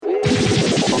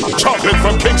Chocolate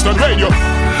from Kingston Radio,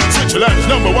 Switzerland's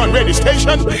 #1 radio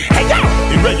station. Hey yo,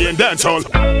 in reggae and dancehall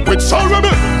with Soul Rebel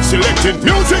selecting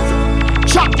music.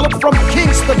 Chocolate from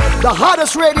Kingston, the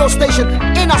hottest radio station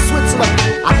in Switzerland.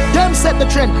 And them set the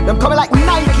trend. Them coming like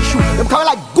Nike shoe, them coming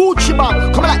like Gucci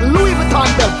bag, coming like Louis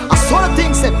Vuitton belt. I saw the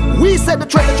thing said, we set the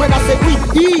trend, I said we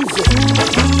easy.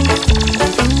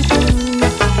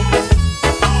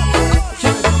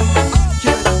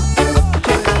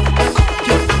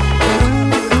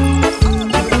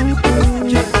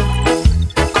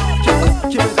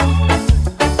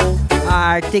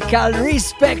 Article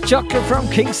respect, Chocolate from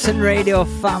Kingston Radio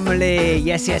family.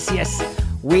 Yes.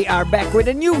 We are back with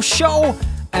a new show,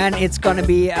 and it's gonna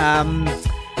be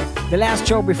the last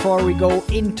show before we go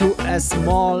into a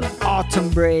small autumn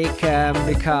break,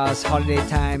 because holiday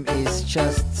time is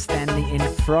just standing in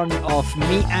front of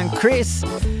me and Chris.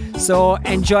 So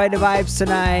enjoy the vibes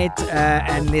tonight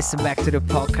and listen back to the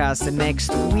podcast the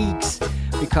next weeks,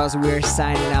 because we're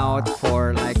signing out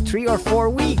for like 3 or 4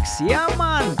 weeks. Yeah,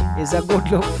 man, it's a good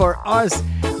look for us.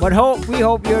 But we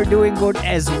hope you're doing good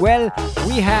as well.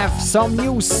 We have some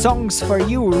new songs for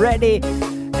you ready.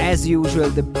 As usual,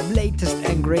 the latest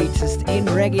and greatest in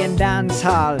reggae and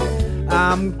dancehall.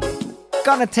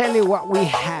 Gonna tell you what we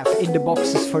have in the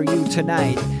boxes for you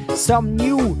tonight. Some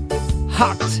new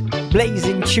hot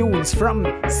blazing tunes from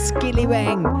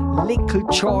Skillibang, Little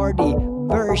Chordy,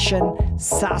 Version,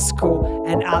 Sasko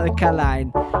and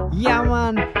Alkaline. Yeah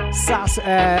man,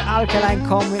 Alkaline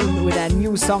coming with a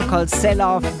new song called Sell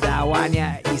Off. That one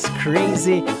is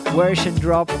crazy. Version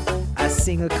dropped a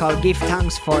single called Give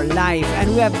Thanks for Life.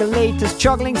 And we have the latest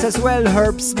jugglings as well.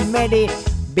 Herbs Medi,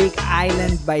 Big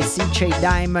Island by CJ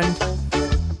Diamond.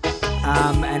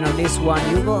 And on this one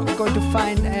you're going to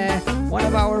find one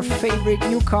of our favorite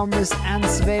newcomers,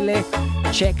 Ansvele.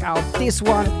 Check out this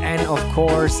one. And of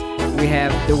course we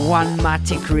have the One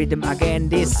Matic rhythm again.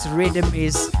 This rhythm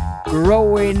is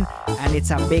growing and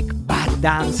it's a big bad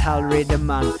dancehall rhythm,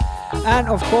 man. And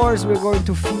of course we're going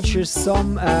to feature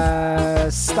some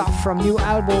stuff from new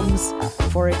albums.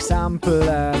 For example,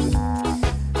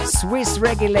 Swiss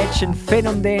reggae legend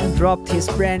Phenomen dropped his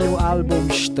brand new album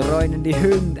Streunende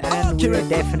Hund, and we'll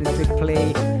definitely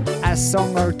play a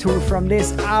song or two from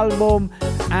this album.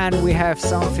 And we have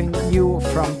something new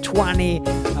from 20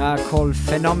 called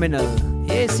Phenomenal.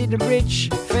 You see the bridge,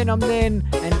 Phenomen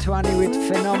and 20 with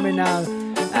Phenomenal.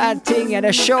 I think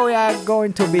the show are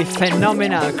going to be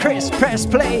phenomenal. Chris, press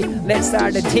play. Let's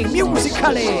start the thing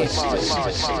musically.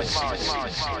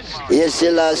 Yes,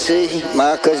 I see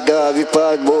Marcus Garvey,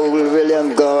 Paul Bogle,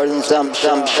 William Gordon, Sam.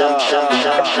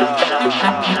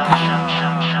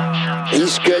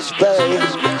 East Coast Bay,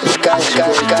 sky.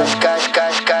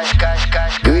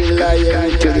 Green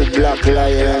lion to the black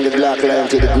lion, and the black lion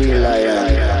to the green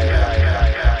lion.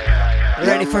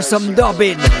 Ready for some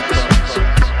dubbing?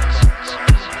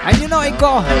 And you know it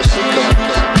go.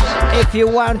 If you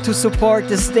want to support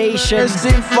the station,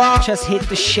 just hit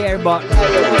the share button.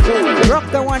 Drop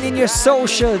the one in your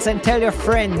socials and tell your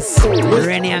friends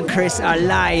Rennie and Chris are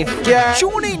live.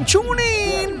 Tune in.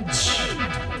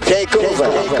 Take over.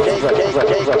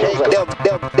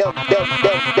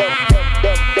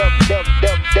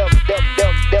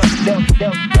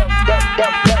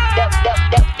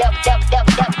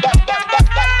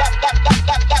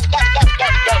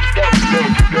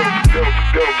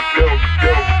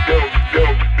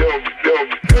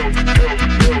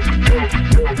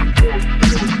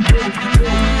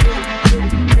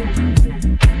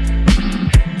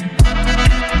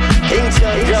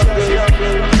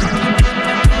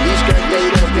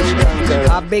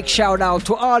 A big shout out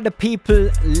to all the people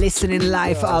listening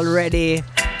live already.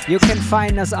 You can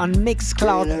find us on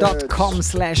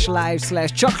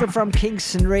mixcloud.com/live/Chocolate from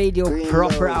Kingston Radio.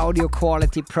 Proper audio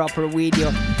quality, proper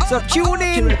video. So tune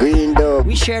in.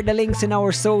 We share the links in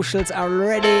our socials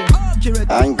already.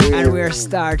 And we're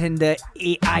starting the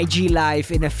IG live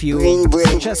in a few.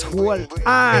 So just hold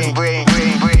on.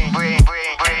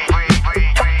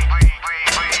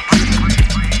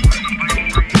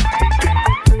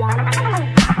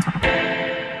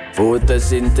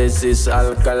 Photosynthesis,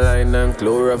 alkaline and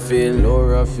chlorophyll.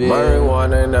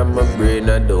 Marijuana in my brain,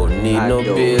 I don't need no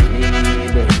pill.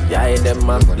 Yeah, them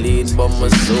a bleed, but my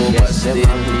sober still.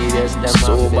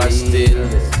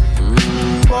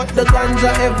 But the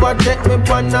ganja ever take me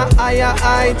on a higher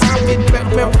height. It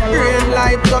make me brain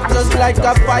light up just like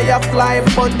a firefly.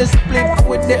 Put the split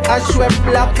with the ash wet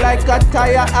black like a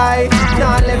tire eye.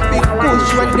 Now let me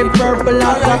push when the purple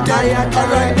like a tire.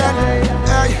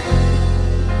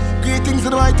 Greetings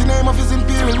in the mighty name of His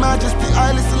Imperial Majesty,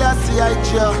 Haile Selassie I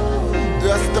Jah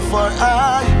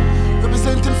Rastafari,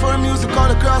 representing for music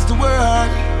all across the world.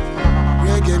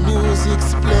 reggae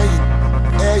music's playing.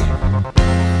 Hey,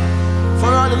 for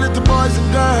all the little boys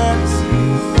and girls.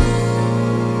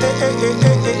 Hey, hey, hey,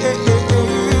 hey, hey, hey, hey,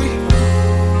 hey.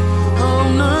 Oh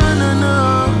no, no, no.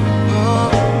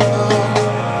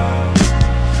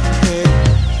 Hey,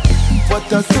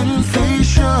 what a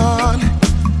sensation!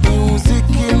 Music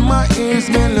in my ears,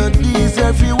 melodies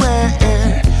everywhere.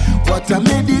 What a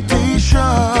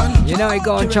meditation. You know I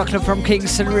go on Chocolate from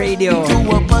Kingston Radio.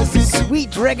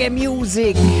 Sweet reggae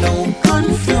music.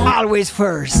 Always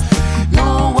first.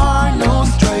 No war, no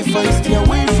strife. I stay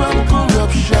away from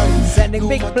corruption. Sending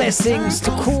big blessings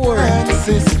to Core.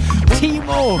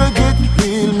 Timo.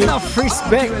 Enough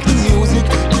respect.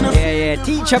 Yeah,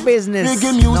 teacher business.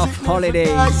 Enough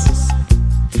holidays.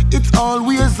 It's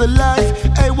always alive.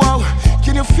 Hey, wow.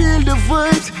 Can you feel the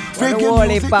vibes? What a whole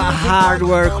heap of hard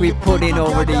work we put in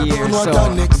over the years.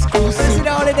 So this is the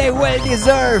holiday well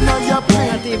deserved.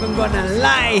 Not even gonna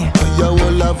lie. Your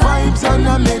whole vibes and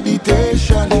a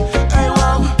meditation. Hey,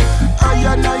 wow.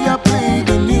 I know you play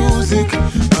the music.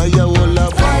 Your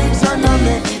whole vibes and a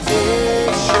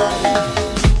meditation.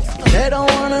 They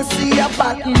don't wanna see a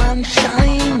Batman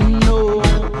shine, no.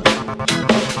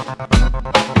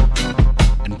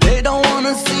 They don't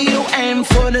wanna see you aim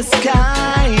for the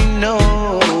sky, no.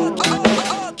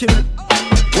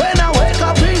 When I wake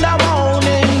up in the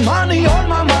morning, money on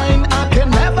my mind, I can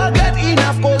never get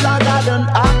enough 'cause I got an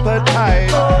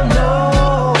appetite. Oh no.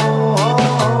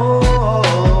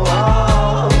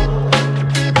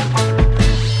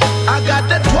 I got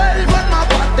the 12 on my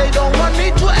butt, they don't want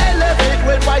me to elevate.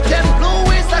 With white and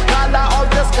blue is the color of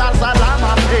the scars that I'm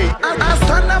a pay. I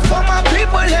stand up for my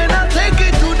people and I take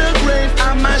it to the grave.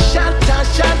 I'm a shatter,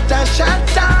 shatter,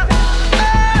 shatter.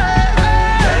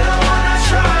 They don't wanna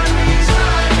try me.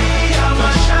 I'm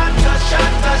a shatter,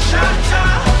 shatter, shatter.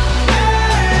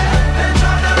 They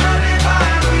try to run it by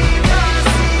me, but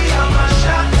see, I'm a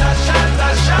shatter,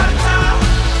 shatter, shatter.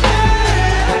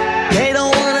 They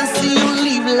don't wanna see you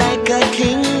live like a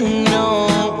king, no.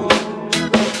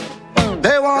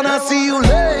 They wanna see you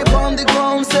lay on the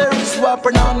ground, serious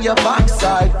weapon on your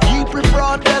backside. People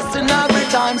protesting every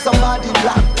time somebody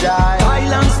black die.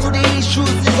 Violence to the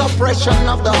issues is oppression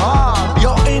of the heart.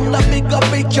 You're in the bigger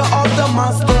picture of the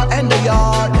master and the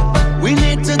yard. We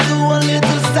need to do a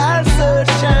little style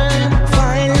searching.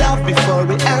 Find love before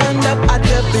we end up at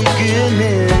the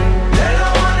beginning. They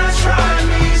don't wanna try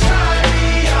me.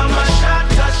 I'm a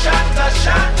shatter, shatter,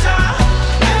 shatter.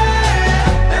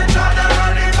 They try to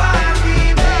run it by me,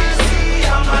 they see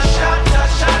I'm a shatter,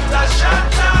 shatter,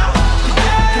 shatter.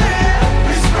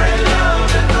 We spread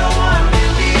love and no one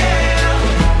in the air.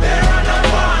 They run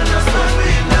upon us when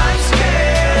we're not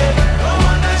scared. Don't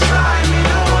wanna try me.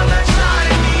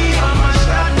 I'm a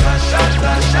shatter,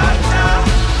 shatter, shatter.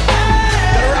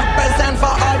 They represent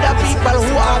for all the people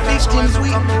who are victims. We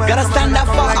gotta stand up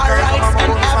for our rights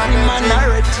and every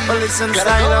minority. Well, listen,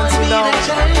 silence down,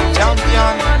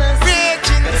 champion,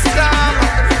 raging storm.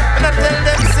 And I tell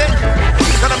them, say,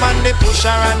 got a man the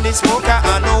pusher and the smoker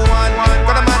and no one.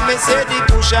 Got a man me say the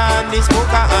pusher and the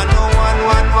smoker and no one.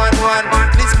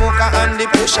 The smoker and the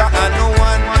pusher and no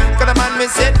one. Got a man me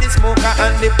say the smoker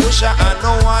and the pusher and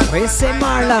no one. What you say,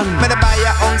 Marlon? Me the buy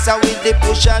a ounce with the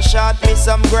pusher, shot me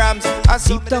some grams.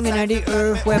 Deep down in the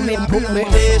earth where me put me.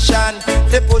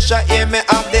 The pusher hear me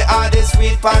have the hardest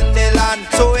sweet pan the land.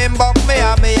 So him buck me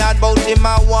and me had bout him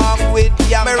a walk with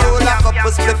ya. Me roll a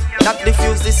couple split, that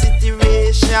diffuse the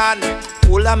situation.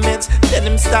 Pull a mates, then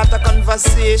him start a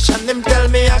conversation. Him tell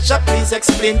me I shall please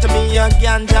explain to me your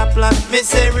ganja plan. Me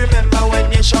say remember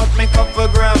when you shot me couple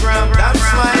gram. That's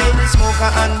why the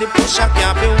smoker and the pusher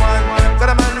can't be one. Got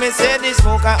a man me say the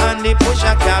smoker and the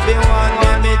pusher can't be one.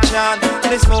 Hear me chant,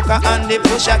 the smoker and the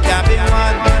pusher can't be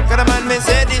one. Got a man me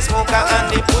say the smoker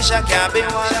and the pusher can't be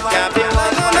one. Can't be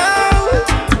one. No.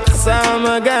 So I'm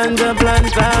a ganja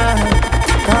planter.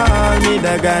 Call me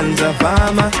the ganja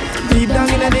farmer. Deep down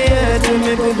in the earth we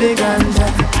me put the ganja.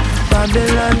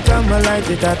 Babylon come and light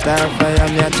it at our fire,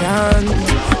 me a chant.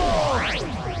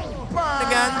 The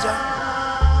ganja.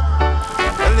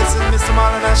 Well, listen, Mr.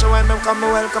 Marlon, I show when them come,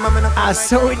 welcome them in a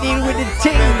So we deal with the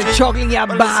thing, the juggling your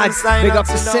bad. Big up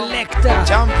the selector,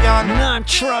 champion,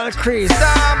 Natural Chris.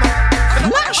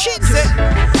 Mash it.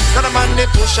 Got a man the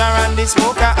pusher and the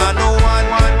smoker and no one.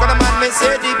 Got a man me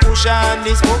say the pusher and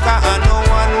the smoker and no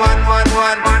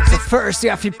one. So first you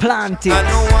have to plant it, and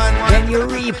no one. then you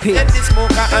reap it, Get the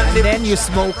smoker and the then you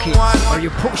smoke it, or you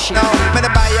push it. now, me the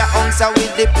buy a ounce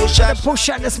with the pusher. The push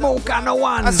and the smoke and no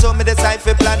one. And so me decide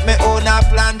to plant me own a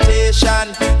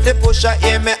plantation. The pusher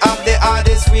hear me have the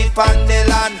hardest sweet pan the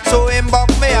land. So him buck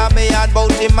me and me had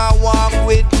bout him a walk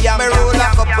with ya. Me roll a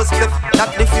couple split,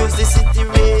 that diffuse the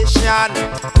situation.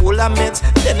 of mates.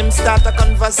 Then him start a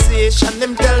conversation.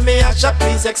 Him tell me, Asha,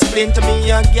 please explain to me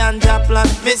your ganja plan.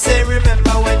 Me say,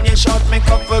 remember when you shot me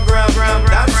couple gram.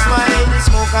 That's why the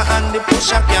smoker and the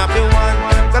pusher can't be one.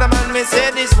 Got a man, me say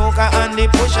the smoker and the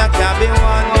pusher can't be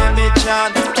one. Then me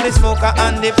chant, the smoker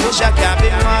and the pusher can't be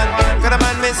one. Got a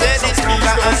man, me say the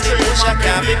smoker and the pusher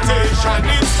can't be one.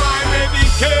 It's my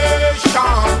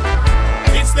medication.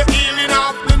 It's the healing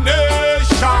of the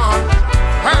nation.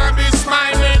 Herb is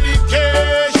my medication.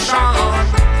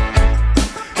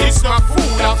 It's my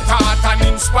food of thought and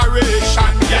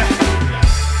inspiration, yeah.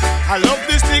 I love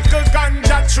this little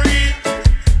ganja tree.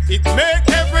 It make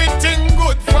everything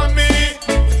good for me.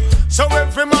 So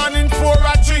every morning before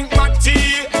I drink my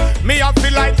tea, me I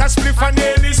feel like a spliff and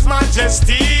hail His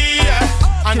Majesty.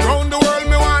 And round the world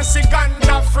me want see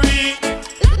ganja free.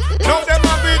 Now them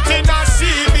have it in a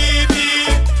CBD,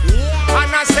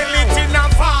 and I sell it in a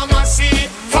pharmacy.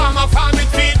 Farmer farm it,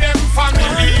 feed them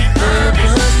family.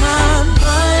 My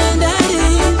mind at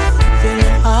ease,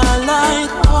 feeling high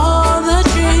like all the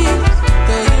trees.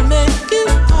 They make it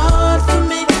hard for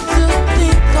me to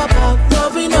think about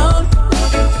loving on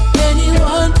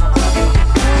anyone.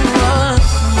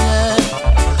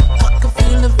 I can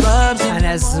feel the vibes. And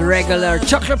as a regular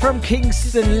Chocolate from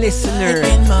Kingston listener,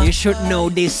 you should know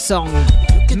this song,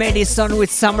 Medicine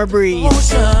with Summer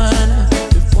Breeze.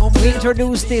 We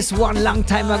introduced this one long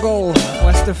time ago.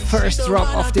 Was the first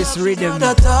drop of this rhythm.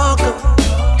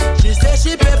 She said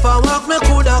she pay for walk, me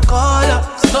coulda call her.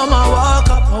 Summer walk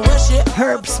up, when she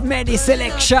Herb's Medi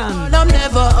Selection. I'm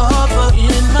never over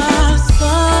in my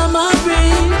summer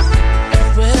breeze.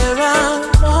 Where I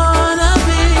wanna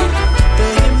be.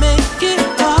 They make it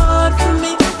hard for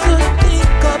me to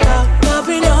think about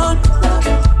loving on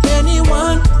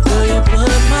anyone. Do you put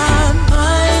my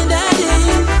mind at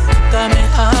ease? Got me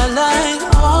high like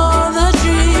all the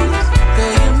trees. Do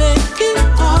you make it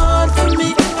hard for me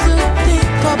to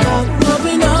think about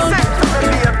loving on anyone?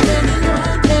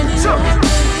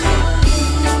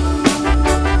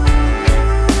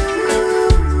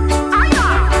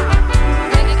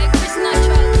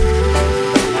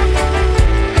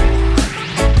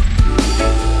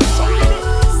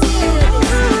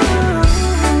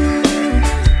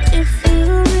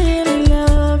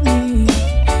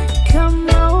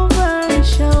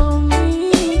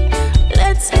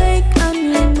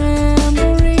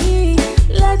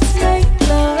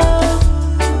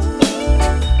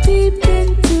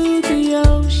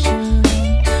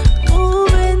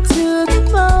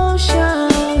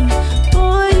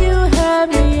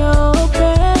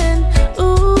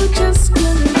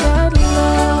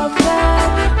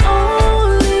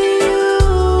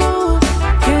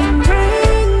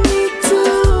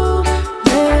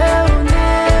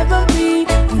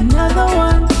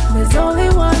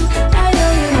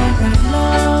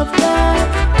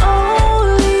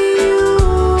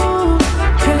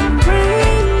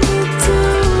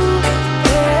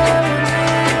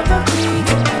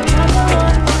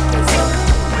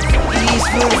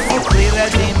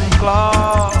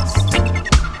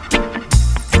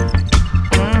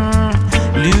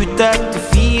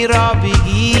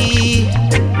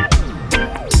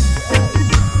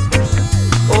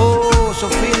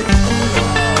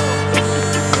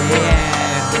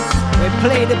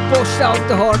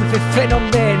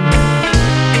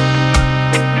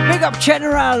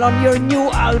 General on your new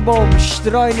album,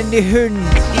 Streunende Hund.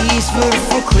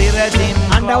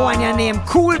 And the one you name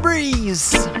Cool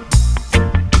Breeze.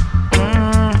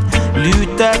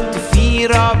 Lutet de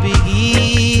Vira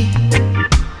Biggie.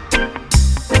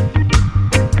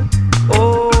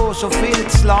 Oh, zoveel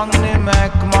het is lang niet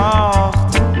meer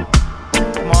gemacht.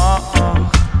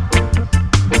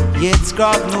 Jetzt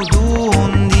grad nur du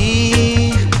und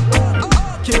ich.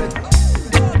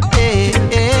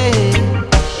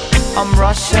 Am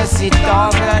Rushen seit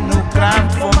Tagen, nur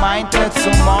gerannt vom einen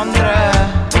zum anderen.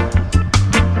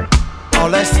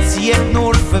 Alles zieht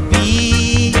nur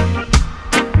vorbei.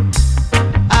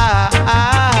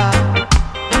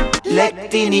 Leg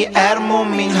deine Arme um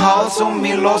meinen Hals und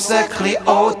wir hören ein bisschen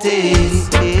Otis.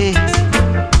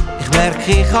 Ich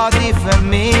merke, ich hab dich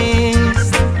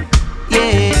vermisst.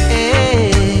 Yeah.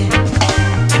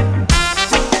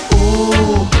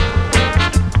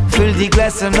 Füll die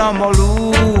Gläser nochmal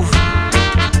auf.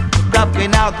 Ich glaub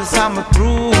genau das haben wir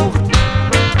gebraucht.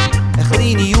 Eine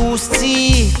kleine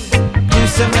Auszeit,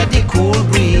 geniessen wir die Cool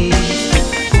Breeze.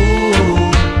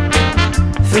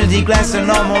 Füll die Gläser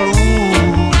nochmal auf.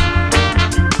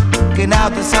 Genau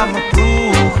das haben wir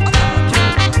gebraucht.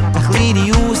 Eine kleine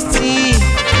Auszeit,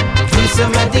 geniessen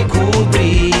wir die Cool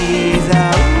Breeze.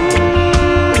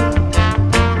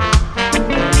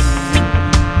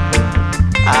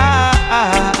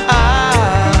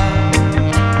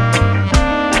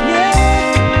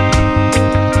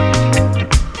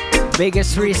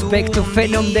 Biggest respect to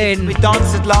Phenom then. We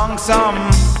dance it langsam.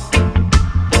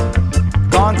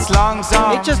 Ganz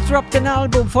langsam. He just dropped an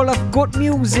album full of good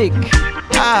music.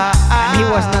 And he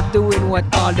was not doing what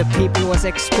all the people was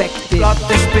expecting. Like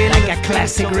a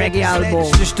classic reggae album.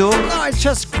 No, it's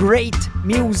just great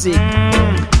music.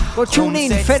 Go tune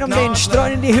in, Phenom den,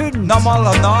 streuen in die Hütten. Nochmal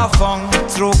an Anfang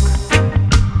zurück.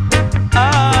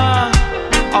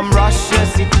 Am Rushen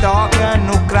seit Tagen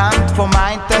und gerannt vom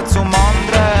einen zum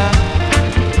anderen.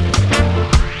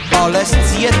 Alles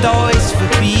zieht uns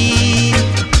vorbei.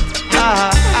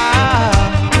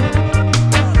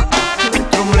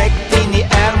 Drum leg deine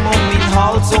Arme um meinen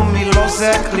Hals und wir hören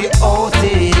ein bisschen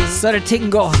Otis. So the thing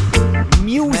go.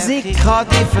 Music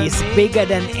is bigger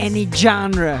than any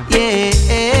genre.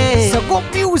 So good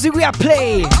music we are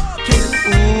playing.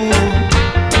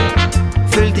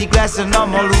 Füll die Gläser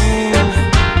nochmal auf.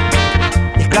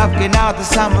 Ich glaub genau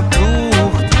das haben wir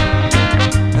gebraucht.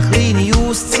 Eine kleine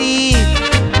Auszeit,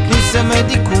 geniessen wir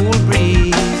die Cool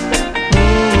Breeze.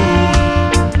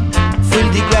 Füll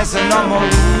die Gläser nochmal auf.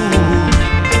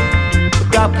 Ich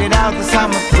glaub genau das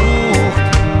haben wir gebraucht.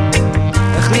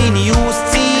 Eine kleine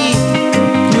Auszeit,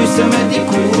 geniessen wir die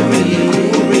Cool Breeze.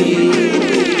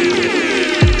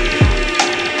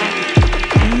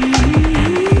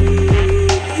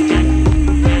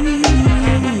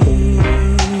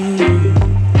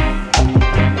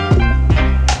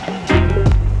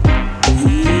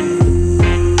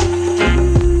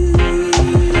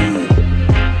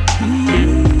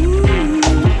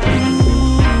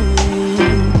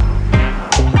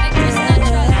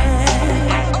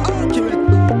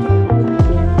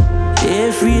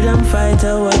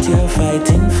 What you're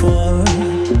fighting for,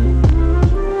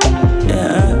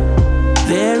 yeah.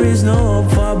 There is no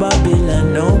hope for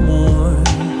Babylon no more,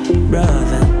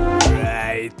 brother.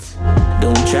 Right.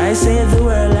 Don't try save the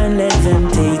world and let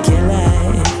them take your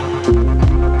life.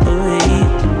 Oh wait,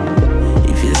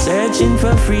 if you're searching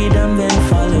for freedom, then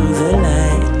follow the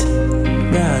light,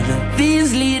 brother.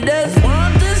 These leaders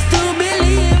want us to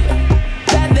believe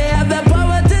that they have the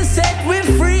power to set we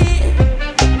free.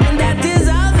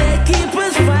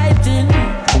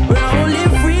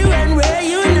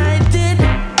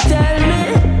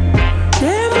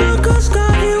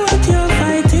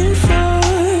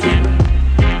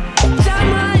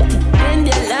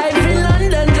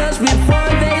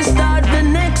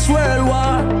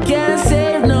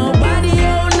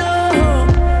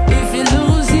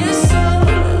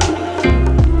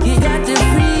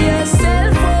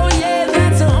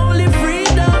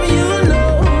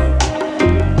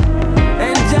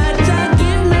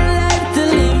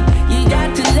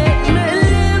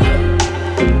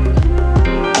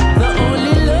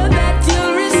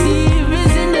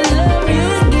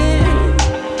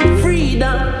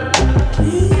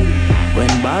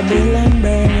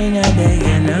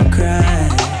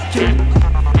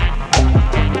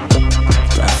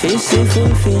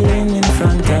 Fulfilling in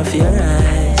front of your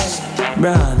eyes,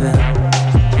 brother.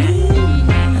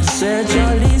 I search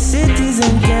all these cities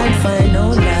and can't find no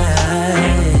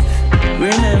life.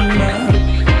 Remember,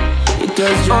 it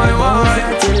was dry bones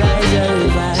that Elijah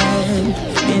revived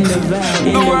in the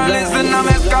valley. The world is in a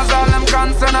mess cause all them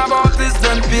concerned about is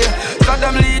them pay. So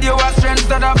them lead you astray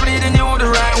instead of leading you the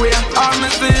right way. All me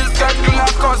see is circular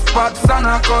cuss pots and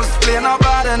a cosplay.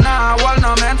 Nobody now, well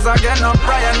no men's again, no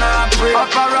prayer, no pray.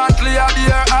 Apparently I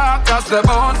hear cause the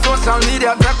on social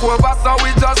media take over, so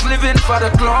we just living for the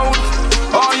cloud.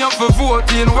 Oh, you for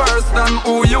voting worse than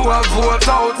who you have voted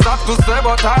out. Sad to say,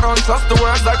 but I don't trust the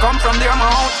words that come from their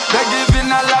mouth. They giving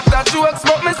a lot of jokes,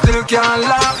 but me still can't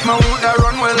laugh. My would have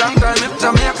run well long time if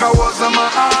Jamaica was on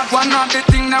my heart. One of the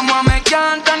things that one me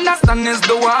can't understand is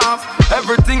the warmth.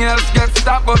 Everything else gets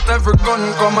stopped, but every gun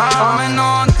come out. I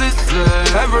notice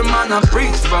every man a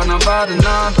preach, but nobody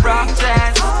not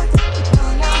practice.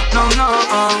 No,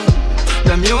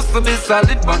 them used to be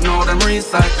solid, but now them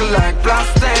recycle like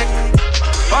plastic.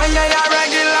 Oh yeah,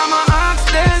 regular, my ask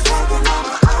this.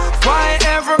 Why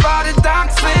everybody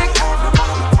toxic?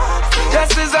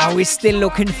 Are we still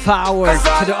looking forward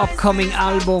to the upcoming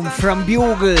album from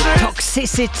Bugle,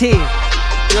 Toxicity?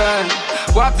 Yeah.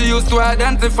 What you use to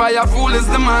identify a fool is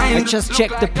the mind. I just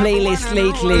checked the playlist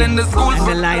lately and the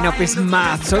lineup is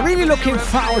mad. So really looking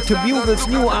forward to Bugle's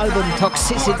new album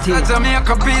Toxicity.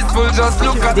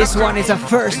 This one is a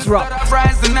first drop.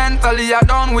 Rising mentally, I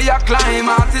don't we are climb.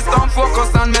 Artists don't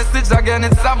focus on message again,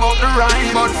 it's about the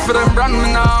rhyme. But for them brand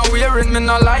me now, wearing me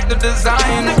not like the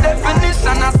design. The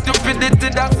definition of stupidity,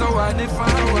 that's how I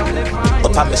define.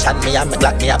 Up on mission, me and me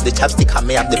Glock, me have the chopstick and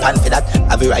me have the pan for that.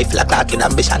 Have a rifle, a clock in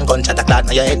ambition, gunshot, a clot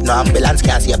on your head, no ambulance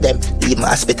can't save them. Even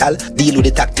hospital, deal with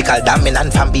the tactical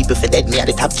dominant from people for dead. Me a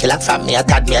the top killer from me a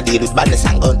tad, me a deal with badness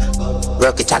and gun.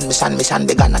 Work it on mission,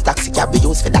 began a taxi cab we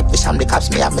use for that vision. The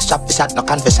cops me have me strap, shot, no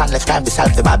confession, left crime, be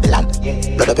self for Babylon.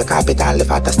 Blood up your carpet and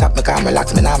left out to stop me, calm,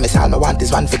 relax, me now miss all me want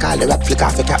is one for call the rat, flick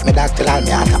off the cap, me dog till all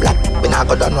me heart a black. When I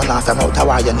go done, run off, I'm out of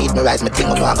war, you need me rise, me thing,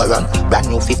 when I go run. Brand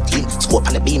new 15, scope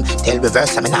on the beam, tail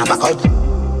reverse, I me now back out.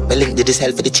 Me link did this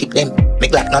hell for the cheap them, me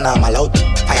Glock none I'm allowed.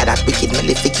 Fire that wicked, me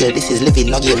live for kill, this is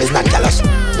living, no game is not jealous.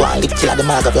 Go and live till at the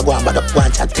mag of your go and bad up, go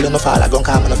and chat till you no fall, I go and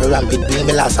calm enough for rampant, beam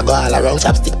me last, I go all around,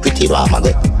 chapstick pretty, do I'm a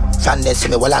go. Fan then see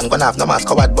me well and gone off, no mask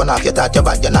covered, burn off, you thought you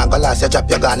bad, you not go last, you drop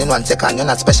your gun in 1 second, you're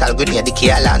not special, grenade, the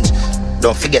key lunch.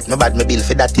 Don't forget me bad, me bill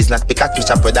for that is not pick at me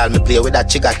chop with all, me play with that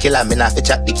trigger killer, me not fi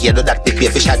chat the key, do that be pay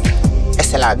for shot.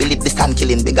 SLR, believe the stand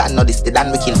killing, big and no this, the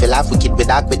dan we kill for laugh, we kid with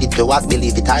dark, with it to walk,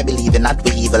 believe it, I believe it, not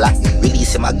we evil.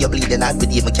 Release him, you bleeding, I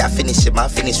believe me can't finish him, I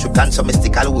finish with plans so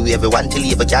mystical, we everyone till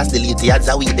leave a cast, delete the odds,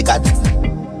 are we the god.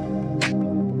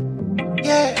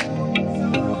 Yeah.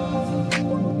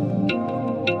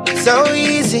 So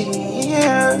easy,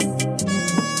 yeah.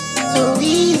 So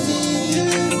easy,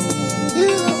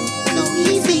 yeah. So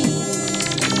easy.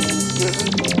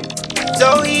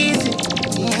 So easy,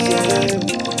 yeah.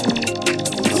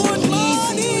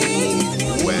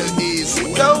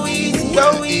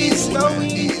 So easy.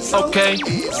 Okay,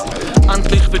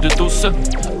 endlich wieder draussen,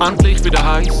 endlich wieder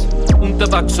heiß.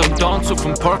 Unterwegs am Tanz auf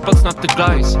dem Parkplatz neben dem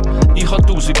Gleis. Ich hab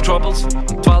 1000 Troubles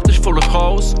und die Welt ist voller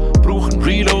Chaos. Brauch ein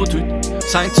Reload heute,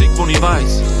 das Einzige, was ich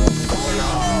weiss.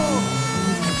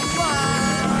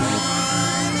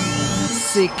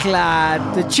 Sick lad,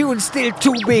 the tune's still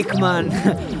too big, man.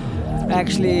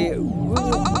 Actually, we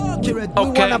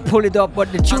wanna pull it up, but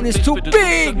the tune is too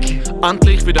big.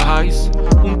 Endlich wieder heiß,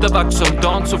 unterwegs am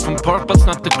Tanz auf dem Parkplatz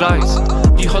neben dem Gleis.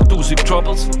 Ich hab 1000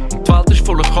 Troubles und die Welt ist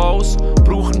voller Chaos.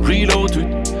 Brauch ein Reload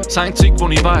heute, das Einzige,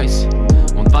 was ich weiss.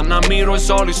 Und wenn auch wir uns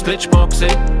alle das letzte Mal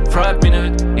gesehen, fragt mich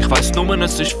nicht, ich weiss nur,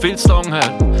 es ist viel zu lang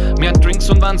her. Wir haben Drinks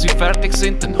und wenn sie fertig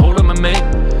sind, dann holen wir mehr.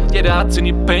 Jeder hat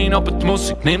seine Pain, aber die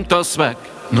Musik nimmt das weg.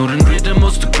 Nur ein Rhythm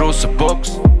aus der grossen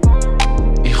Box.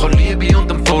 Ich hab Liebe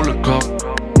und einen vollen Kopf.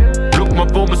 Schau mal,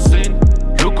 wo wir sind,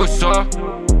 schau uns an.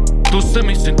 Draussen,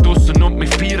 wir sind draussen und wir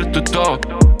feiern den Tag.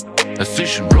 Es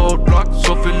ist ein Roadblock,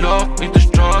 so viel Love in der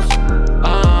Straße.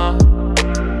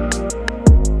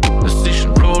 Es ist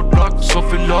ein Roadblock, so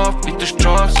viel Love in der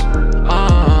Straße.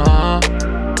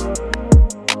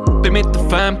 Bin mit der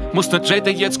Fam, muss nicht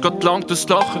reden, jetzt geht lang das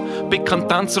Lachen. Bin kein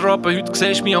Tänzer, aber heute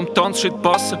siehst du mich am Tanzschritt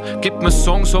passen. Gib mir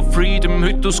Songs of Freedom,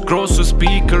 heute aus grossen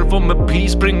Speaker, wo mir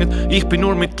Peace bringen. Ich bin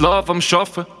nur mit Love am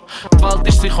Arbeiten. Die Welt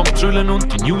ist sich am Trüllen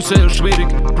und die News sehr schwierig.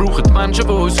 Brauchen Menschen,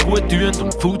 die uns gut tun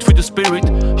und Food für den Spirit.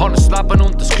 Haben ein Leben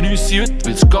und das geniesse ich heute,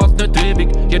 weil es geht nicht ewig.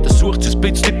 Jeder sucht sich ein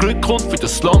bisschen Glück und für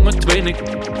das lange wenig.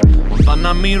 Und wenn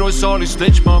haben wir uns alle das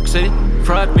letzte Mal gesehen,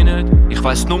 frag mich nicht, ich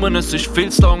weiss nur, es ist viel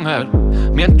zu lang her.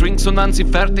 Wir haben Drinks und wenn sie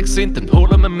fertig sind, dann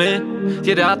holen wir mehr.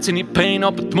 Jeder hat seine Pain,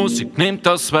 aber die Musik nimmt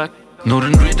das weg. Nur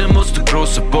ein Rhythm aus der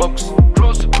grossen Box.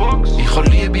 Ich hab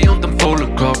Liebe und einen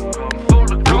vollen Kopf.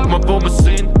 Schau mal, wo wir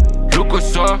sind, schau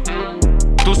uns an.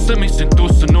 Draussen, wir sind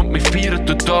draussen und wir feiern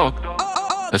den Tag.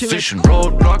 Es ist ein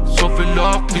Roadblock, so viel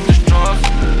Love in der Straße.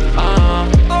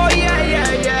 Oh yeah,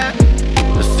 yeah, yeah.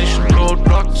 Es ist ein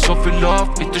Roadblock, so viel Love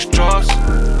in der Straße.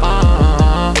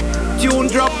 Tune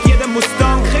drop, jeder muss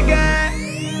danken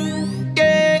geben.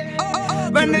 Yeah.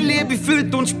 Wenn er Liebe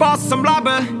fühlt und Spass am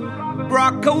Leben,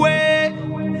 rock away.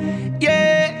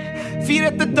 Yeah.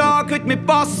 Feiert den Tag heute mit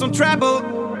Bass und Treble.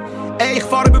 Ey, ich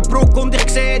fahr über die Brücke und ich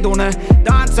seh unten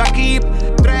Dance-Agib,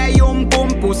 dreh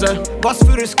Pump raus. Was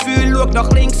für ein Gefühl, schau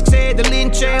nach links, seh der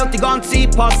Lynch und die ganze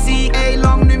Zeit Passig. Ey,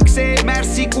 lang nicht mehr gesehen,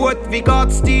 merci gut, wie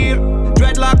geht's dir?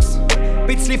 Dreadlocks,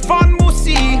 bisschen Fun muss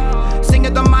sein.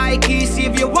 Singen der Mikey,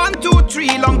 sie wie 1, 2,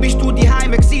 3. Lang bist du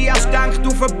daheim gsi, hast gedacht,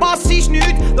 du verpasst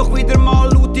nichts. Doch wieder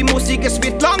mal laute Musik, es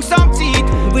wird langsam Zeit.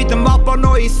 Und wieder mal paar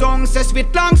neue Songs, es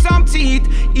wird langsam Zeit.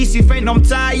 Easy Fan um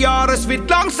 10 Jahre, es wird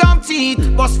langsam Zeit.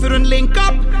 Was für ein Link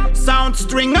up, Sound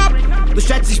String up. Du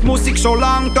schätzt die Musik schon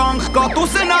lang, Dank geht raus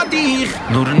an dich.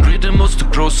 Nur ein Rhythm aus der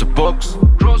grossen Box.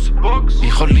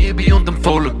 Ich hab Liebe und einen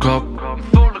vollen Kopf.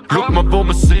 Schau mal, wo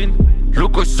wir sind, schau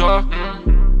uns an.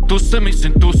 Draussen, wir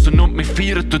sind draussen und wir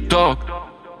feiern den Tag.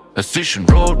 Es ist ein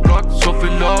Roadblock, so viel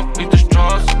Love in der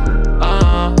Straße.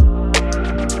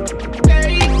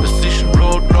 Es ist ein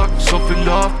Roadblock, so viel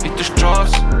Love in der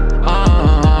Straße.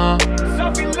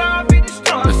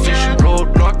 Es ist ein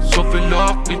Roadblock, so viel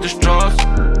Love in der Straße.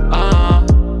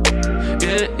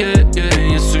 Yeah, yeah,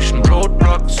 yeah. Es ist ein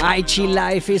Roadblock, IG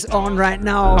Live is on right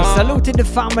now. Saluting the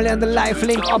family on the live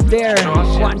link up there.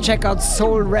 Go and check out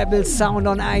Soul Rebel Sound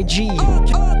on IG.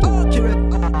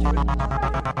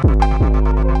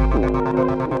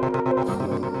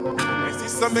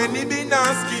 So many been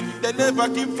asking, they never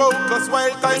keep focus while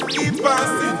time keep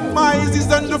passing. My eyes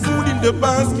is on the food in the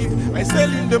basket, I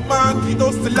sell in the market,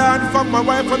 those the land for my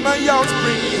wife and my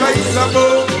offspring. Rise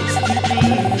above,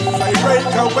 obstacles, I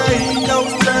break away, no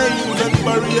chains and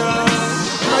barriers.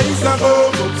 Rise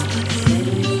above,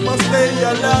 obstacles, must stay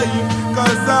alive,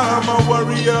 cause I'm a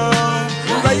warrior.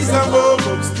 Rise above,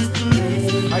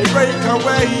 obstacles, I break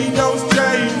away, those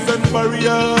chains and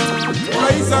barriers.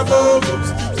 Rise above,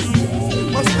 obstacles,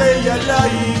 must stay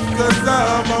alive, cause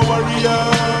I'm a warrior.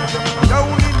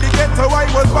 Down in the ghetto I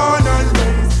was born and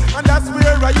raised, and that's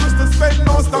where I used to spend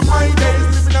most of my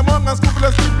days. Living among a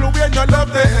scrupulous people where no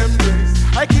love they embrace.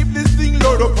 I keep this thing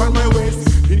load up on my waist,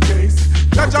 in case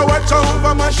Judge I watch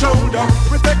over my shoulder.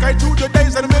 Protect I through the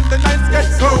days and when the nights get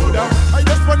colder. I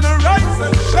just wanna rise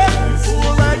and shine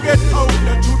before I get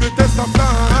older. Through the test of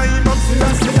time, I'm still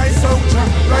a soldier.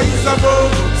 Rise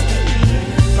above,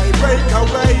 I break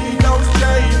away those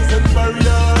chains and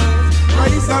barriers.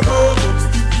 Rise above,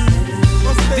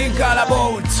 think all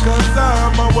about, cause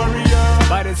I'm a warrior.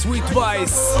 By the sweet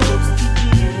voice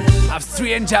of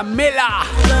Stranger Miller.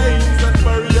 Chains and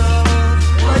barriers.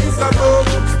 Rise above,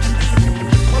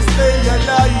 must stay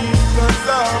alive, cause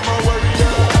I'm a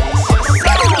warrior.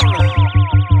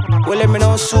 Well, let me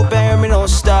know super, hear me no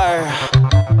star,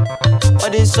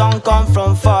 but this song come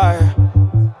from far.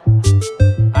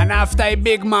 And after a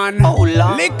big man, oh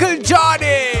Lord, Little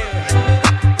Jordy.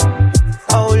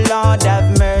 Oh Lord,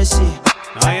 have mercy.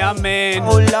 I am in.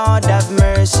 Oh Lord, have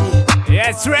mercy.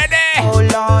 Yes, ready. Oh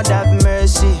Lord, have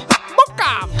mercy. Book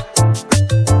up.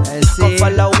 Come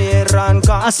follow me, run,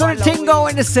 come. I saw the thing go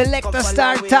when the selector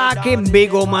start talking.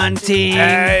 Big old man team.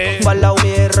 Hey. Follow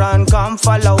me, run, come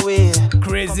follow me.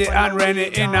 Crazy and Rennie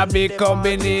in a big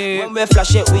company. When we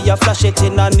flash it, we a flash it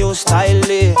in a new style.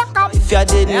 If you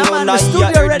didn't know, now you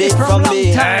heard it from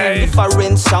me.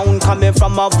 Different sound coming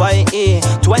from a VIE.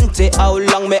 20, how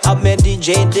long me have me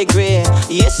DJ degree?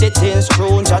 Yes, it is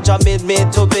true, Jaja made me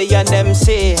to be an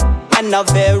MC. And I'm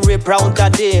very proud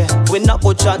of it. We not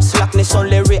go chat slackness,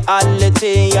 only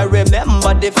reality. I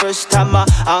remember the first time I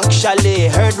actually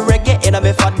heard reggae in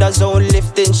my father's own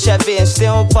lifting Chevy.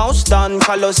 Still bounced on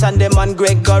Carlos and the man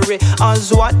Gregory.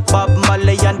 As what Bob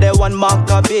Marley and the one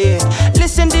Maccabee.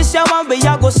 Listen this year one way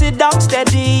I go sit down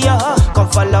steady. Come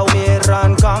follow me,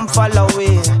 run, come follow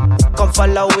me. Come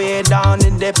follow me down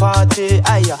in the party.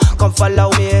 Come follow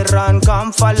me, run,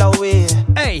 come follow me.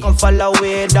 Come follow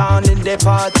me down in the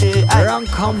party. Run,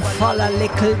 come follow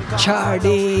Little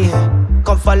Chardy.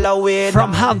 Come follow me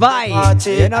from Hawaii.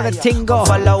 You know the thing go.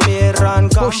 Follow me, run,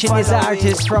 pushing his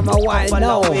artist from a while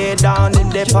now. Follow me down in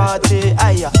the party.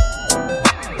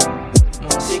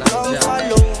 Come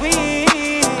follow me.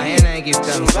 I give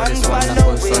thanks for this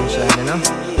wonderful sunshine, you know.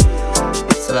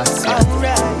 So that's it.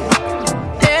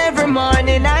 Every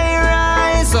morning I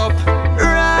rise up.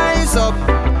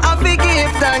 I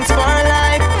give thanks for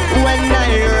life when I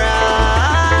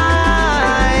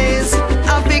rise.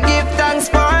 I give thanks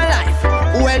for life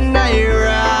when I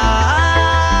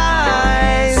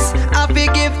rise. I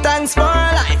give thanks for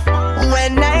life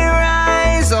when I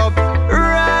rise up.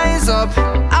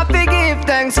 I give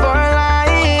thanks for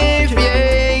life,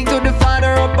 yeah. To the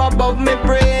Father up above me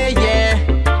pray, yeah.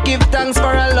 Give thanks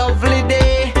for a lovely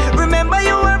day. Remember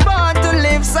you were born to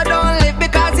live, so don't live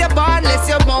because you're born less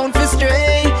you're bound to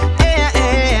stray.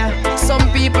 Some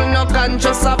people not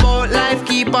conscious about life,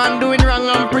 keep on doing wrong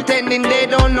and pretending they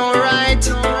don't know right.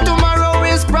 Tomorrow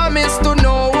is promised to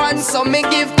no one, so me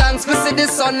give thanks for see the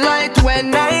sunlight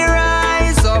when I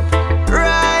rise up.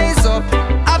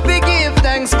 I give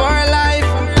thanks for life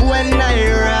when I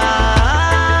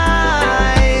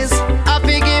rise. I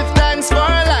give thanks for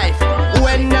life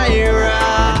when I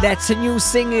rise. And that's a new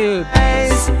single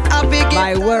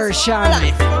by Version.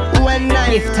 When I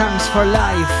give thanks for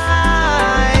life.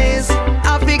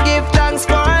 I give thanks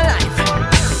for life.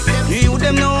 You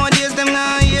them nowadays, them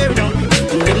not here now.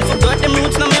 Them forgot them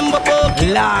roots, no member book.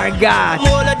 Larga.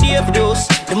 All of Dave Dose,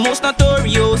 the most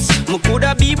notorious. Me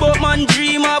coulda be but man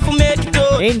dream of make it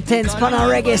out. Intense pan a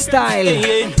reggae style.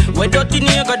 Where dirty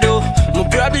nigga do? Me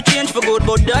probably change for good,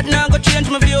 but that not go change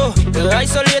my view.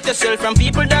 Isolate yourself from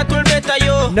people that will better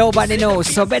you. Nobody knows,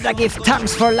 so better give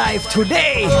thanks for life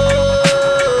today.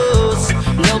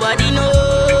 Nobody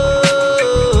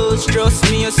knows. Trust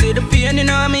me, you see the pain in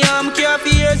me arm, care for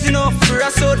years, you know. For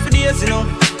us out for days, you know.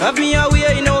 Have me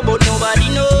away, you know, but nobody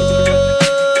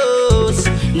knows.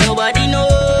 Nobody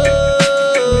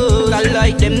knows. I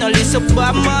like them So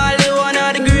Bob Marley, one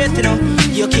of the great, you know.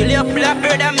 You kill your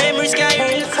blackbird and memories can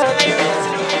erase.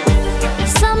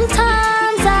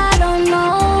 Sometimes I don't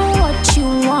know what you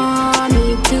want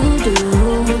me to do.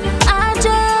 I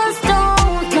just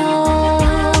don't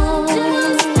know.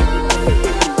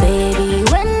 Baby,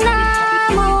 when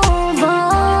I move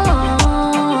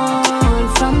on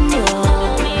from you,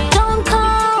 don't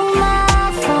call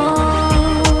my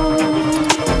phone.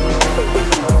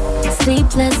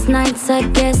 Sleepless nights, I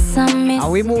guess I miss.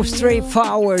 And we move straight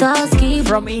forward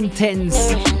from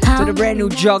Intense to the brand new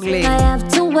juggling of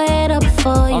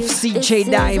CJ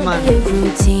Diamond.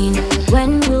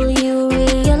 When will you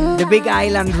realize the Big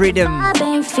Island Rhythm? I've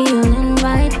been feeling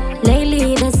right.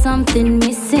 Lately there's something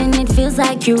missing. It feels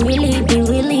like you really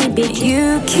be.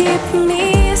 You keep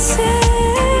me safe.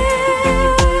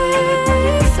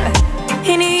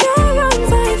 In your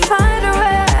arms I find a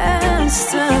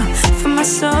rest for my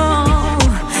soul.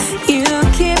 You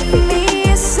keep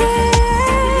me safe.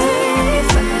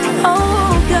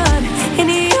 Oh God, in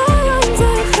your arms I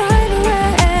find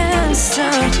rest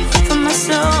for my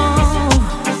soul.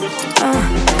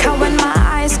 'Cause when my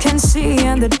eyes can see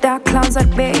and the dark clouds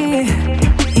at bay,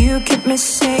 you keep me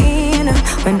sane.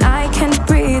 When I can't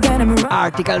breathe and I'm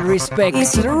Article respect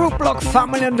to the Rootblock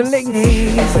family on the link.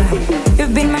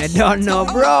 You've been my I don't know,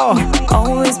 bro.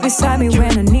 Always beside me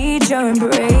when I need your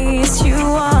embrace. You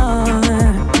are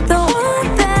the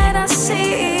one that I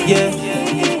see. Yeah.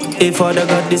 If Father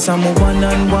got this, I'm a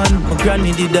one-on-one. My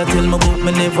granny did that tell me, but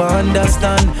me never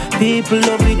understand. People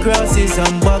love the crosses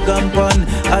and bag and pan.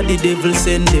 How the devil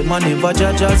send them and never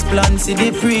judge us plan. See the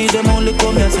pre, them only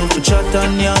come here so for chat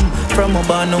and yam. From a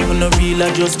bar, no real, I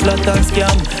just plot and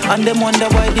scam. And them wonder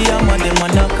why the hammer, them a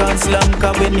knock and slam.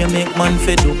 'Cause when you make man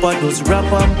fed up, I just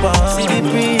rap and pan. See the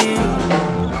pre.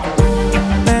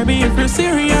 Baby, if you're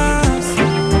serious,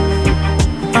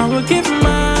 I will give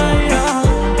my all.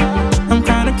 I'm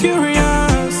kinda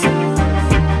curious.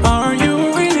 Are you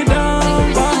really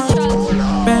down?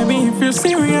 Baby, if you're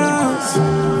serious.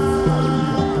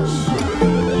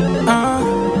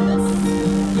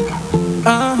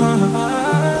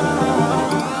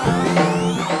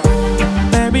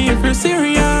 Baby, if you're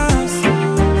serious,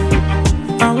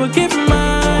 I will give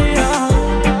my all.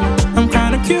 I'm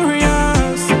kinda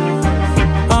curious.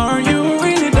 Are you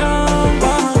really down?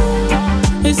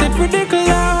 Is it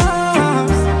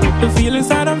ridiculous? The feelings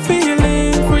that I'm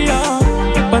feeling for you.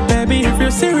 But baby, if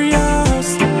you're serious,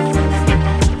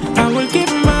 I will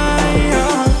give my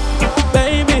all.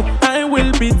 Baby, I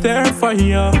will be there for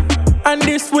you. And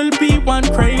this will be one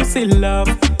crazy love.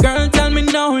 Girl, tell me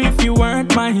now if you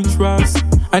weren't my trust.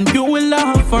 And you will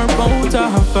love for both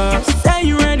of us. Are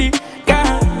you ready,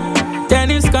 girl?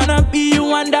 Then it's gonna be you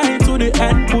and I to the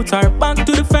end. Put our back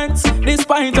to the fence,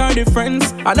 despite our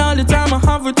difference. And all the time I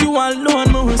have with you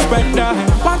alone, me will spend that.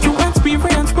 Want to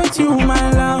experience with you,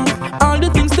 my love. All the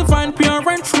things to find pure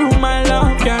and true, my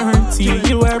love. Guarantee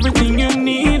you everything you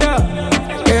need.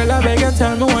 Girl, I beg you,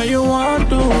 tell me what you want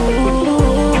to.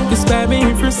 This baby,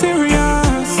 if you're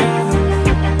serious,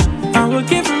 I will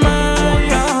give my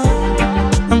all.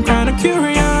 I'm kinda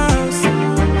curious.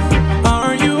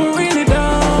 Are you really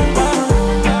down?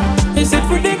 Is it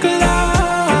ridiculous?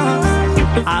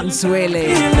 Answele,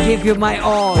 give you my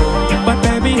all. But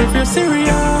baby, if you're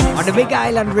serious, on the Big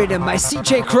Island Rhythm by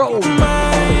CJ Crow.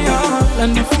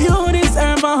 And if you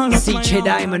deserve all CJ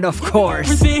Diamond, of course.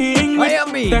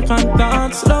 Miami. That can't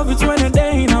dance, love it when you're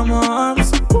day in my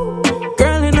arms.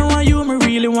 Girl, you know what you me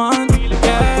really want.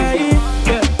 Yeah,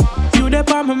 yeah. You there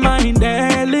on my mind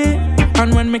daily. And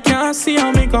when me can't see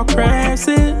how me go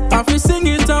crazy, I feel sing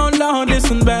it out loud,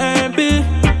 listen baby.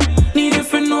 Need you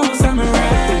for know I'm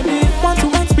ready. Want to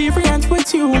experience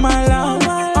with you, my love.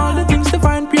 All the things to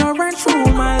find pure and true,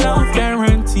 my love.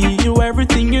 Guarantee you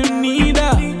everything you need.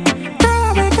 Girl,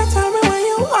 I beg you, tell me what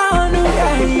you want,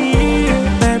 yeah.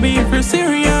 Baby, if you're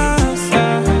serious,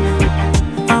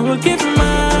 I will give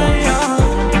my all.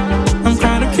 I'm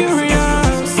kinda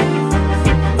curious.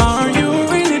 Are you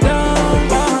really down?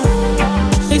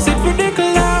 Is it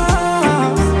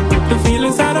ridiculous? The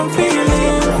feelings that I'm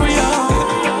feeling for you.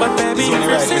 But baby, if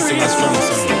you're serious,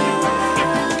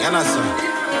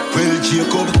 well,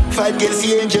 Jacob, fight against the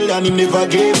angel and he never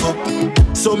gave up.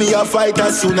 So me a fight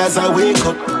as soon as I wake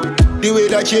up. The way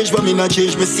that change, but me not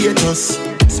change my status.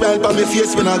 Smile on my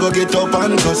face when I go get up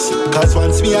and cuss. 'Cause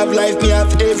once me have life, me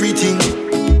have everything.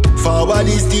 Forward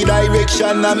is the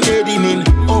direction I'm heading in.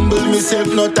 Humble myself,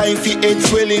 no time for head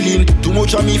swelling in. Too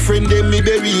much of me friend, them me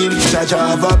burying. Jaja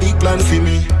have a big plan for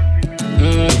me.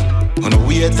 Gonna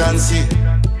wait and see.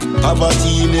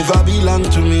 Poverty never belong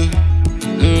to me.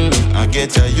 I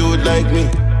get a youth like me.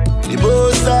 The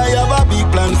most I have a big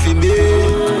plan for me.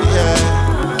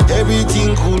 Yeah,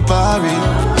 everything cool, party.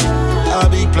 A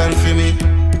big plan for me.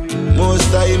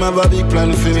 Most time have a big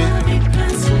plan for me.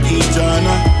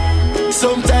 Eternal.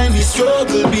 Sometimes the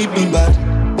struggle beat me bad.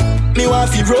 Me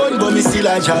want to run, but me still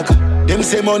a jog. Them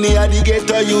say money at the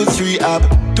ghetto youth rehab.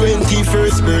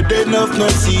 21st birthday, enough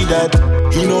not see that.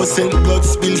 Innocent blood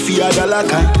spill for a dollar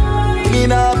can. Me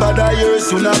nah bother yours,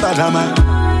 so nah bother man.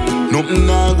 Nothing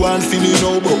nah go on for me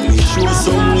now, but me sure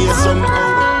some way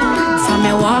somehow. From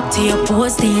your walk to your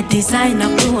pose, to your designer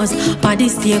clothes. Body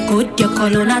stay good, your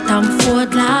color not on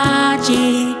Ford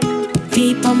Logic.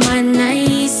 People man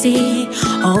nicey.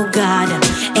 Oh God,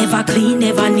 ever clean,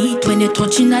 ever neat when you're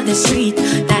touching at the street.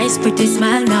 Nice pretty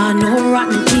smile, now no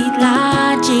rotten teeth.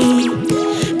 Logic.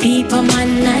 People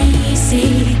man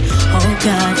nicey. Oh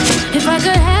God, if I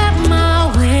could have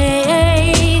my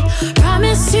way,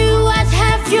 promise you I'd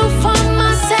have you for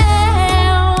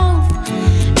myself,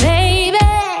 baby.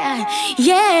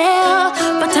 Yeah,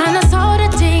 but I know how the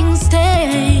things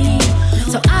stay,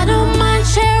 so I don't mind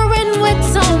sharing with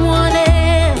someone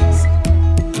else.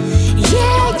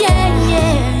 Yeah, yeah,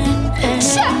 yeah.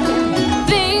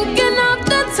 Thinking of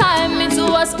the time it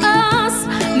was us,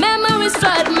 memories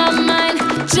flood my mind,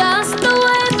 just the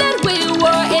way that we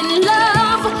were in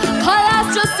love.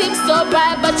 Colors just seem so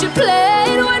bright, but you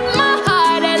played with my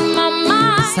heart and my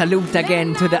mind. Salute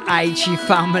again to the IG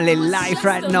family live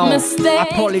right now.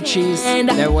 Apologies,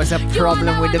 there was a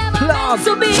problem with the plug,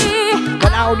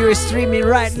 but audio is streaming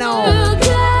right now.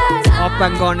 Up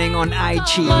and running on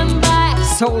IG.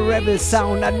 Soul Rebel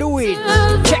Sound, I do it.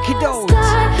 Check it out.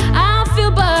 I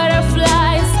feel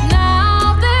butterflies.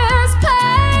 Now there's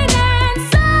pain and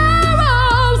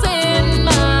sorrows in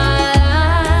my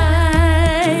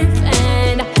life,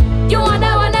 and you and I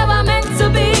were never meant to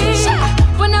be.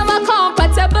 We're never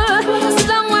compatible.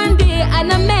 Some one day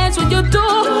and I meant what you do.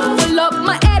 Fill up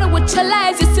my head with your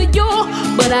lies, it's to you,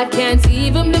 but I can't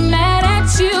even be mad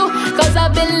at you, cause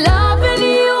I've been loving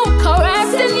you,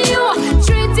 caressing you,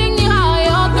 treating you how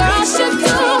your girl should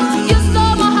do. You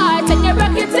stole my heart and you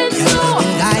broke it in two.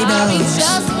 Sorry,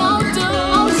 just won't do.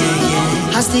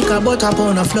 I stick a butter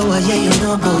on a flour, yeah, you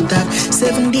know about that.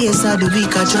 7 days of the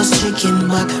week, I just chicken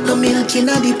back. No milk in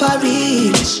the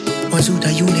porridge. Once with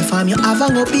a uniform, you have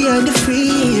hung up behind the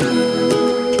free.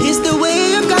 It's the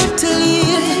way you got to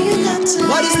live,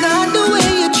 but it's not the way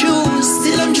you choose.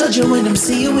 Still I'm judging when I'm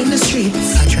see you in the street.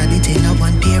 I try to take out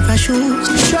one pair of shoes.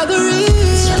 Struggle real,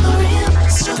 struggle real,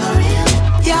 struggle real.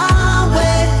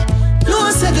 Yahweh, no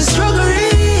one said the struggle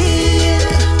real.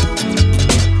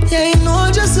 Yeah, you know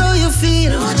just how you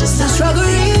feel. No, just the struggle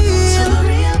real, struggle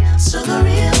real, struggle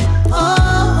real. Oh,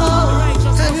 oh,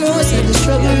 I know I said the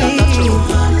struggle real.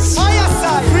 Oh yes,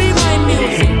 free my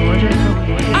music.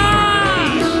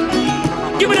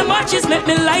 Give me the matches, let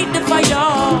me light the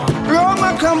fire.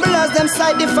 Roma crumblers, them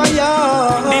sight the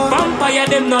fire. The vampire,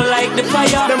 them not like the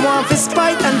fire. Them want to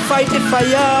spite and fight the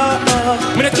fire.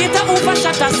 Me the cater over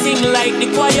shot and sing like the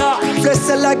choir. Flesh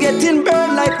seller getting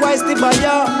burned likewise the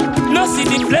buyer. No see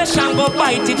the flesh and go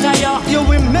bite the tire. You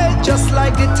will melt just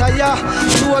like the tire.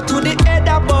 Go to the head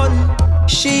a bun.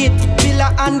 Sheet,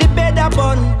 pillar and the bed a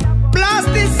bun. Blast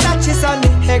the satches on the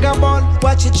hegger bun.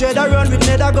 Watch it dread run with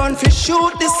nether gun. Fi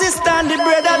shoot the sister and the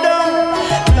brother down.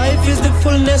 Life is the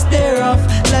fullness thereof.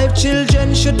 Life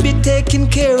children should be taken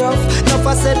care of. Now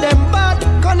I said them bad,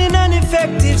 cunning and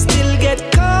effective, still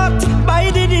get caught by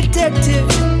the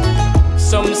detective.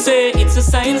 Some say it's the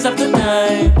signs of the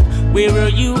time. Where were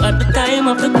you at the time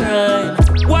of the crime?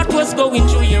 What was going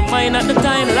through your mind at the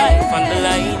time? Life on the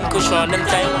line, cushion and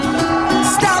time.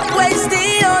 Stop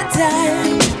wasting your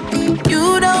time.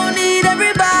 You don't need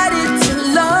everybody to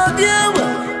love you.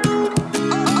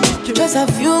 Just a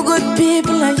few good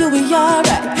people and you'll be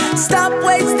alright. Stop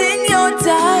wasting your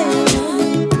time.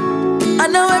 I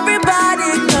know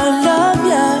everybody gonna love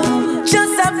you.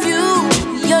 Just a few.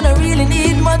 You don't really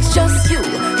need much, just you.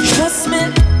 Trust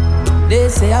me. They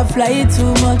say I fly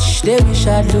too much. They wish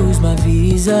I'd lose my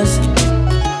visas.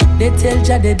 They tell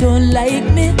Jah they don't like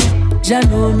me. Jah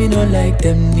know me no like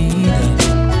them neither.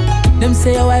 Them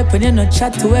say you wipe when you no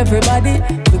chat to everybody.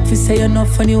 Quick to say you're not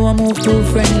funny, you move too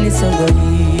friendly, so go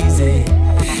easy.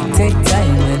 Take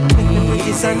time and ease.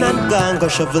 It's an and go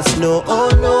shovel snow, oh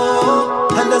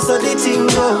no. And that's how the thing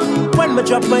go. When me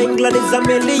drop my England it's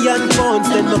 £1,000,000.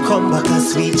 Then me come back and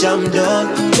sweet jam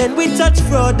done. Then we touch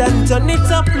fraud and turn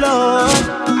it up, Lord.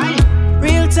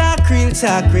 Real talk, real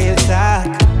talk, real talk.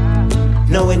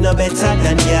 No we no better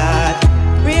than yard.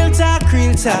 Real talk,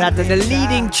 real talk. That's the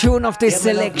leading tune of this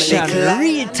selection.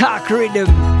 Real talk rhythm.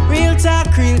 Real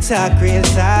talk, real talk, real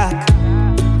talk.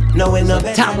 No, we no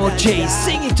better. Tamo J,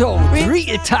 sing it out.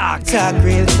 Real talk. Talk,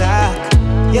 real talk.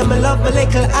 Yeah, me love my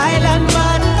little island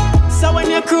man. So when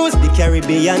you cruise the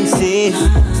Caribbean sea,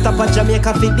 stop at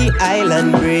Jamaica for the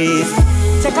island breeze.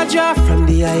 Take a draw from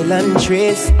the island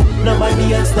trees.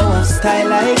 Nobody else know have style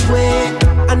like we.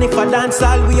 And if I dance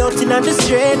all we out in the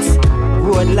streets,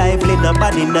 road lively,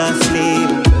 nobody not sleep.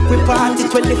 We party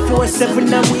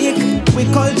 24/7 a week. We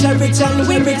culture rich and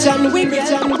we rich and we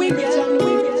rich and we rich and we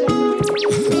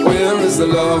rich. Where is the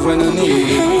love when I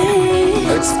need?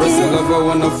 Express the love I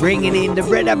wanna. Bringing in the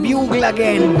Brother Bugle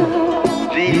again,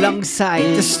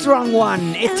 alongside the strong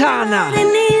one, Etana. I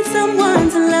need someone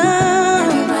to love.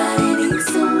 Everybody needs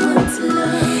someone to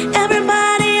love.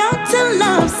 Everybody ought to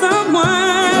love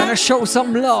someone. Gonna show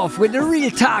some love with the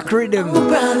real talk rhythm.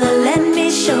 Brother, let me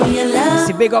show you love.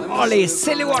 See, big up Ollie,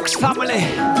 Silly Wax family.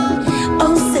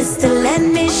 Oh sister, let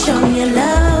me show you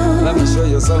love. Let me show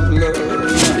you some love.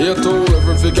 You too,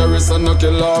 every figure is a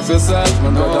knuckle off yourself, my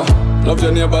brother. Love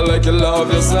your neighbor like you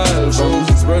love yourself.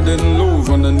 Spreading love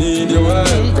when I need your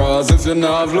help. Cause if you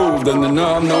not have love, then you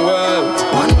not have no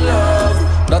help. One love,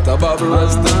 that about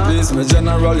rest in peace. My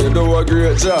general, you do a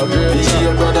great job. Be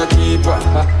your brother keeper.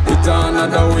 It's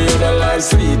another way the life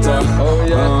sweeter. Oh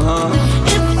yeah.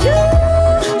 If you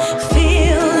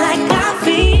feel like I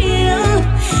feel,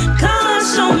 come on,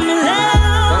 show me love.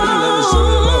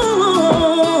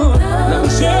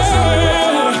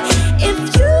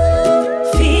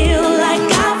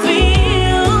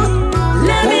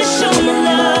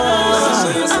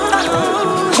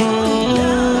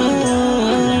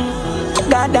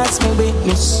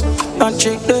 Don't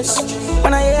trick this.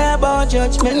 When I hear about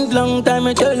judgment, long time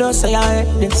I tell us I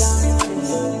hate this.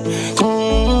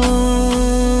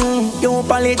 You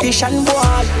politician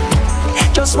boy,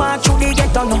 just walk through the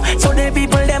ghetto now, so the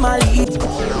people them a lead.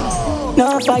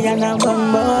 No fire, no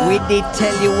gun boy. We did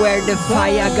tell you where the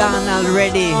fire gone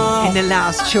already in the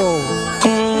last show.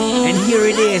 And here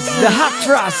it is, the hot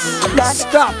truss.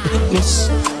 Stop.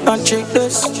 Don't trick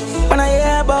this. When I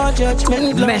hear about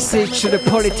judgment, message to the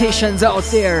politicians out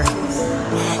there.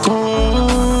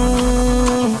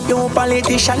 You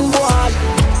politician boy,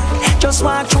 just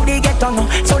walk through the ghetto now,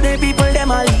 so the people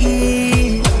them a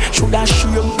leave. Should I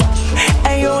shame?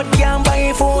 And you can't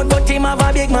buy food, but him have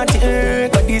a big matter.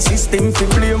 Cause the system fi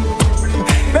blame.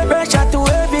 Pressure too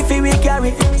heavy fi we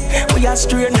carry. We are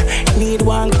strain, need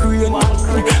one crane.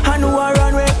 And who are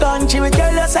run with country, we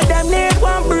tell us that them need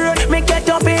one brain. Make get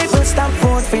up people, stop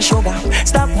vote for sugar,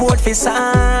 stop vote for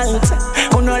salt.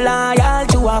 Who no loyal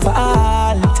to a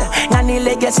fault. Nanny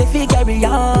legacy fi carry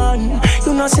on.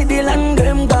 You know see the land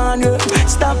them gone.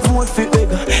 Stop vote for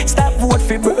egg, stop vote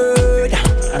for bird.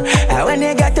 And when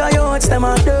they get to youths, them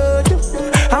are dead.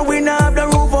 And we not have the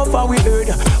roof over we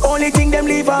head. Only thing them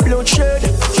leave a bloodshed.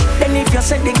 Then if you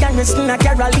said the gang is still not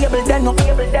carry a label, then no.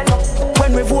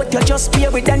 When we vote, you just pay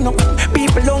with them no.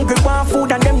 People hungry want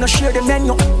food and them no share the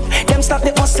menu. Them stop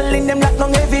the hustling, them not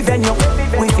long every venue.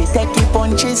 We fi take the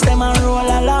punches, them and roll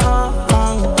along.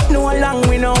 No long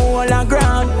we no hold a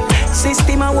ground.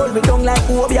 System and world we don't like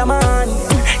Obia man.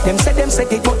 Them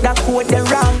said it, but that code them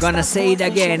wrong. Gonna say it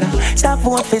again. Stop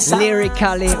vote for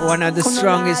lyrically, one of the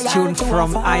strongest tunes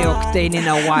from I-Octane in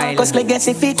a while. Cause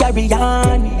legacy fi carry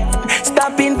on.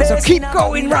 Stop so keep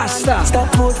going, Rasta.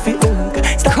 Stop vote for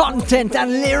content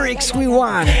and lyrics we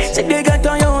want. Say they got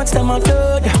on your them a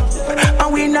dead.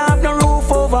 And we not have no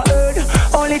roof over head.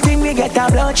 Only thing we get a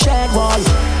bloodshed wall.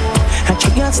 And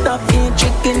you can't stop eating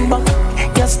chicken butt.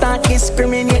 You start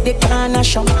discriminate the corner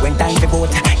shop. When time to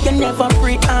vote, you never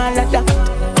free all of that.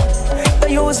 The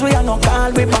use we are no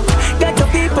call we back. Get the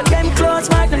people them close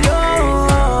by the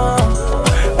law.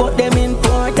 But them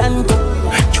important too.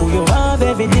 True you have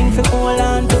everything for hold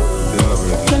on to.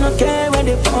 You don't care when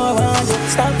they pour on.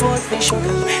 Stop vote for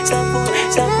sugar. Stop vote,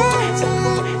 stop vote, stop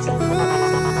vote, stop vote.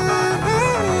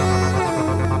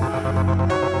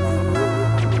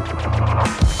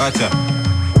 Gotcha.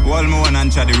 Wall me one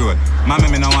and chat the road. Mommy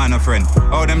me no want no friend.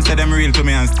 All them say them real to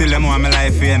me and still them want my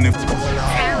life here. And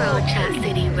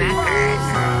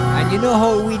you know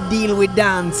how we deal with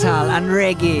dancehall and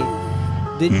reggae.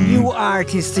 The new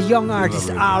artists, the young artists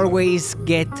always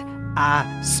get a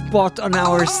spot on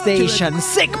our station.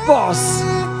 Sick Boss.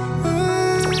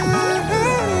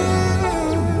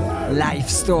 Life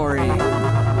story.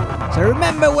 So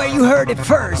remember where you heard it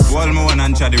first. Wall me one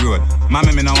and chat the road.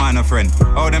 Mommy, me no want no friend.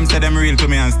 How them say them real to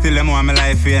me and still them want my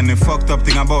life here. And the fucked up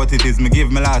thing about it is me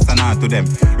give me last and all to them.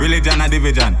 Religion a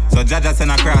division, so Jaja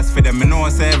send a cross for them. Me know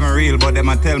say even real, but them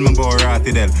a tell me about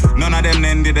rotty them. None of them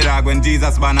then did the dog when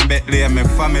Jesus born a Bethlehem. My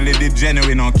family did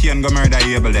genuine, no Cain go murder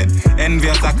Abel then.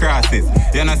 Envious a crosses,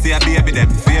 you know see a baby them.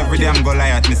 For every day I'm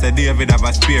Goliath, me say David have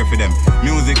a spear for them.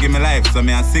 Music give me life, so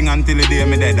me a sing until the day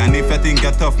me dead. And if you think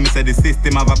you're tough, me say the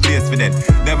system have a place for that.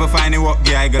 Devil find you work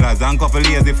guy girls and couple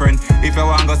lazy friend. If you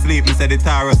want go sleep, me say the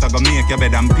Taurus I go make your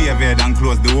bed and pave it and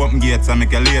close the open gates and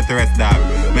make you late to rest dog.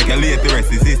 Make you late to rest.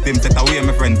 The system set away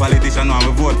my friend. Politician want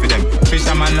we vote for them.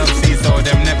 Fisherman love sea so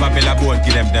them never build a boat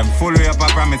give them. Them full way up a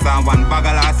promise and one bag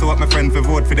of last hope my friend for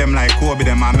vote for them like Kobe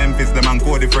them and Memphis them and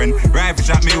Cody friend. Rifle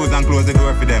shot me use and close the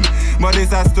door for them. But this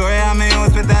a story of me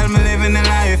hospital me living the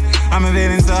life. I'm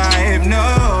feeling so hype, no.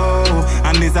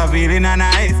 And this a feeling a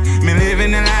nice. Me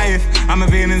living the life. I'm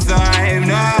feeling so hype,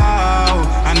 no.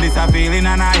 And this a feeling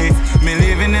a nice. Me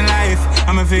living the life.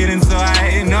 I'm feeling so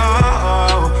hype, no.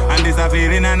 And this a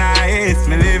feeling a nice.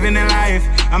 Me living the life.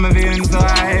 I'm feeling so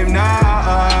hype, no.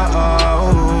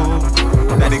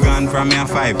 Daddy gone from me a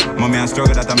 5. Mommy a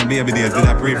struggle that I'm a baby days. Did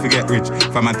I pray to get rich?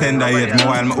 From a tender age, me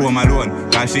while me home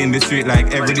alone. Cause she in the street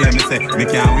like every day me say, me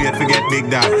can't wait to get big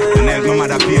dog. And help my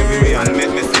mother pay every way and make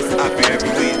me sis happy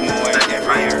every week. More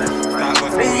every year. Start go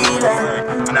see her.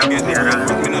 And I get this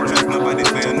fuck, me not trust nobody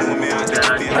so you know me at the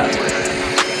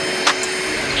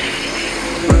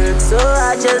So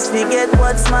I just forget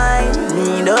what's mine.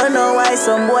 Me don't know why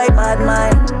some boy bad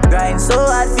mind. Grind so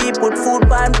hard fi put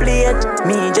food on plate.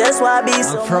 Me just wanna be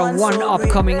someone. From one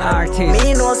upcoming artist,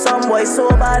 me know some boy so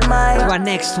bad mind. to our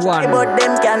next one. But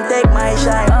them can take my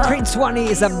shine. Prince Wani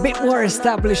is a bit more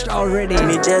established already.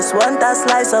 Me just want a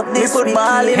slice of this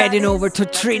football. Heading over to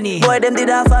Trini. Boy them did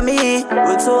that for me.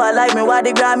 Look so I like me why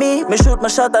they Grammy. Me shoot my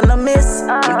shot and I miss.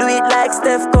 Me do it like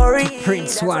Steph Curry.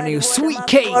 Prince Wani, sweet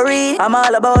cake. I'm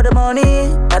all about the money.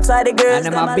 That's why the girls.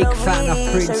 And I'm a big fan of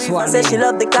Prince Wani.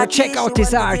 So check out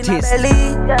his artist.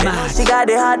 She got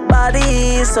the hot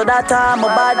body, so that I'm a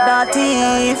bad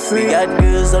naughty. We got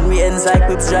girls on we ends like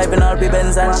whips driving all the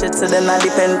Benz and shit. So them not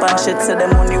depend on shit. So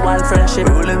them only want friendship.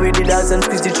 Rolling with the dogs and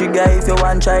squeeze the trigger. If you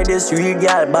want try this real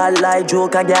girl, bad like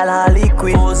Joker girl, Harley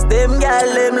Quinn. Most them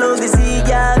girl, them love the sea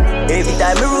girl. Every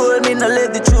time me roll, me no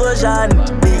let the Trojan.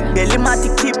 Big belly matty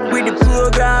keep with the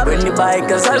program. When the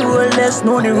bikers are roll, let's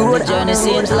know the road. The journey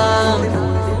seems long.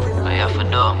 I have to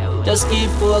know. Just keep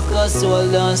focused,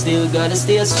 hold on, still gotta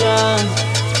stay strong.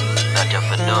 Not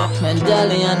have to know.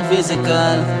 Mentally and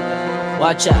physical.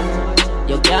 Watch out.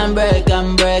 You can't break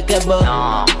unbreakable.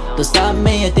 No. To stop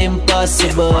me it's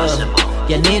impossible.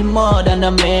 You need more than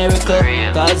a miracle.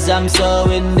 Cause I'm so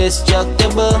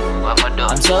indestructible.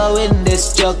 I'm so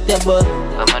indestructible.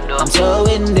 I'm so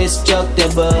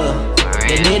indestructible.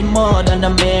 You need more than a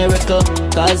miracle.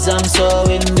 Cause I'm so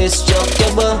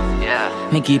indestructible.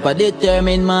 Me keep a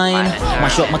determined mind.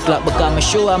 Mash up my clock because me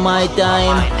sure my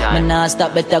time. Me nah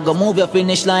stop, better go move your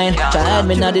finish line. Try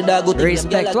me not the dog who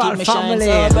respect to our family.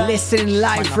 Listening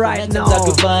live right now.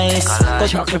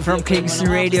 Chocolate from Kingston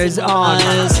Radio is on.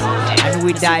 And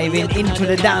we diving into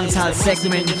the dancehall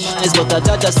segment. But a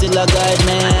judge still a guide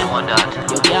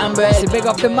me. You can't break. So big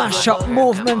up the mashup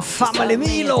movement family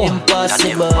Milo.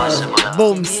 Impossible.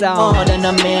 Boom sound. More than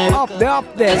a miracle.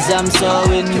 Up there. Cause I'm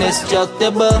so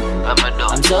indestructible.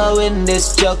 I'm so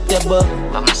indestructible.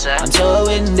 I'm so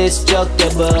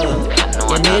indestructible.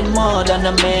 You need more than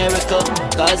a miracle.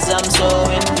 Cause I'm so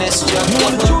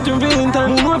indestructible. Choking feeling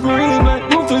time, move up really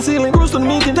blind. Move to the ceiling, cruise to the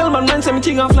meeting. Tell my man, send me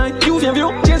chick off line. You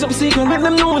view, change up a secret. Make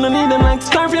them know when I need them like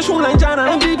Starfish, shoe like Jana.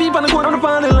 MVP on the corner of the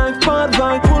party like Bad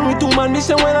vibe. Pull me to my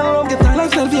mission when I love get that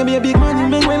lifestyle. Be a big man, you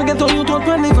make when I get on you to a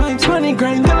panic vibes. Panic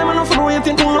grind, tell them enough for the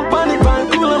waiting. Pull up panic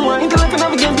vibe. Cool and wine, intellect and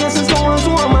navigate places. Don't want to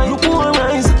am I, look who am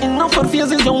I. Enough for the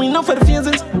phases, yo, enough for the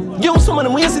phases. Yo, some of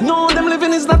them wasted, no, them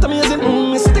living is not amazing.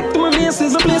 Stick to my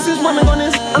bases, the places where my gun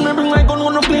is. And I bring my gun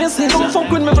on the places. Don't fuck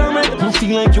with me very right. I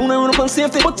feel like you now run up on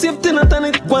safety, but safety not on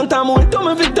it. One time I do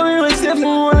my victory right safely.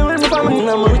 I'm running up on me.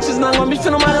 Now my riches not gonna be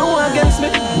no matter who against me.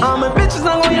 All my bitches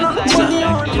not gonna, money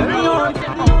on.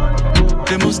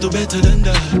 They must do better than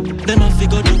that. Them have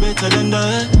figure do better than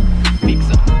that.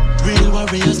 Real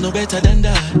warriors know better than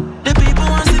that. The people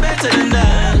want to see better than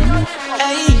that.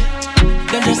 Hey.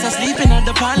 Them just sleeping at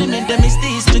the parliament, them is the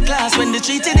history class. When they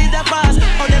treated it a pass,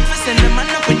 how them for send them man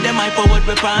up with them high-powered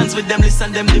weapons. With them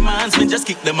listen them demands, me just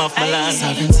kick them off my land.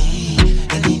 Sovereignty,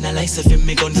 they need a license for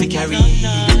me gun for carry.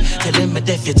 Tell them a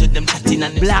deaf you to them chatting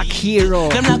and Black Hero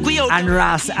and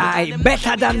Ras I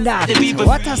better than that.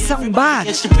 What a song bad.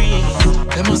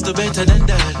 They must do better than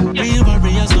that. Real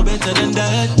warriors no better than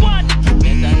that. What?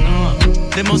 Better no.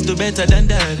 They must do better than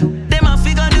that. They must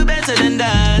figure do better than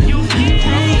that.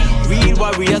 Real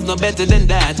warriors no better than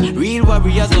that. Real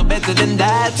warriors no better than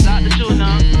that. Not the truth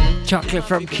now. Chocolate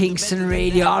from Kingston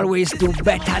Radio, always do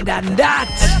better than that.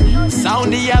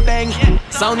 Sound the bang,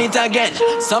 sound it again.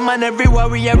 Some and every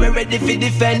warrior we ready for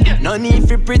defend. No need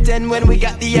for pretend when we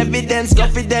got the evidence. Go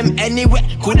for them anywhere,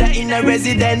 coulda in a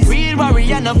residence. Real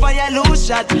warrior no fire loose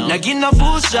shot, no give no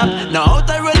full shot. No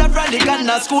outer road of frolic and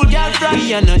no school girl from.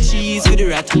 We are no cheese with the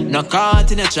rat, no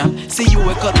caught in a trap. See you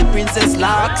wake up the princess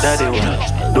locks. Daddy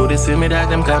what? Do this with me dog,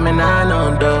 them coming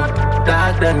on though.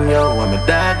 Dog them yo, want me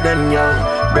dog them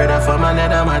yo. Brother from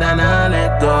another mother, nah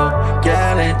let go.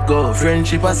 Can't let go,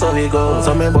 friendship is how we go.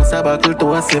 So me bust a buckle to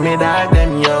us, see me dog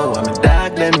them yo. I'm a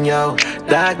dog them yo,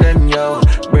 dog them yo.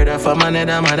 Brother from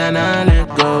another mother, nah let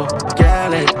go.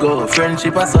 Can't let go,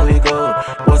 friendship is how we go.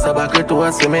 Bust a buckle to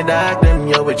us, see me dog them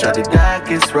yo. We try the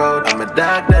darkest road, I'm a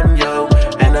dog them yo.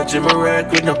 Energy me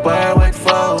work with no power with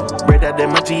foe. Brother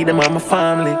them a G, them I'm a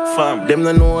family. Fam, them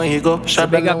no know where you go. So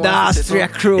big up the Austria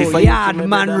crew,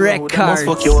 Yardman Records.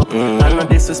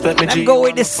 And go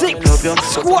with the 6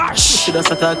 squash. Should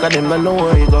have attack and them no know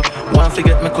where you go. One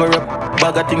forget me corrupt,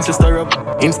 bag of things to stir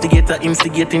up. Instigator,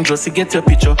 instigating just to get your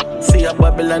picture. See a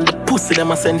Babylon, the pussy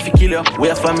them a send for kill you. We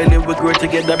a family, we grow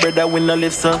together, brother, we no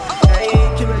live so.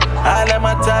 All them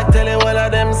attack, tell you all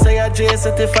of them say a J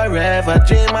City forever.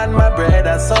 J-Man my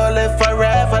brother, so live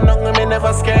forever. Nothing me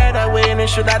never scared away, and it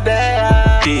should have there.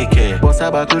 TK, boss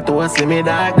a buckle to us, see me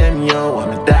dog them yo.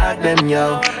 I'm a dog them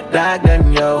yo, dog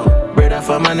them yo. Brother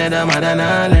from another mother,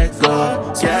 nah let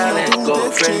go. Can't let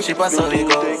go, friendship is how we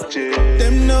go.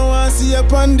 Them now I see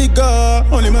up on the go.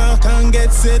 Only man can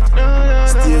get set.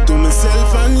 Stay to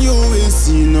myself and you will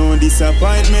see no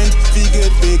disappointment. We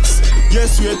get fixed.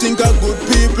 Yes, we think of good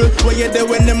people. Why you there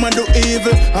when them a do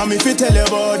evil? And if you tell you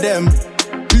about them,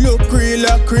 look real,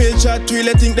 chat,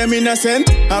 really think them innocent.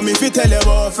 And if you tell you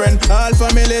about friend, all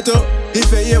family too.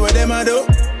 If you hear what them a do,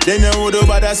 then you would do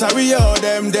bad as we all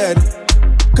them dead.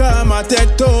 Come I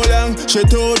take too long. She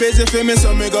too busy for me,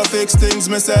 so me go fix things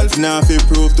myself. Now fi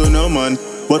prove to no man,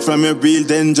 but from your real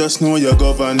then just know you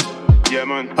govern. Yeah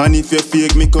man. And if you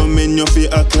fake me come in, you fi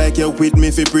act like you with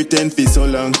me fi pretend fi so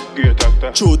long.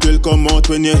 Truth will come out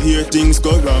when you hear things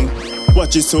go wrong.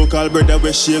 Watch your so-called brother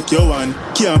we shake your hand.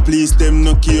 Can't please them,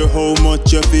 no care how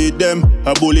much you feed them.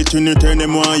 A bullet when you turn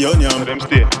them on your yam.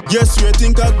 Yes, we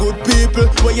think of good people.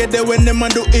 Why you there when them a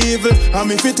do evil?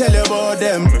 And if you tell you about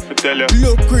them,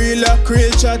 look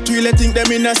real, chat, really think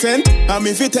them innocent. And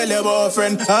if you tell you about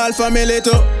friend, all family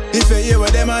too. If you hear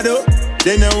what them a do,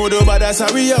 then you would do bad as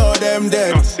we all them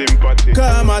dead. No sympathy.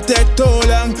 Come I take too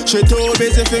long. She too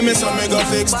busy for me, so me go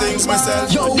fix things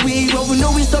myself. Yo, we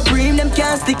know we supreme, them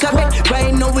can't stick correct.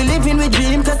 Right now we living with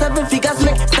dream, cause 7 figures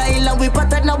make style and we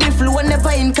pattern, now we flow and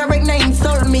never incorrect. Now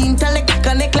insult me intellect,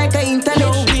 connect like a intellect.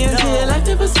 Yo, we in jail, life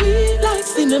never sweet like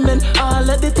cinnamon. All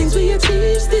of the things we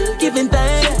achieve, still giving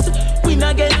thanks. We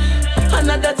not get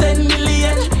another 10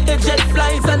 million. The jet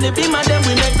flies and the beam of them,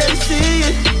 we make them see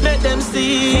it, make them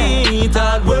see it.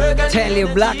 Hard work and tell you,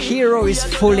 Black Hero is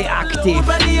fully active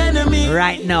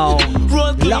right now,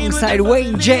 alongside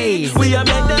Wayne J. We are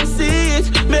make them see it,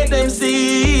 make them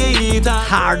see it.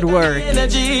 Hard work. And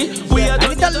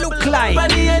it don't look like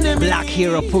Black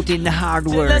Hero put in the hard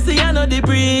work. So we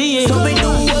do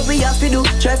what we have to do.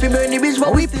 Try to burn the bridge,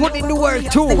 but we put in the work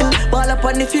too. Ball up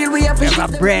on the field, we have to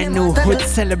have a brand new hood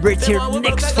celebrate here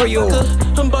next for you.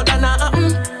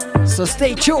 So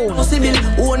stay tuned.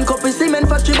 One cup of cement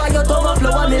factory by your tower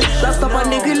flower mill. Blast up on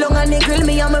the grill, long and the grill,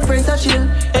 me and my friends are chill.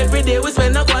 Every day we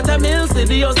spend a $250,000. See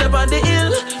the house up on the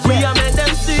hill. We are make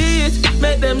them see it,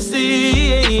 make them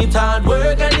see it. Hard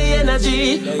work and the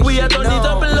energy. We are done it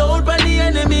up load by the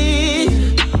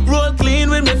enemy. Roll clean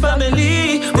with my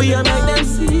family. We are make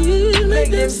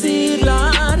them see it,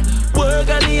 Lord. Work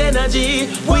and the energy.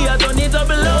 We are done it up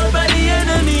load by the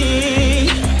enemy.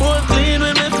 Roll clean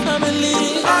with my family.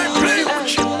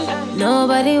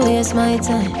 Nobody waste my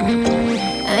time.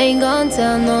 I ain't gon'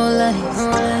 tell no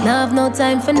lies. Now have no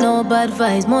time for no bad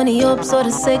vibes. Money up so the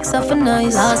sex off a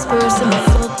nice. Last person my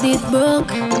fuck did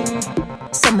broke.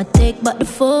 Some I take back the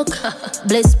fuck.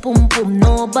 Bless pum pum,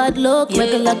 no bad luck.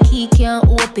 Regular key can't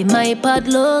open my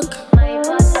padlock.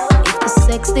 If the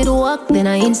sex did work, then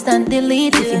I instant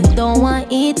delete. If you don't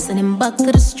want it, send him back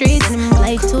to the streets.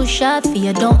 Life too short for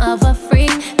you, don't have a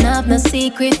freak. Now have no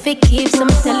secret for keeps. Some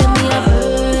telling me a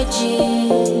virgin.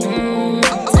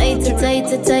 Tight.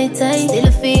 Still I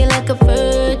feel like a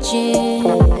virgin.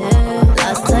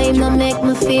 Last time I make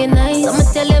me feel nice.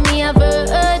 Some telling me a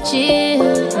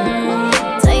virgin.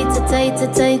 Tight.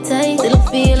 tight, tight. Still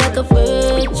feel like a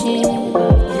virgin.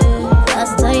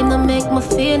 Last time to make me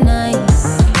feel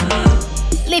nice.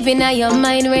 Living out your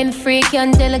mind rent free.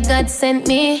 Can't tell God sent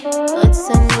me. God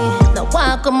sent me. Now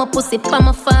walk on my pussy pa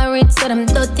my forehead. So them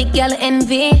dirty gal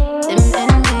envy. Them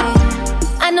envy.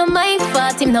 I know my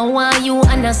fault. Him now want you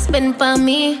and I spend for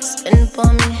me. Spend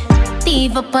for me.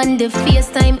 Leave up on the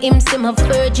FaceTime, him see my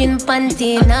virgin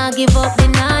panty. Nah give up the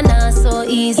nana so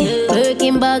easy.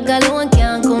 Working bag alone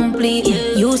can't complete.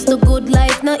 Used to good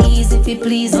life, not easy if you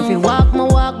please. If you walk my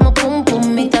pum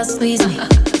pum, it a squeeze me.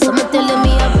 Someone telling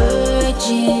me a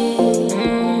virgin.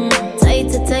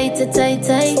 Tight, tight, tight,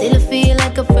 tight. Still feel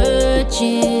like a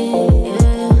virgin.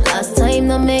 Last time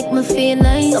to make me feel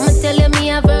nice. Someone telling me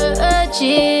a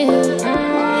virgin.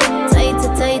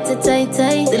 Tight, tight,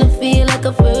 tight. Still feel like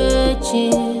a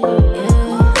virgin.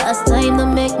 Last time to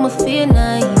make me feel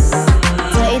nice.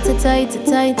 Tight, tight,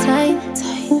 tight, tight.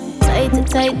 Tight,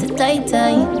 tight, tight,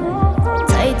 tight.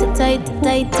 Tight, tight,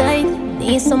 tight, tight.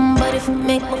 Need somebody to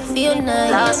make me feel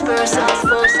nice. Last person was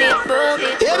first it broke.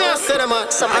 Yeah, me I say them man.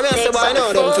 I mean I say boy I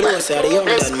know them for those are the young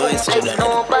than my children.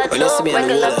 When you see me in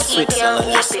the whole of Switzerland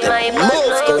and just them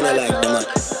mouth going like them man.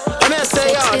 I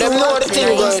say, yeah, them know the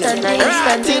thing going on. Right,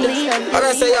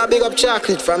 I say, yeah, big up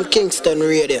Chocolate from Kingston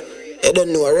Radio. You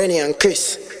don't know Rennie and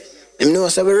Chris. Them know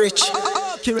so we rich.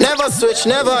 Never switch,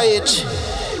 never itch.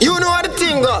 You know the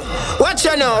thing go. Watch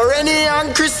you now, Rennie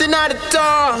and Chris in the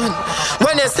town.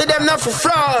 When you see them not for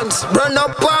frogs, run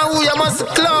up on who you must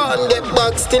clown. Get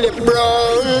back still it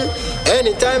brown.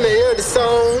 Anytime you hear the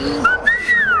sound.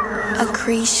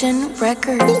 Accretion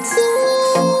Records.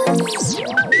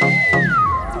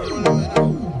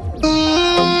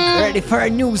 Ready for a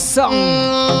new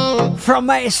song from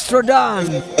Maestro Don.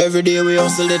 Every day we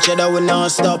hustle the cheddar, we non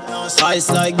stop. Ice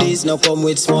like this, no come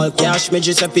with small cash. Me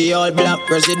Giuseppe all black,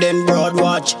 President broad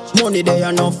watch. Money they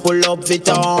are not full up fit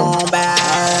on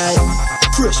bag.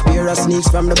 Fresh pair of sneaks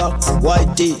from the box.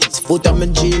 White teeth, foot on my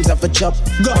jeans off a chop.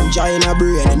 Ganja in a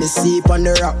brain and the sleep on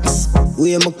the rocks.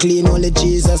 We am a clean, only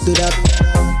Jesus do that.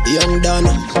 Young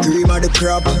Donna, cream of the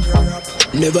crop.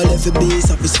 Never left a base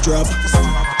off his strap.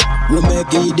 We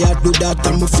make idiot do that.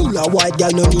 I'm full of white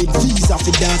girl, no need visa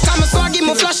for that. Come swag in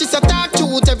my flash, it's a talk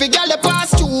truth. Every girl that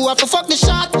pass through, I for fuck the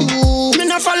shot you. Me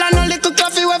no follow no little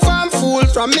coffee where I'm full.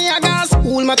 From me I got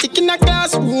school, my tick in the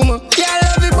classroom. Girl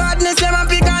every badness, them I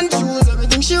pick and choose.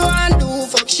 Everything she want do,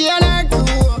 fuck she and her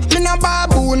crew. Me no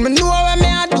baboon, me know what me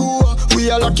I do.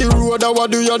 We a lucky road,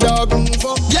 what do your dog move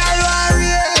up? Girl want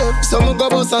rape, so me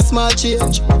go bust a small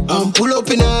change and pull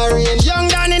up in a range. Young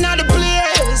down in the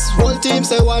place. Whole team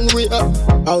say one way up,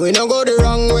 and we no go the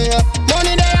wrong way up.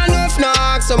 Money there enough, no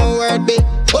ask some word be.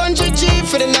 100 G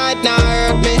for the night, now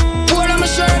hurt me. Pour on my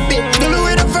shirt be, the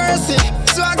Louis the Versi.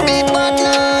 Swag be, but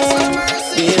now some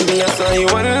mercy. Baby, I saw you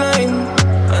online,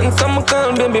 and some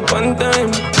call baby one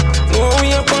time. No,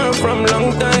 we apart from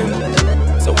long time.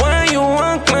 So why you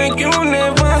walk like you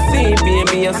never see?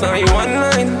 Baby, I saw you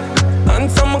online,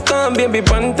 and some call baby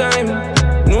one time.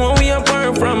 No, we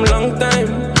apart from long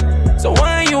time. So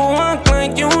why you walk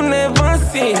like you never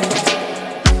see?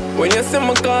 When you see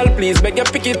my call, please beg you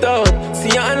pick it up. See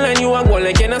you online, you a go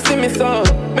like you not see me so.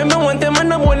 Remember one time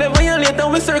and I won't ever you later.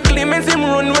 We circle him and him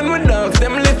run when we dogs,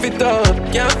 them lift it up.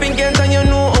 Can't forget and you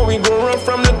know how we grow up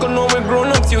from little now we grown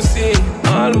ups, you see.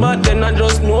 All bad then I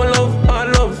just know love, all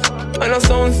love. And a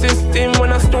sound system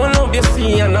when I stone love, you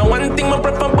see. And I one thing my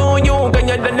prefer about you, cause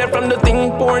you're done there from the thing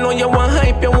poor. Now you want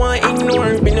hype, you want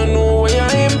ignore. Me no know where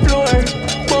I implore.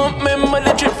 Remember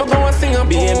the trip for go and sing a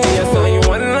baby, I saw you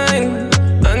online.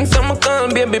 And some call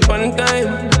baby one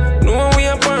time. No, we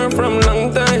apart from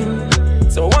long time.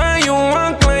 So why you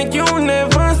walk like you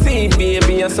never see?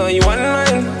 Baby, I saw you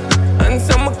online. And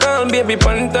some call baby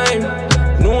one time.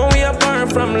 No, we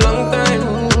apart from long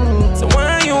time. So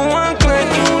why you walk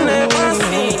like you never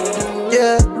see?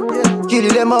 Yeah, kill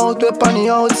them out, we on the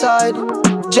outside.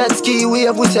 Jet ski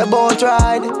wave with a boat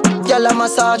ride. Gyal a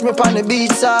massage me on the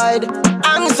beach side.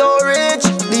 I'm so rich,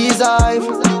 these eyes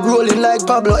rolling like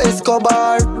Pablo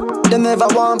Escobar. They never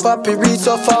want papi reach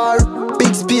so far.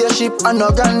 Big spaceship and no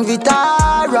Grand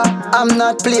Vitara. I'm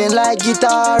not playing like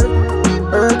guitar.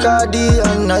 Work all day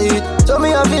and night, so me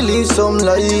have to live some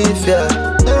life, yeah.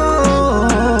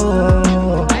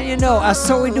 And you know, as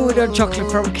so we do with our Chocolate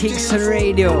from Kingston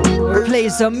Radio. We play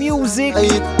some music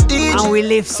and we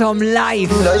live some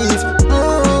life.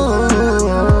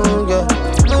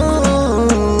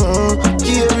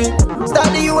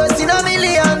 Start the US in a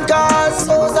million cars.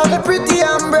 House of a pretty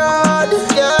and broad,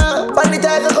 yeah. By the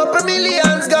time a couple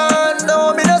millions gone,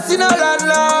 no, me not see no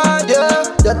landlord, yeah.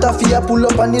 That a fear pull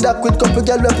up and need a quick couple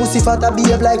girl with pussy fat a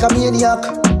behave like a maniac.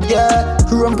 Yeah,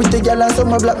 run pretty girl and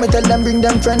summer black. Me tell them bring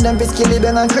them friend them for skilly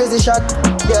bang and crazy shot.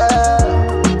 Yeah,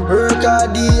 work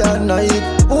hard day and night.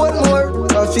 What more?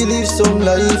 I feel live some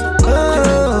life.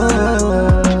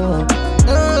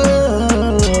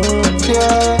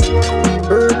 Yeah,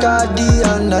 work hard day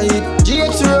and night.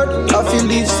 GH road, I feel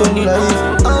live some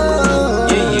life.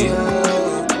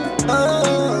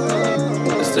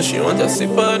 So she want to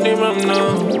sip on the rum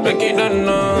now, make it done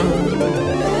now.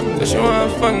 So she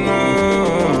want fun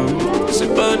now,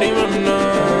 sip on the rum now.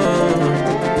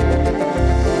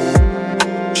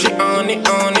 She on it,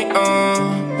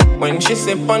 when she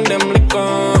sip on them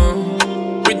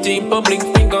liquor. Pretty public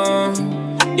figure,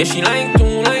 yeah she like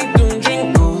to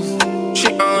drink. She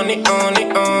on it,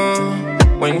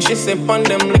 when she sip on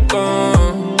them liquor.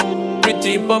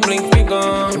 Pretty public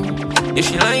figure, yeah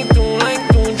she like to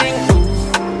drink.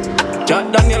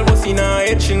 Jack Daniel was in her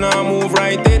head, she nah move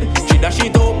right head. She dash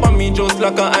it up on me just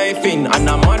like a hyphen. And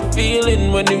a mad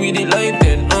feeling when we did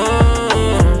lighted.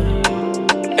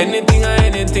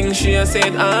 Anything she has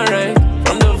said, alright.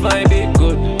 From the vibe it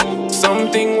good.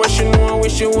 Something what she know, I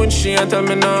wish she would. She a tell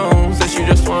me now. Say she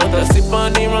just want to sip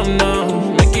on the rum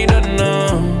now. Make it done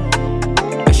now.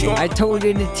 I told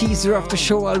you in the teaser of the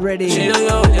show already.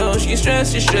 She's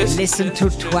stressed. Listen to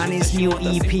Twani's new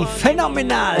EP,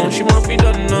 Phenomenal. She want to be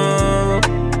done now.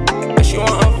 She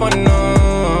want have fun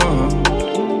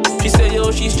now. She said,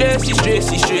 yo, she's stressed.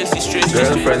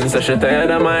 Girlfriend said she tired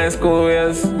of my school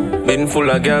years. Been full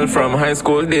of girl from high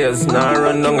school days. Now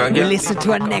run down again. Listen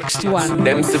to our next one.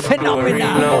 Them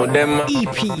Phenomenal. No, them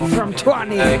EP from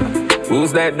Twani. Hey,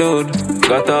 who's that dude?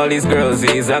 Got all these girls,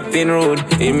 he's acting rude.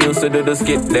 He used to do the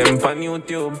skit, them on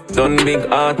YouTube. Done big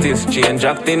artist, change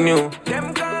acting new.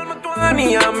 Them call me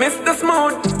Twani, I miss the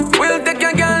smooth. We'll take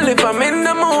your girl if I'm in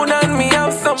the mood. And me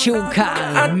have some Chuka,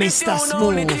 Mr.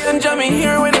 Smooth. And Jamie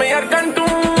here when me at Canton.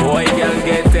 Boy, can't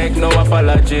get take no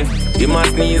apology. He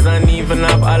must sneeze and even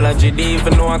have allergy. They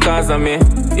even know a cause of me.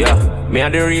 Yeah, me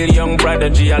had the real young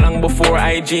prodigy. Long before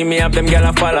IG, me have them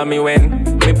gyal follow me when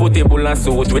me put a bull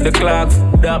suit with the clocks.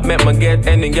 That make me get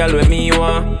any girl with me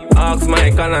want. Ask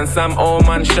Michael and Sam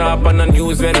Oman sharp on the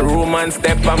news when the roman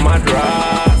step on my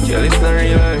drop. Yeah, listen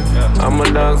real life. I'm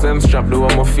a dogs, them strap, do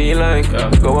what I feel like.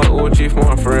 Go a OG if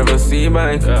more forever see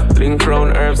bike. Link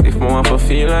crown herbs if more for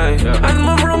feel like. And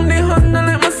my from the Honda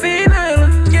let me see now.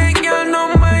 Yeah, girl,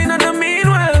 no mind and I mean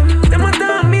well. Them a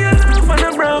tell me a laugh and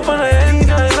a brown for the end.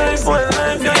 Life, one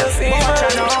life, yeah, you see what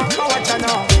I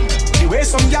know. The way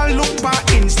some y'all look for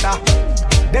Insta,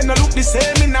 they no look the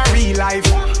same in a real life.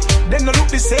 They no look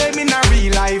the same in a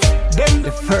real life. Them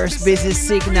the first busy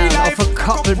signal of a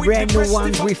couple brand new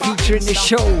ones we feature in the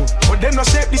show. But they no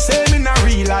shape the same in a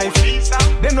real life.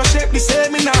 They no shape the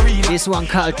same in a real life. This one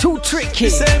called Too Tricky.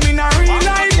 The same in a real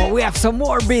life. But we have some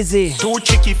more busy. Too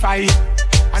tricky fight.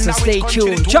 So stay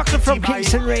tuned. Chocolate from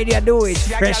Kingston Radio, do it.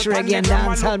 Fresh reggae and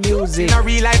dancehall music. In a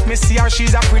real life, me see her,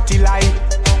 she's a pretty light.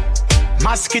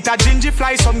 Mosquito, gingy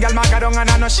fly. Some girl magadong and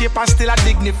I no shape and still a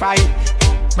dignify.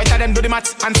 Better them do the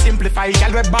maths and simplify.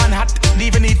 Girl we born hot,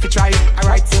 even need to try.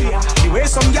 Alright, see ya. The way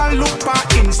some girl look for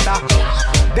Insta,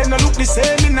 they no look the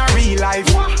same in a real life.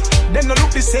 They no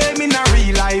look the same in a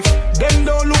real life. Them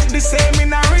don't look the same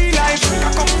in a real life.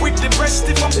 Cock up with the breast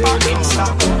if I'm for Insta,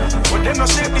 but they no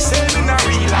shape the same in a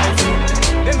real life.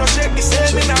 They no shape the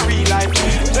same in a real life.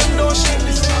 Them don't shape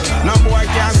the same. No boy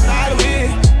can style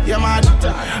me. Yeah, man.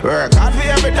 Work hard for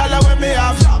every dollar when me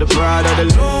have. The Prada, the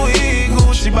Louis,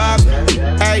 Gucci bag.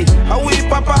 Hey, how we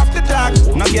pop off the tag.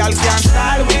 No girl can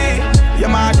style me. Yeah,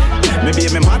 man. Maybe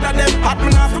me mother them hot me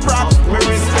off the brag. Me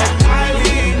respect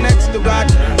highly next to God.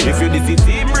 If you the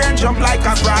city brain jump like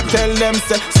a crack. Tell them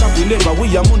say something never we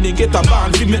your money get a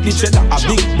band. We make the cheddar. A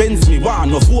big Benz me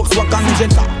want no Volkswagen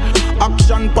Jetta.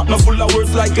 Action partner full of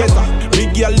words like Greta.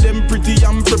 Big girl them pretty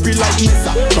and preppy like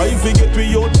Nessa. Try to get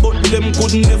we out but them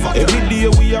couldn't never. Every day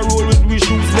we a roll with we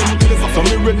shoes them clever. So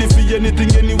me ready for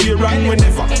anything anywhere and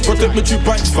whenever. Protect me 3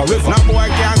 points forever. Now boy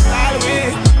can't style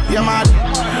me. Yeah man.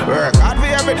 Work hard for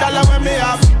every dollar when me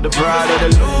have. The Prada,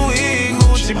 the Louis,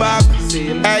 Gucci bag.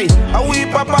 Hey, how we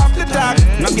pop off the tag.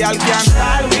 No girl can't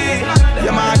style me.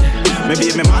 Yeah man. Maybe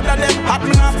me mother them hot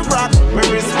me off the brag. Me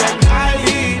respect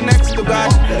highly next to God.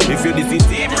 If you the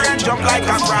city brain jump like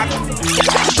a crack.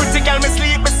 Pretty girl me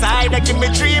sleep beside. I give me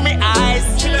dreamy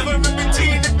eyes. She never in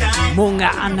between the time.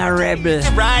 Munga and a rebel.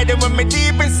 Riding with me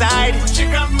deep inside. She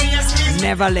got me a squeeze.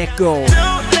 Never let go.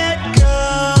 Don't let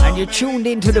go. And you're tuned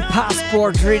into the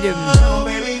Passport Rhythm. Oh,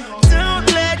 baby, don't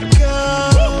let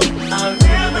go. I'll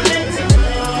never let you go.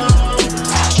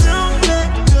 Don't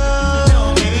let go. No,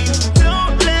 baby,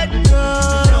 don't let go.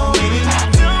 No, baby,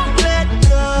 don't let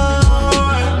go.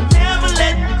 I'll never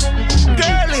let.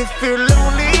 Girl, if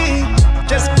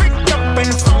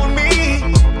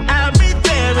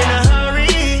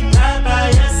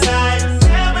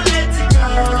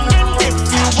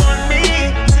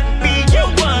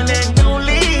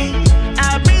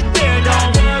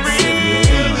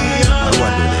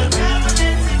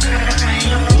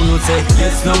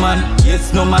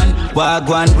yes no man.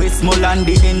 Wagwan Westmoreland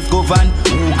the ends govern.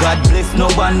 Who God bless no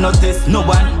one no test no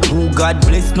one. Who God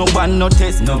bless no one no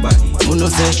test nobody. Who no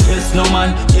say yes no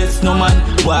man, yes no man.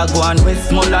 Wagwan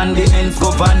Westmoreland the ends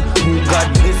govern. Who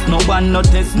God bless no one no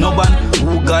test no one.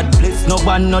 Who God bless no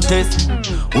one no test.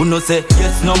 Who no say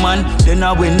yes no man. Then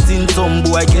I went in some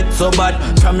boy get so bad.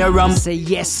 From your ram say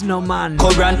yes no man.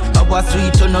 Current our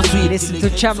sweet or no sweet. Listen to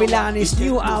Chavilani's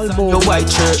new album. The white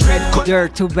shirt, red cut.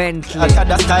 Dirt to Bentley. I got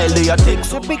the style they take.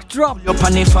 It's a big drop. Up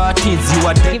on the 40s, you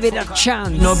are dead. Give it a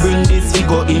chance. No bring this, we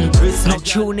go impress. No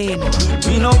tune in.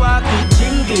 We no walk with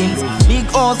jinglings. Big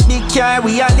house, big car,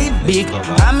 we a live big.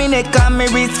 I'm in a camera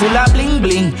full of bling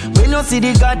bling. When you see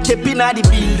the God tapping at the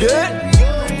building.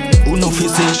 Who no fi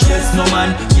say yes no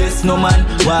man, yes no man.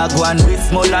 Wagwan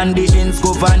Westmoreland the ends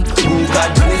govern. Who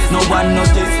God bless no one no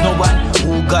test no one.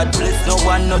 Who God bless no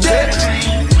one no test.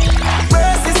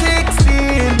 Verse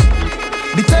 16,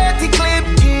 the 30 clip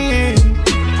in.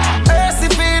 Mercy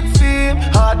fit fame,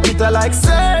 heart bitter like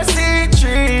Cersei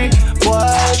tree. Boy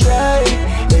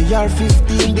they are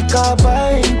 15 the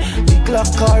carbine. The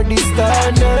clock car the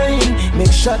star 9.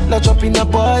 Make shot lodge up in a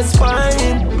boy's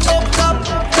spine. Up top,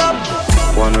 top.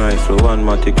 One rifle, one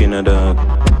matic in a dog.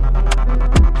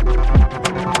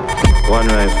 One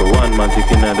rifle, one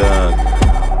matic in a dog.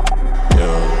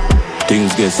 Yeah.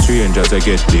 Things get strange as I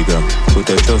get bigger. Put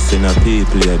a trust in a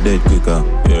people, you're dead quicker.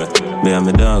 Yeah. Me and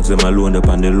my dogs, them alone up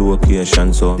on the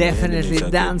location, so definitely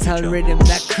dancehall rhythm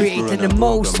that created the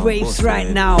most waves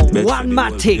right now. One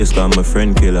matic. Just got my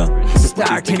friend killer.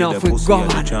 Starting off with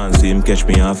God. Chance see him catch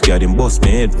me off guard, him bust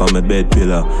me head from my bed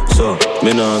pillar. So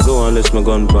me nah go unless my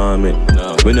gun palm me.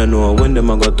 We don't know when them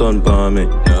a got turn palm me.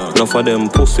 Enough of them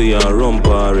pussy and run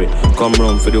party. Come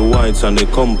run for the whites and they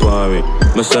come party.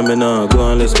 Me say me nah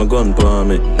go unless my gun palm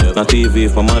me. Not TV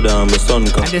for my mother and my son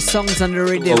come. And the songs on the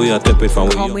rhythm we are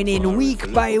coming in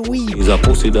week by week. He's a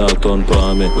pussy dog turn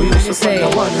palm me. We say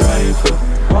one rifle.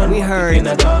 We heard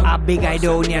a big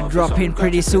Idonia dropping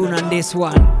pretty soon on this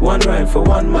one. One rifle,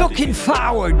 one looking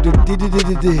forward.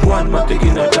 One matic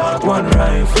in a dog, one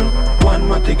rifle. One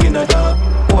matic in a dog.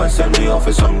 Boy send me off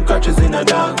for some catches in a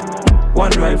dog.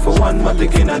 One rifle, one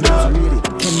matic in a dog.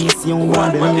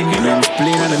 One matic in a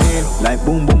playing on the main. Like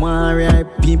boom boom alright.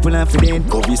 People have to then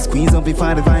cover squeeze up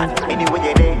before the vine. Anyway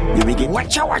you there. You will get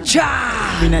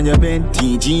watcha. In on your bed,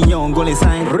 TG young goalie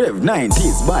sign. Rev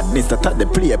 90s, badness to touch the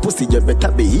player. Pussy you better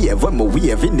behave when we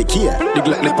wave in the care. The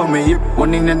Glock lip on me hip,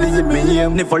 one in the hip me here.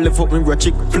 Never left up with a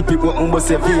chick, flip it with almost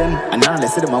a vein. And now they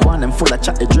say them I want them full of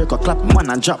chat. They jerk or clap, man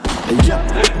and drop.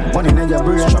 Yep, one in your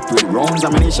brain. Strap with rounds,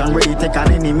 ammunition ready. Take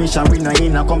on any mission. We not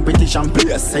in a competition.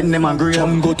 Please send them a grade.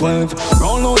 Come go 12.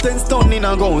 Round out 10 stone in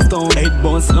a ghost town. 8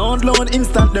 bones, loud,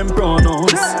 instant them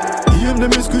pronouns. Hear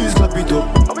them squeeze, clap it up.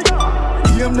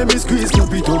 Hear them squeeze,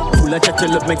 clap it up. Full of chat,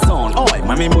 love make sound. Oi,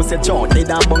 my memo set chart. They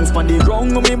down bungs on the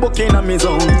ground. No me booking on me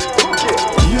zone. Hear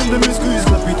them squeeze,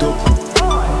 clap it up.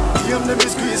 Hear them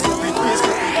squeeze, clap it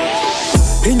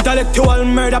up. Intellectual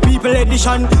murder people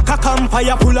edition. Cock and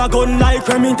fire full of gun like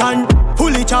Remington.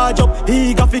 Fully charge up,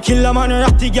 he got fi kill a man.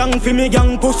 Ratty gang fi me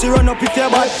gang, pussy run up if you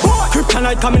bad.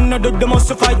 Kryptonite coming out of the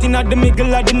muscle fighting at the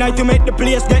middle of the night to make the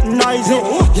place get noisy.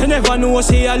 You never know,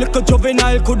 say a little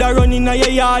juvenile coulda run in a your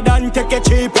yard and take a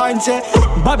cheap and say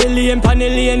Babylon,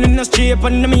 Panellian in the street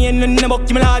and the main in the buck,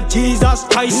 me Lord Jesus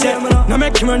Christ. No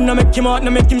make him run, no make him out, no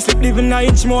make him slip, living an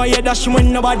inch more. Yeah, dash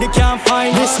when nobody can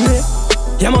find this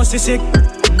me. You must be sick.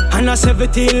 And a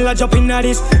 17 lodge up in a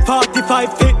this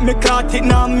 45 feet, me caught it,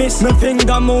 now miss. Me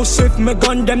finger move swift, me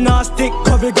gun them now stick.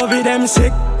 Govy them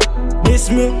sick, this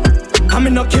me. I me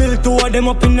no kill two of them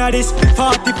up in a this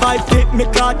 45 feet, me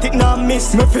caught it, now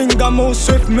miss. Me finger move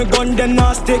swift, me gun them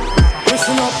now stick.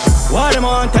 Listen up, what them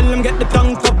on, tell them get the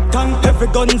tank up. Every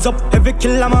guns up, every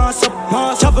killer mass up.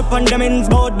 Mass have up on them ends,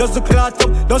 bout does the clot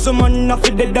up. Does the man not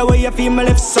fit dead the way you feel me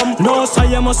left some. No, so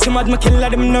you must see mad, me killer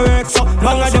them no work so.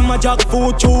 Bang of them a jack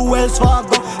food, 2 Wells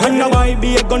Fargo. And now I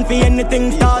be a gun for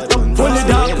anything start up. Fully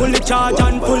dark, fully charge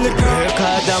and fully girl.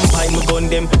 Card and pie, me gun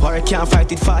them. Or I can't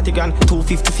fight it 40 grand.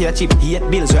 250 for a chip, 8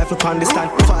 bills, rifle on the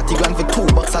stand. 40 grand for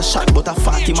 2 bucks a shot, but a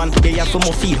 40 man. They have for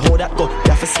more feed, how that go?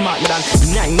 They have for smart me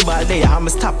than 9 ball day, I'm a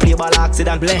stop play ball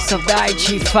accident. Bless of thy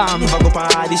chief fam. If I go for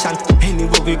audition,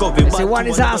 anyway we go. So one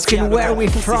is asking where we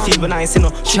from.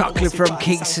 Chocolate from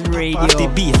Kingston Radio.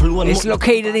 It's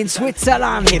located in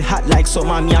Switzerland. It hot like so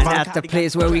man. And that's the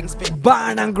place where we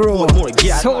born and grow.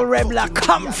 Soul Rebel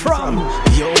come from.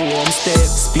 Yo, Homestead,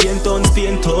 Spain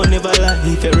town, never lie.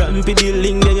 If you run with the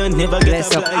link, then you never get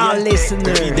bless up our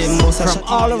listeners from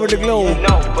all over the globe.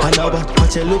 I know, but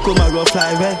watch a look on my rough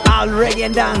fly, all reggae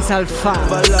and dancehall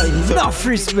fans. Enough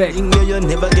respect. check. You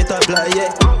never get a fly,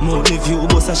 yeah. Money view,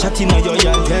 boss a shot in your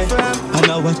yard, yeah. And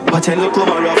now what tell you come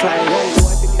and fly,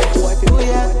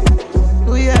 yeah.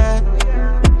 Oh yeah,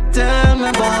 tell me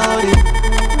about it.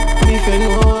 If you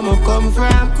know where I come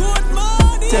from,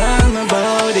 tell me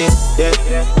about it.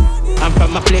 Yeah. I'm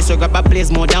from a place, so grab a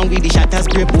place more down with the shatters,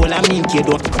 grip all I mean, kid.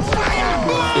 You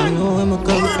know where I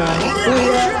come from. Oh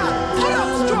yeah.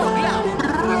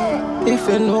 If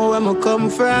you know where I come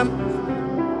from,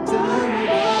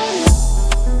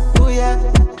 oh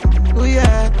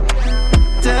yeah,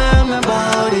 tell me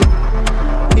about it.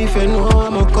 If you know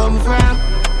where I come from,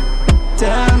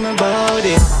 tell me about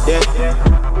it.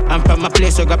 Yeah. I'm from a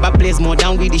place, so grab a place more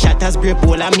down with the shatters, break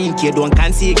all I mean, kid. Don't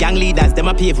can see gang leaders, them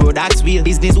a pave road, axe wheel.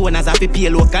 Business owners have to pay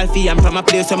local fee. I'm from a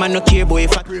place, so man no care, boy.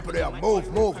 If I move.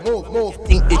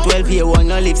 Think the 12-year one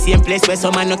no live same place where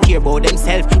some man no care about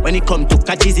themselves. When it come to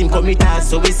catches him, commit us,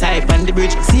 so we side on the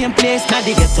bridge. Same place, not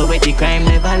the ghetto where the crime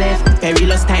never left.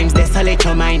 Perilous times, desolate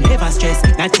your mind, never stress.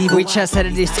 Not even we just had a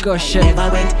discussion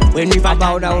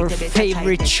about our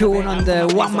favorite tune on the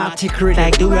One-Matic rhythm.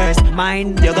 Like the worst.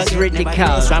 Mine is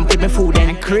Radical. With my food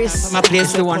and Chris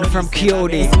is the one from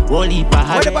Coyote.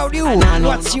 What about you?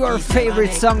 What's your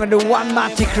favorite song on the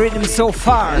One-Matic rhythm so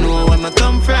far? Know where I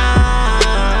come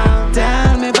from,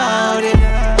 tell me about it.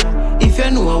 If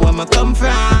you know where I come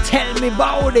from, tell me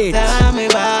about it. Tell me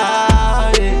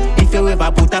about it. If you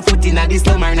ever put a foot in a this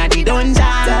slum or in a the dungeon,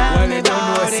 tell me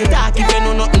about it. Talk if you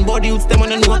know nothing but youths, them on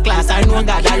no class, I know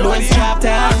God alone strap.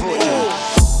 Tell me.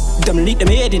 Them leak them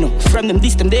head, you know. From them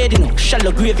this, them dead, you know.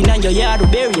 Shallow grave in your yard or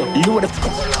bury you. Load of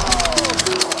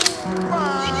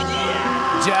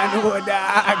John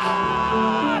Wodak.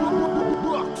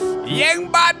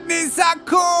 Young badness a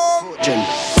come.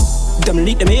 Them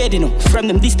leak them head, you know. From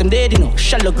them this, them dead, you know.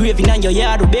 Shallow grave in your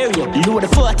yard or bury you. Load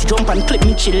of 40, jump and clip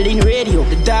me chill in radio.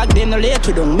 The dog them no let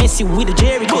we don't mess you with the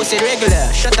Jerry. Go say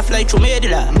regular, shut the fly through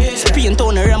medulla. Spin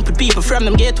town around with people from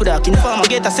them get to that. Informer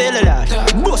get a cellular.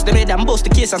 Bust the head and bust the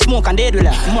case and smoke and dead with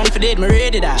that. Man for dead, me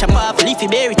ready that. Chop off a leafy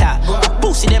berry that.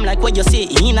 Pussy them like what you say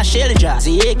in a shell jar.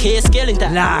 The AK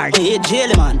skeleton. Large. Hey,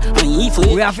 jelly man. We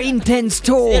have Intense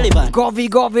too.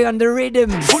 Govy on the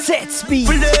rhythm. Set speed.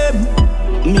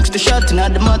 Mix the shot in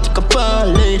the matic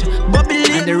upon lid.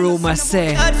 And the rumor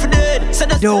say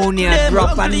Donia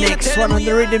drop a next one on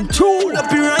the rhythm too.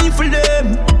 Up your rifle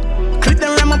them. Click the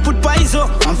ram and put pies up.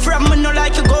 I'm from me no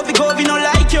like you, Govy no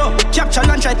like you. Capture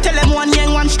lunch, I tell them one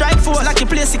yang, one strike force. Like you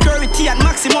play security at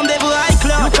maximum level high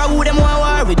club. Look at who them want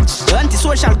war with.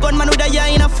 Anti-social gunman with a eye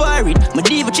in a forehead. My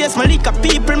diva chase my liquor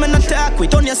people, me not talk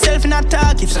with. On yourself in a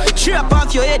target. Chop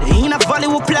off your head, in a valley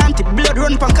we planted. Blood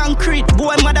run pan concrete,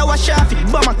 boy mother wash off it.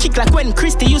 Bomber kick like when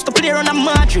Christy used to play on a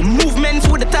Madrid. Movements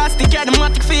with the task, they carry the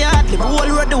matic for your heart. The whole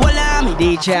road, the whole army.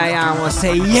 DJ I will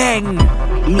say yang.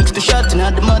 Mix the shot in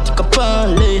the matic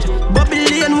upon lid.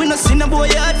 Babylon, we no see no boy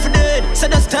hard for dead. So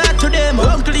that's start to them.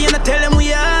 Uncle and I tell them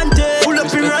we aren't dead. Pull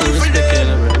up in rifle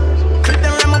them. Click the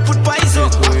ram and put pies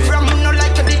up. From no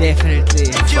like a definitely.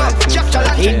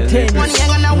 Intense.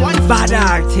 Bad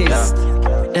artist.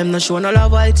 Them no show no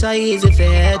love, it's so easy for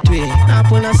head to it. Now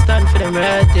pull no stand for them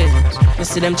ratings. You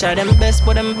see them try them best,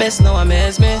 but them best now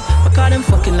amaze me. I call them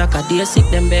fucking like a day sick,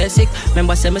 them basic.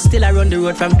 Remember say me still I run the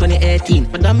road from 2018.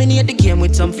 But dominate the game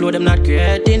with some flow them not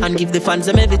creating. And give the fans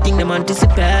them everything them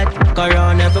anticipate. Go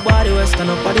around everybody, we stand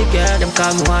up for the girl. Them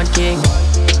call me one king.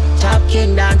 Top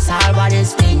king, dance all what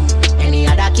is thing. Any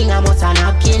other king I must an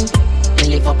have king.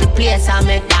 Me live up the place and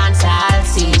make dance all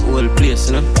sing. Whole place,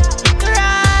 you know.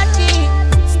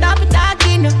 Stop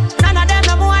talking. None of them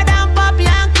no more than Poppy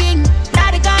and King.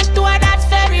 Daddy gone tour, that's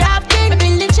very often. We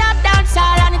build the chop dance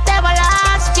all and it's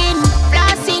everlasting.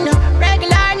 Flossing,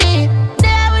 regularly.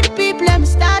 There with the people I'm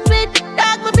start with.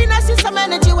 Dog me been a see some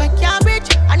energy we can't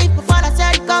reach. And if we fall a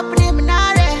certain company, me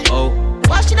not ready. Oh.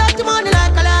 Wash it out the money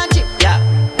like a laundry. Yeah.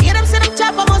 Hear them say them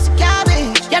chop a must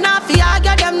cabbage. You know if you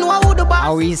argue them know who the boss.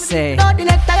 How we say? No, the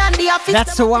necktie and the office.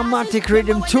 That's the One-Matic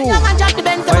rhythm too.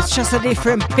 Or it's just a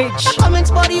different pitch. Going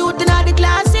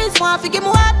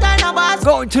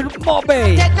to the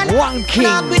Bobby, One King,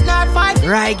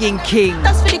 Ragging King.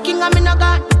 That's for the king I'm in a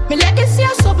god. Me legacy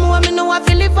or something when me know I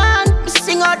feel live on. Me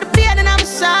sing out the pain and I'm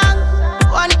song.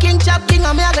 One King, Chop King,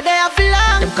 I'm here there for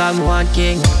long. Them call me One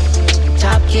King.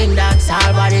 Chop King, dance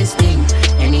all what is thing.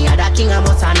 Any other king I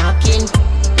must an have king.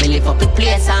 Me live up the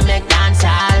place and make dance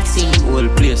all sing. Whole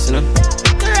place, you know.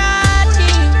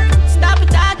 Stop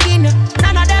talking.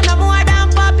 None of them no more than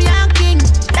Poppy and King.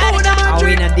 How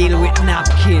we in a deal with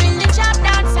napkin?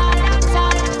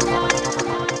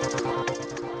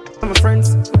 My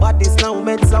friends, what is now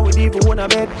meds are with even wanna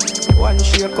bed. One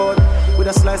shake out with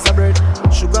a slice of bread.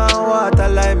 Sugar and water,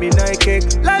 lime in a cake.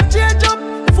 Life change up,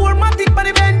 4matic by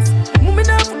the Benz. Moving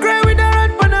up, cry with a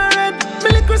red pan a red. Me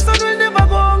little son will never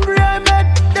go hungry, I bet.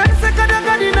 Then second I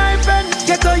got the knife and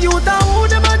get a youth and who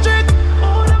them a trick.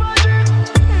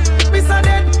 Miss a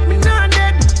dead, me not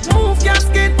dead. Move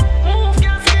casket, move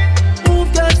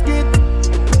casket.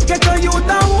 Get a youth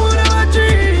and who them a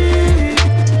trick.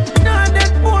 Not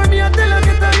dead, poor me I tell her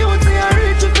get a youth, say I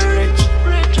rich if you rich.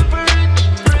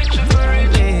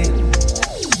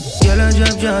 Girl and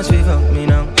drop just without me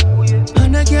now.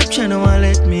 And I kept trying to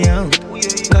let me out.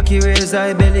 Cocky raise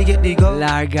eye belly get the go.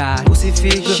 Larga,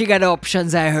 she got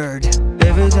options I heard.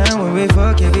 Every time when we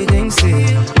fuck everything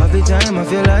safe. Every time I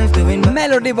feel life doing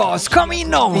Melody Boss, come in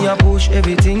now. Me I push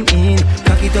everything in.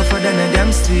 Cocky tougher than a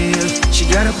damn steel. She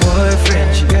got a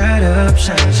boyfriend, she got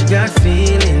options. She got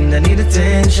feeling, I need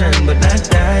attention. But that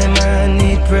time I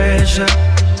need pressure.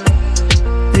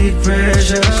 Need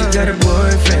pressure. She got a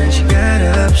boyfriend, she got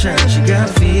options. She got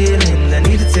feeling, I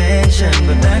need attention.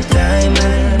 But that time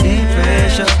I need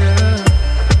pressure.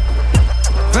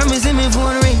 Promising me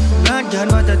phone ring.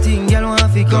 God, what a thing. Girl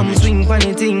want fi come swing pon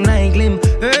the thing like glim.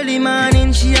 Early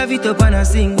morning she have it up and a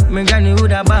sing. My granny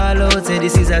woulda ball out, say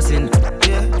this is a sin.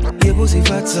 Yeah, your pussy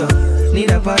fat so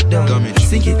need a pat down.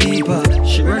 Sink it deeper,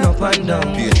 she run up and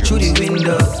down. Through the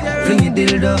window, fling it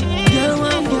dildo.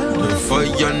 The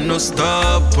fire no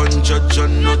stop and judge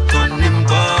and no turning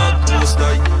back. Most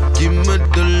like give me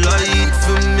the light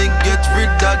for me get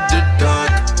rid of the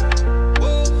dark.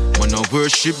 Man I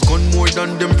worship gun more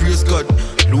than them praise God.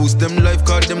 Lose them life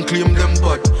cause them claim them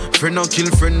bad. Friend and kill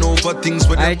friend over things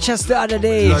with them. Just the other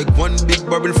day, like one big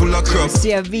barrel full of crap. I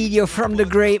see a video from the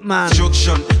great man.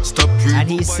 And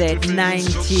he said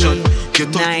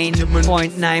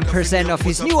 99.9% of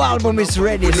his new album is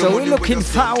ready. So we're looking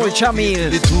forward,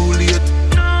 Jamil. Too late.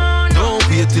 Don't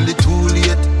wait till it's too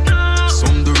late.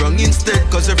 Some do wrong instead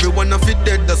cause everyone of it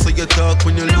dead. That's how you talk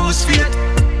when you lose faith.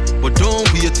 But don't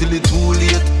wait till it's too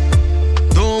late.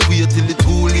 Don't wait till it's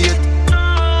too late.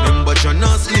 Remember you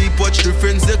not sleep, watch the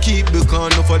friends they keep.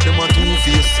 Because enough of them are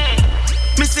two-faced.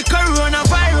 Missy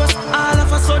coronavirus, all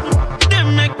of a sudden.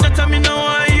 Them make that I me now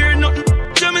I hear nothing.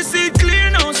 Just me see it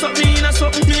clear now, something in a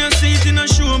something. Me a see it in a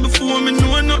show before me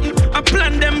know nothing. I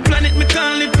plan them planet, me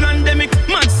call it pandemic.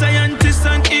 Mad scientists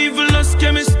and evilous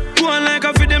chemists. Go on like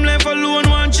I feed them life alone,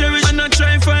 one cherish. And I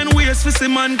try find ways for see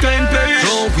mankind perish.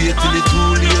 Don't wait till it's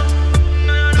too late.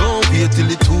 Don't wait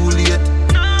till it's too late.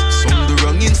 Some do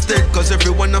wrong instead cause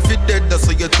everyone of it dead. That's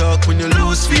how you talk when you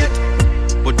lose faith.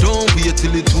 But don't wait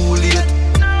till it's too late.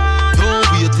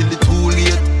 Don't wait till it's too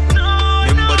late.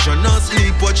 Remember you not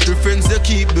sleep, watch the friends they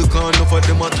keep. Because enough of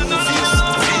them are two-faced.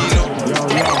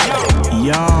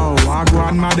 Yo, I go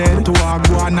on my dead. To I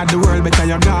go on at the world, better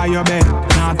you got your bed.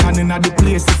 Not turning at the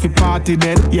place if you party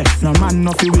dead. Yeah, no man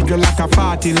no fi wiggle like a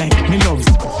party leg. Me loves.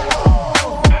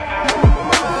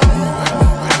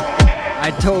 I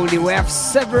told you we have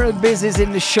several busies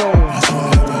in the show.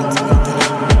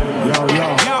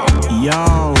 Yo,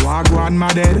 I go on my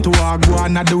dead. To I go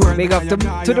on at the world. Big up to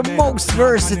the most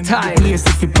versatile. Place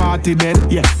if you party dead.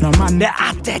 Yeah, no man the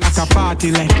hottest. Like a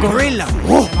party leg. Gorilla.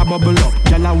 Gyal bubble up,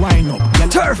 gyal wind up.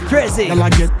 Turf Prezi. Gyal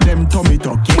get them tummy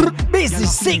tuck. Yeah.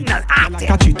 Business signal hottest.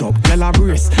 Catch it up, gyal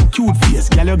brace, cute face.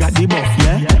 Gyal you got the buff,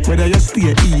 yeah. Whether you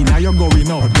stay in or you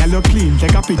going out, gyal you clean.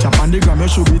 Take a picture on the gram, you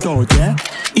shoot it out, yeah.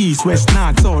 East, west,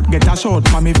 north, south. Get a shot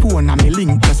for me phone and me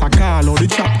link. Just a call or the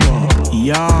chat door.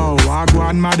 Yo, I go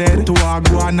on my dead. To I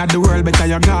go on at the world, better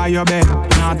you got your bed.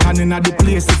 Not turning at the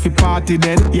place if you party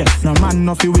dead. Yeah, no man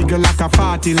no fi wiggle like a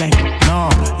party leg. No,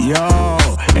 yo,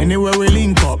 anywhere we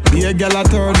link up, be a girl a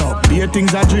turn up, be a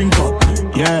things I drink up.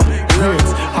 Yeah, great,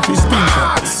 happy stink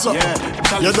up. Yeah,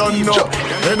 you don't know.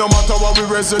 Hey, no matter what we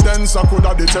residents, I could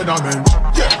have the tenement.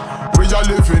 Yeah, we are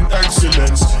living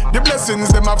excellence. The blessings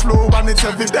them a flow and it's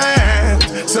evident.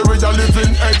 So we are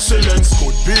living excellence.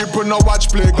 Good people no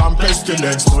watch plague and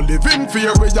pestilence. No living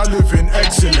fear, we are living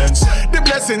excellence. The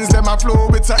blessings them a flow,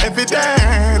 it's a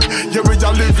evident. Yeah, we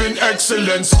are living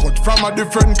excellence. Cut from a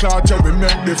different cloth, yeah, we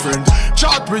make different.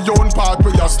 Chart we own part,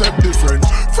 we are step different.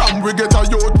 From we get a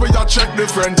youth, we are check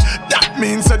different. That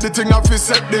means that the thing of is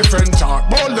set different. Talk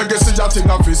about legacy, that thing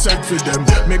of is set for them.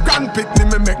 Me grand pickney,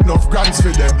 me make enough grants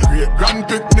for them. Great grand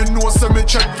pickney know so me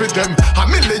check for them. A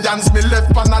millions me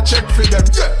left and I check for them.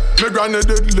 Yeah, me granny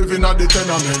did living at the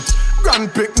tenement.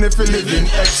 Grand pickney for living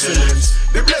excellence.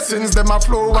 The blessings them a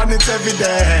flow and it's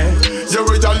evident. Yeah,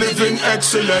 we are living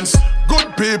excellence.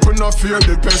 Good people no fear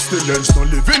the pestilence. No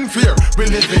live in fear,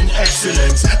 we live in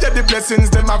excellence. Yeah, the blessings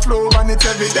them a flow and it's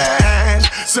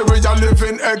evident. So we are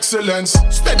living excellence.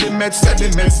 Steady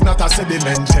meds, not a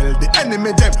sediment. Tell the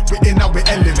enemy them we in our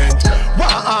element.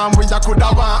 One arm we a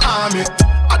coulda one army.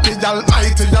 At the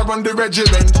Almighty, I run the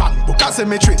regiment. Bambuka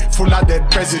cemetery full of dead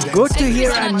presidents. Good to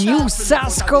hear a new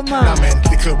Sasko man.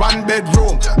 Little one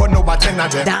bedroom, but no but 10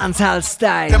 of them. Dancehall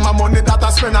style. Them a money that I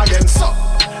spend again. So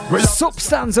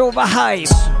substance over hype.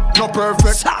 No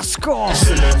perfect. Sasko.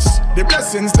 Excellence. The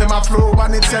blessings them a flow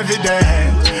and it's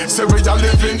evident. So we are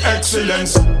living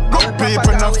excellence. Good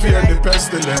people not fear the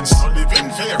pestilence. No living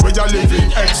fear. We are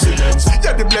living excellence.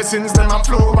 Yeah, the blessings them a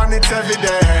flow and it's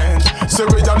evident. So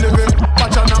we are living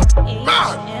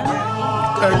man.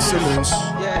 Excellence.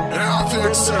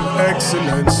 Yeah,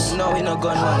 excellence. No, we not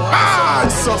gonna. Ah,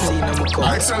 so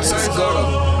excellence. Let's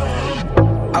go.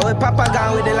 Our papa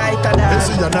gone with the lighter down. This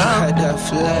is your name. The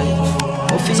fly.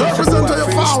 So represent where you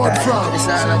forward from. It's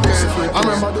not a curfew. I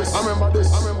remember this.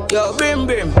 Yo,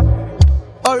 brim.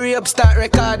 Hurry up, start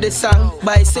record the song.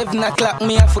 By 7 o'clock,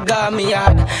 me I forgot me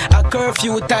yard. A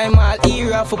curfew time, all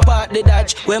era for part the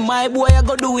dodge. When my boy I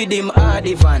go do with him,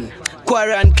 the van.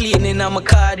 Quarant cleaning, I'm a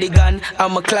cardigan,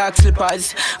 I'm a Clark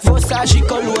slippers. Versace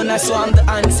cologne, so I'm the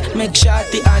ants. Make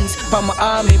shorty hands, pa my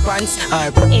army pants.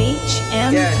 HMP.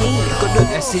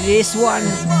 Yeah. See, this one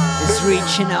is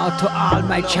reaching out to all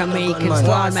my Jamaicans,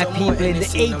 to all my people in the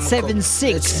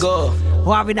 876. Let's go. Who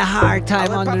are having a hard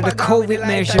time under the COVID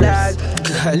measures.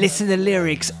 Listen to the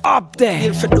lyrics up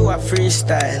there. If I do a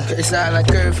freestyle, it's not a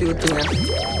curfew thing.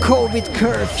 COVID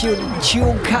curfew,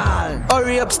 tune call.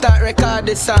 Hurry up, start record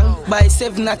the song. By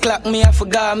 7 o'clock, me I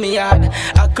forgot me yard.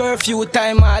 A curfew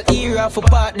time, all era for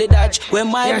part the dodge. When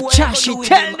my boy Chashi,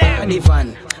 tell them. The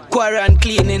van. Quarant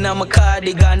cleaning, I'm a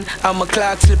cardigan, I'm a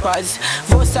Clark slippers.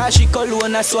 Versace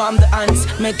cologne, so I'm the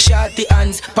ants. Make shorty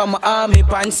hands, pa my army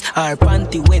pants. Her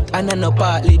panty wet and I no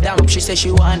partly damp. She say she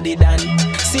want it done.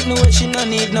 Sitting where she no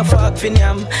need no fuck for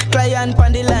yam. Client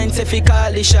pan the line, say fi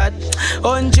call the shot.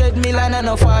 100 million and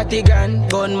no 40 grand.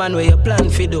 Gunman, where you plan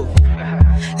fi do?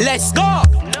 Let's go!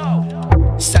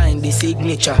 Sign the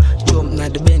signature, jump na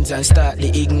the Benz and start the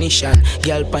ignition.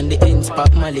 Girl pan the ends,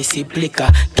 pop Malice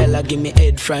plicker. Tell her give me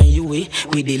head from you with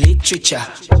the literature.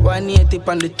 180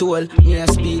 on the toll, me a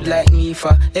speed like me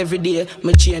for. Every day,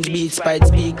 me change beats by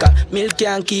speaker. Milk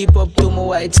can't keep up to my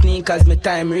white sneakers. Me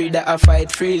time reader a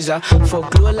fight freezer.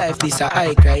 Fuck low life, this a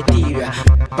high criteria.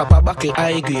 Papa buckle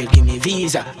high grade, give me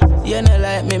visa. You no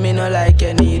like me no like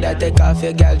you neither. Take off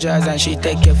your girl dress and she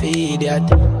take you for idiot.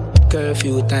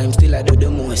 Curfew time, still I do the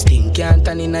most thing. Can't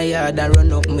turn in a yard and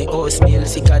run up my house bill.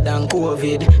 Sicker than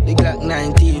COVID. The Glock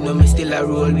 19, no me still a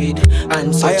roll with.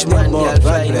 And such man, y'all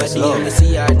fly my day. Me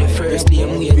see her the first day,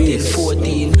 I'm wait till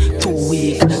 14. 2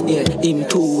 weeks, yeah, him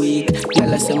 2 weeks.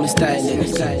 Y'all say me styling.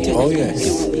 Oh yes.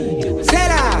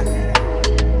 Zella!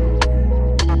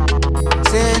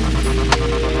 Sin.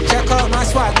 Check out my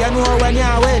swag, you know when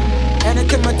you win.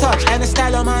 Anything me touch, any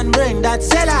style a man bring. That's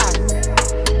Zella!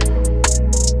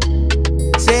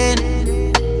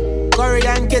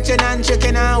 Korean kitchen and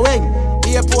chicken and wing.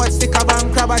 Airport sticker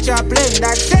bank crab at your plane.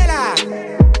 That's Zella.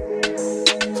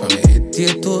 From head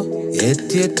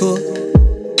to toe.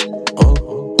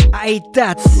 Oh. I ate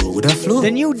that.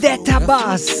 The new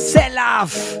database. Sell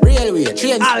off. Real way.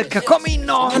 Change. Alka, come in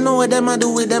now. I know what them I do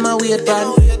with them I wait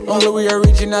man. Only we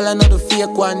original and not the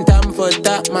fake one. Time for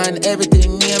that man.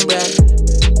 Everything name brand.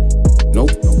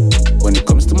 Nope. When it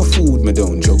comes to my food, me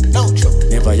don't joke.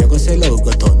 Never you go sell out,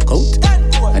 go turn coat.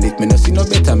 And if me no see no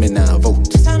better, me nah vote.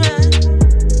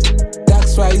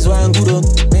 Tax rise one good on.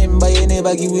 Remember you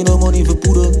never give me no money for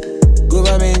put on.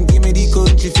 Government give me the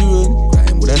country for run.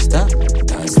 Crime would have stopped,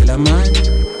 dance till a man.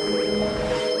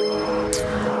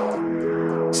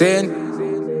 Saying,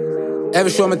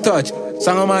 every show me touch,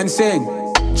 song a man sing.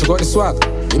 Check out the swag,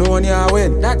 you know when you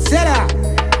win. That's Zella.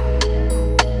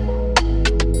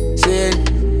 Saying,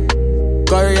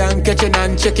 Korean kitchen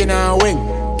and chicken and wing.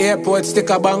 Airport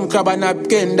sticker, bank crab and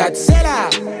napkin. That's Zella.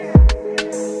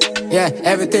 Yeah,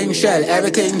 everything shell,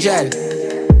 everything gel.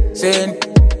 Saying,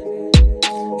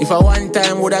 if I one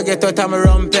time would I get out of my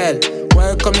rumpel.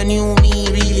 Welcome to new me,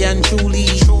 really and truly.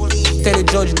 Tell the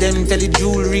judge them, tell the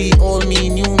jewelry. All me,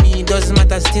 new me, doesn't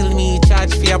matter, still me.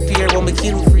 Charge for appear, when me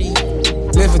kill free.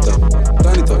 Lift it up,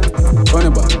 turn it up, run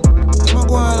it back. I'ma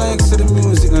go on like so the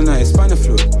music no nice, find the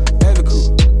floor. Heavy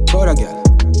crew, powder girl.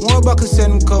 More back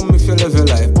send come if you live your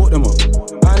life, put them up.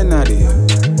 And in the year.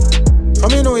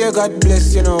 From you know you God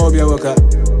bless, you know how you work out.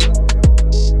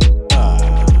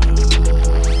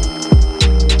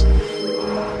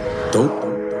 Dope.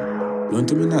 Don't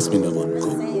tell me ask me no one.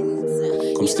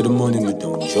 Come comes to the money, me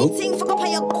don't joke.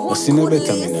 What's in the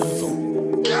better, me now vote.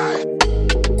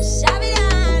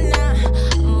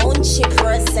 Munchie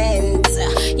present.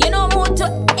 You know more to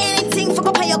anything for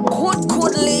go pay your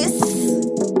good list.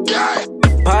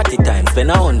 Party time, spend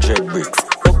 100 bricks.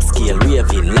 Upscale,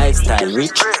 raving, lifestyle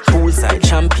rich. Poolside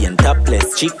champion,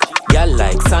 topless chick. Gal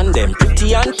like sun, them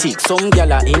pretty antique. Some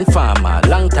gal are informer,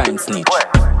 long time snitch.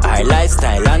 High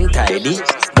lifestyle untidy.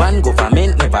 One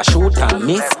government never shoot and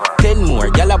miss. 10 more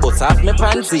gal a bust off me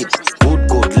pants it.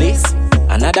 Good list.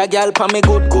 Another gal pa me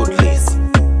good list.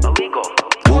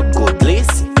 Good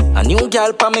list. A new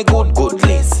gal pa me good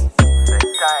list.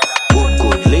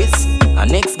 Good list. A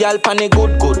next gal pa me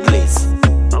good list.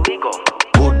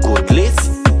 Good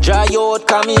list. Dry out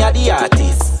cause me a the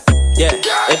artist. Yeah,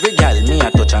 every gal me a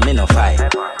touch and me no fight.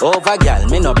 Over gal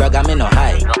me no brag and me no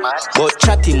hide. But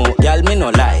chatty mo gal me no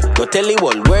lie. Go tell the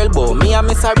whole world bout me a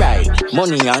miss a ride.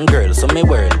 Money and girl so me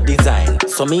world design.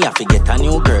 So me have to get a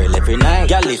new girl every night.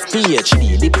 Gal is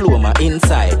PhD diploma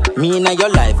inside. Me in your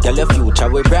life gal your future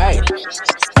we bright.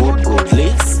 Good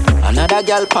list. Another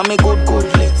gal pa me good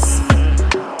list.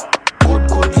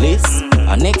 Good list.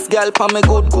 A next gal pa me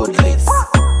good list.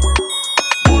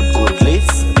 Good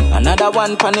list. Another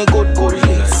one pan a good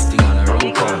list.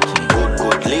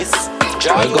 Good list.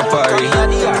 We go party.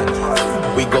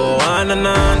 We go on and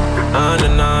on, on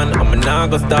and on. I'm not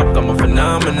gonna stop, I'm a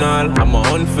phenomenal. I'm a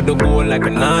hunt for the goal like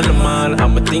an animal.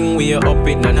 I'm a thing we are up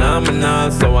in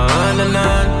phenomenal. So on and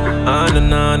on, on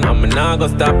and on. I'm not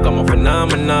gonna stop, I'm a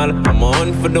phenomenal. I'm a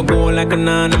hunt for the goal like an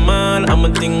animal. I'm a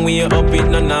thing we are up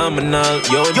in phenomenal.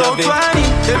 Yo, funny,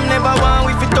 them never want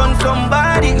we fit on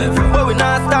somebody. But we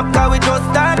not stop cause we just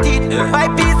started. Buy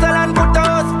piece and put a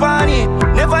house on it.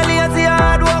 Never lazy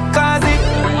hard work cause it.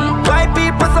 Why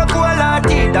people so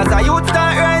cool-hearted? As a youth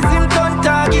start rising, turn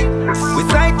target. We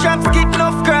side traps, get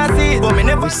enough crosses. But me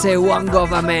never say one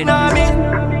government.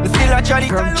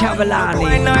 From Chavalani.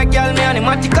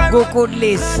 Good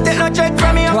list. To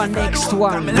our next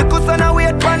one.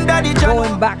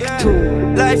 Going back to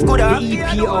the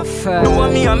EP of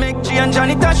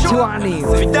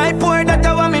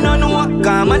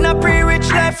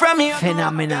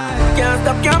Phenomenal. Can't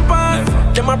stop, can't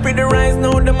pause. Them a pretty rise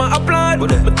now, them a applaud.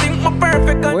 But think my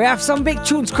perfect. We have some big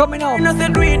tunes coming up. I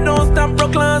said we don't stop for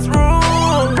classroom.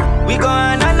 We go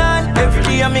on and on. Every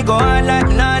day me go on like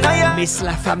Nana. Miss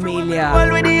La Familia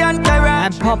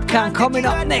and Popcorn coming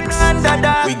up next.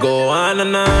 We go on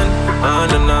and on, on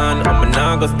and on. I'm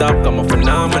not gonna stop, I'm a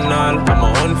phenomenal. I'm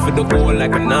a hunt for the goal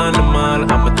like an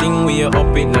animal. I'm a thing we are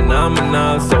up in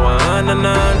phenomenal. So on and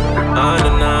on, on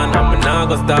and on. I'm not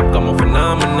gonna stop, I'm a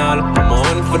phenomenal. I'm a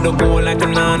hunt for the goal like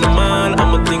an animal.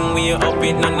 I'm a thing we are up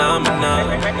in phenomenal.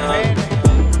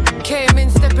 Came in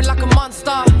stepping like a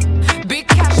monster. Big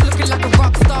cash looking like a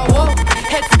rock star. Whoa,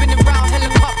 head spinning round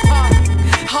helicopter.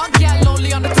 Hot gal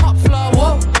lonely on the top floor.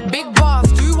 Whoa, big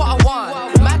bars, do what I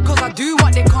want. Mad cause I do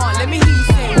what they can't. Let me hear you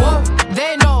say, whoa.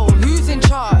 They know who's in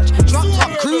charge. Drop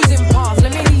top cruising past.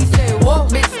 Let me hear you say, whoa.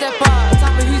 Big stepper,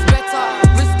 tell me who's better.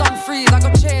 Wrist on freeze, I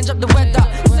got change up the weather.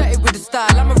 Set it with the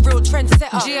style, I'm a real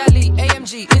trendsetter. GLE,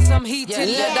 AMG, in some heated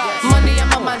leather. Money on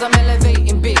my mind, I'm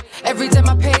elevating big. Every day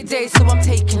my payday, so I'm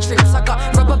taking trips. I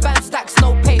got rubber band stacks,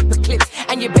 no paper clips.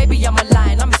 And your baby on my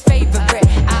line, I'm his favorite.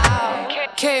 Ow.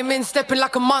 Came in stepping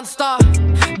like a monster.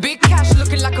 Big cash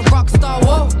looking like a rock star.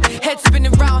 Whoa, head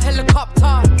spinning round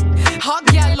helicopter. Hot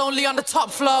gal only on the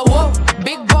top floor. Whoa,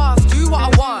 big bars, do what I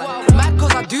want. Mad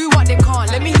cause I do what they can't.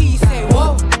 Let me hear you say,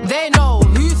 whoa. They know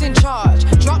who's in charge.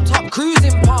 Drop top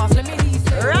cruising past. Let me hear you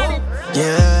say, whoa.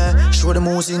 Yeah, show them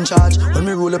who's in charge. When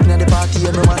me roll up in the party,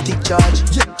 and me want take charge.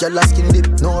 Yeah, girl a skinny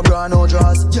dip, no bra, no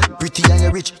drawers. Yeah, pretty and you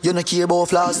rich, you no care about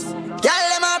flaws. Girl,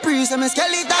 them a priest, I'm a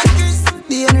skeleton Chris.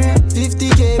 DNA,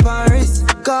 50K Paris.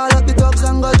 Call up the dogs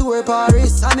and go to her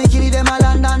Paris. I me kill them a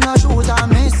land and no shoot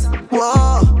and miss.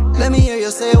 Whoa, let me hear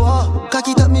you say whoa. Cock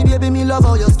it up me baby, me love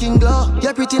how your skin glow.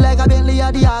 You're pretty like a Bentley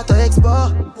at the Auto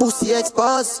Expo. Pussy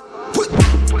exposed.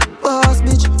 Boss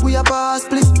bitch, we a pass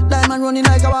split. Diamond running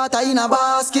like a water in a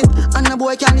basket. And the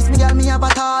boy can't miss me, girl, me have a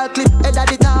tall clip. Head at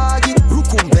the target.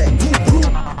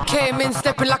 Came in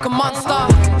stepping like a monster.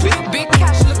 Big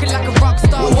cash looking like a rock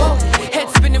star. Whoa, head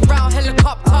spinning round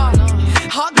helicopter.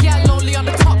 Hot gal only on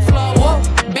the top floor. Whoa,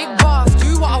 big bars,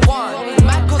 do what I want.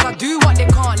 Mad cause I do what they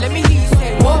can't. Let me hear you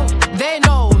say, whoa. They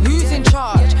know who's in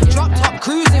charge. Drop top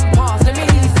cruising past. Let me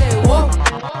hear you say, whoa.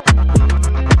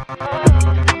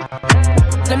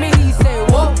 Let me hear you say,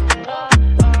 whoa.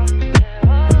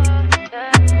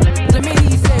 Let me hear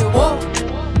you say, whoa.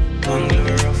 Hungry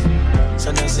rough,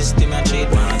 so the system I treat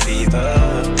my people.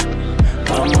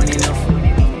 More money enough,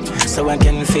 so I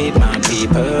can feed my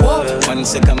people.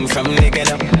 Once you come from the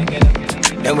ghetto,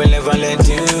 they will never let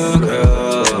you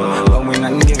go. But we're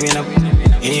not giving up,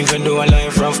 even though a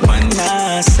life rough man.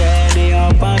 I said the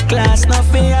upper class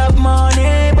nothing have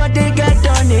money, but they get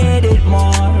don't need it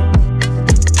more.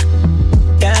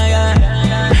 Yeah.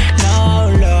 No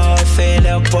love for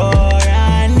the poor,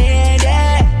 I need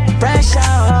it. Pressure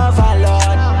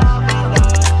overload.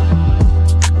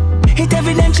 It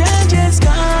evident change is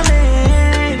coming.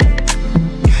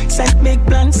 Set big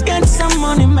plans, get some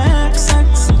money, make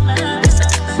sense.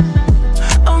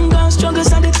 Hunger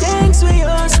struggles are the things we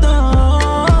used to.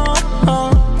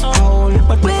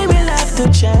 But we will have to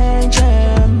change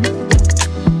them.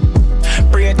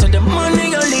 Pray to the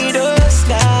money you lead us,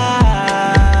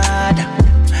 God.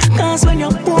 Cause when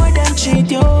you're poor, them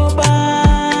treat you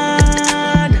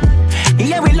bad.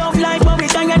 Yeah, we love life, but we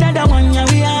can't get another one, yeah,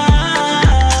 we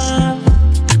are.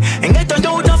 And get on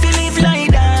out of you live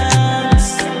like that.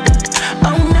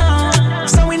 Oh no,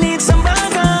 so we need some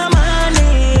bag of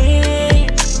money.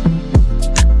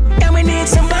 Yeah, we need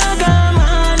some bag of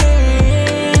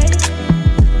money.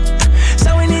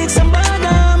 So we need some bag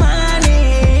of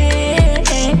money.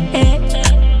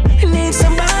 Need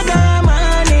some bag of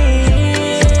money.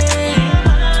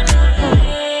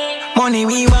 Money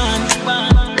we want.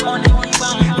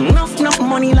 Enough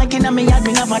money like in a me yard,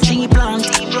 me have a cheap plan.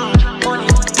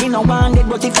 Me no want it,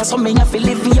 but if I saw me have to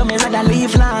live here, me rather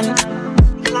leave land.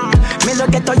 Me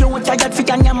look get to you tired fi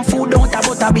can yam food out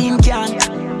about a bean can.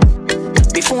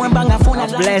 Before we bang a phone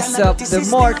and bless up the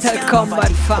Mortal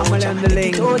Kombat family on the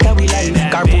link.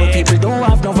 Car poor people don't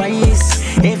have no voice.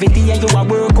 Every day you a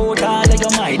work out all of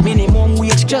your mind. Minimum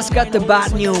wage. Just got the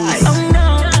bad news.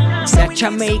 That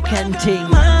Jamaican thing,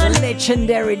 the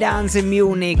legendary dance in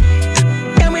Munich,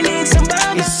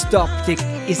 is stopped.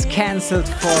 Is cancelled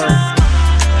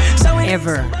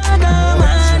forever.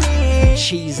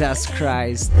 Jesus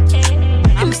Christ.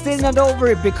 I'm still not over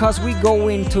it because we go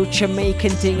into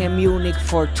Jamaican thing in Munich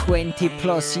for 20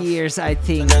 plus years, I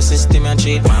think.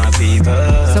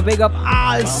 So big up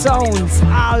all sounds,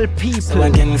 all people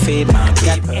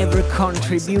that ever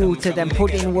contributed and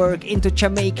put in work into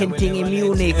Jamaican thing in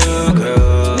Munich.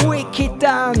 Wicked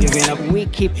dance,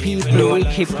 wicked people,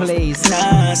 wicked place.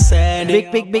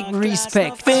 Big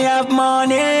respect. They have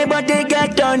money, but they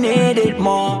get don't need it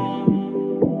more.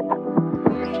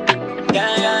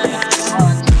 Yeah.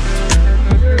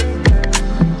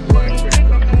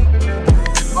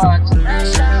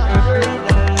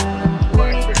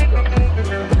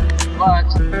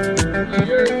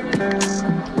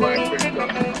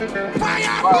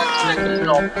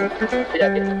 Get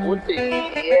the good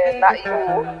thing. Yeah, not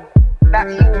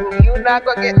you. You not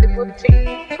gonna get the good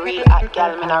thing. Real hot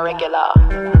gal, me not regular.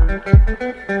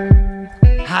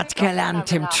 Hot gal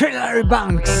anthem, Trillery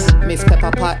Banks. Miss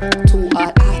Pepper Pot, too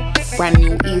hot. Brand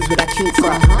new ease with a cute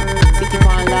frock. City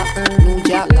pan lock, new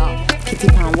jack. Kitty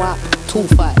pan wap, too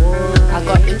fat. I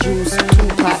got the juice, 2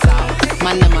 pack.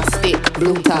 Man, them a stick,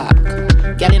 blue top.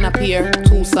 Gal in a pair,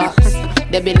 2 socks.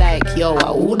 They be like, yo,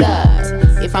 who that?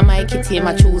 If I my kitty,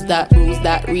 I choose that, bruise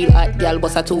that. Real hot gal,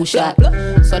 bust a 2 shot.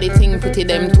 So the thing pretty,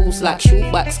 them 2 slack.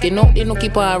 Shoot back, skin out, they no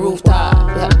keep on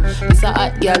rooftop. This a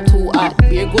hot gal, too hot.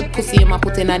 Beer good pussy, I'ma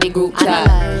put in a the group chat.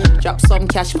 Drop some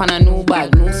cash pan a new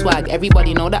bag, new swag.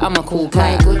 Everybody know that I'm a cool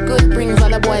guy. My good brings all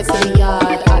the boys to the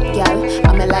yard. Hot gal,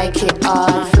 I'ma like it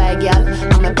hard. Fly gal,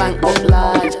 I'ma bank up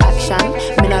large. Action,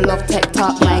 me I love tech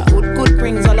talk. My good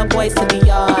brings all the boys to the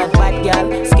yard. Bad gal,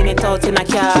 skin it out in a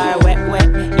car. Wet,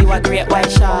 you a great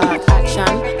white shark.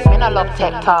 Action, me I love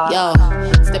tech talk. Yo,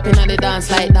 stepping on the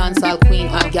dance like dancehall queen.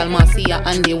 Hot gal, Marcia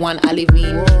and the one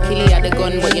Olivine. Killy at the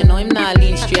gun, but you know him not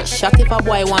lean straight. Shot if a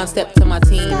boy want step to my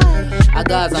team. I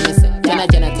got on me say, Jenna,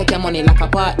 take your money like a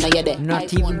partner, you there.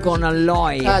 Not even gonna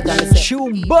lie.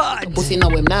 Shoe bud. Pussy know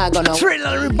him not gonna.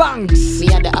 Trillery Banks. Me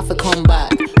had the African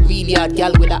back. Really hard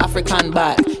gal with the African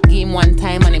back. Game one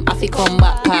time and him Afi come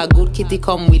back. Car good kitty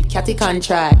come with catty can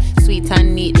try. Sweet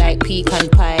and neat like pecan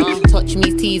pie. Touch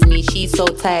me, tease me, she's so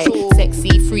tight.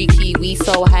 Sexy, freaky, we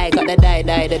so high. Got the die.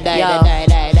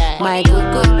 My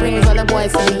good brings all the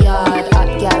boys to the yard.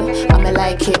 Hot gal, I'ma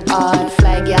like it hard.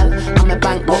 Fly gal, I'ma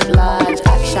bank up large.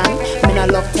 Action, me no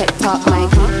love tech talk. My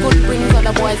good brings all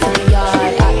the boys to the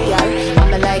yard. Hot gal,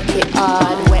 I'ma like it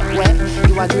hard. Wet,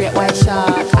 you a great white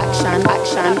shark. Action.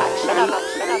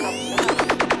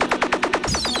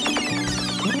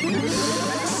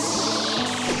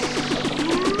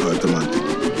 Automatic.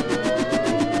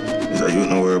 Is that you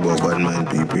don't worry about bad mind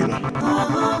people, you know. And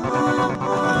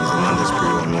he's a man that's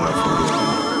pretty on more food.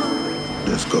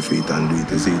 Just go feet and do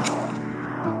it, you see.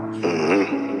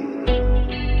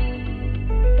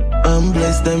 I'm I'm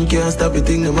blessed, them can't stop it,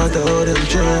 no matter how them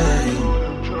try.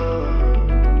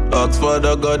 Ask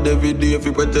Father God every day if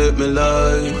you protect my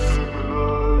life.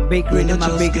 Big rhythm,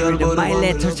 my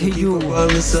letter to you.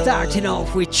 Starting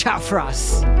off with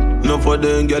Chafras. No for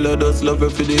them, girl, I just love you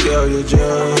for the air you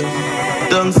drive.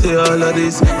 Thanks to all of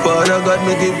this, Father God,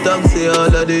 me give thanks to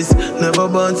all of this. Never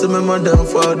born to my mother and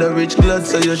father rich, glad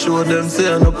so you show them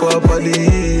say I no papa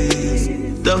this.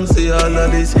 Thanks to all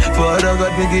of this, Father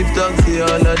God, me give thanks to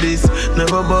all of this.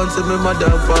 Never born to my mother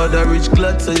and father rich,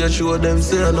 glad so you show them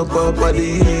say I no papa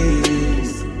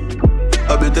this.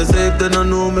 I better say if they don't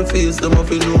know me face, them if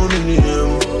you know me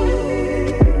name.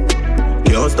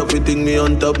 Can't stop it, think me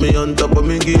on top of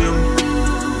me game.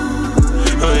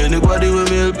 And anybody with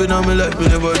me helping on my life, me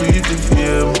never do it to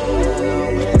fame.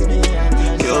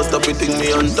 Can't stop it, think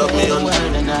me on top.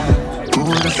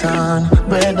 Cool the sun,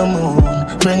 break the moon,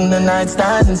 bring the night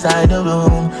stars inside the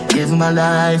room. Give my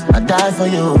life, I die for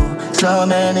you. So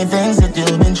many things that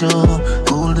you've been through.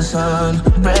 Cool the sun,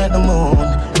 break the moon,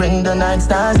 bring the night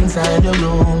stars inside the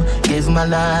room. Give my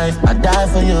life, I die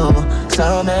for you.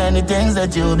 So many things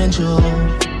that you've been through.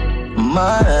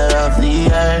 Mother of the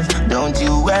earth, don't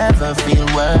you ever feel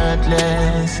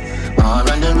worthless or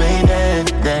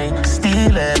underrated. They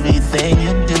steal everything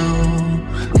you do.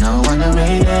 No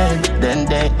underrated, then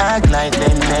they act like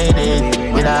they made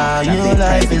it. Without you,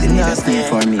 life is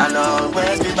nothing. I'll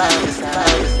always be by your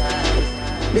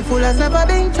side. The fool has never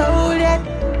been told yet.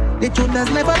 The truth has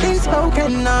never been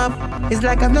spoken of. It's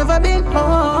like I've never been home.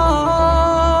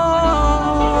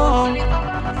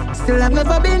 Still I've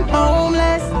never been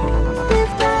homeless. Give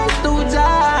thanks to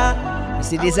Jah. You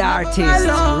see this artist,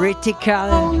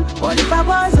 Ritical. What if I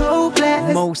was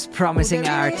hopeless? Most promising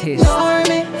artist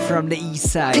from the east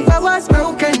side. If I was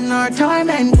broken or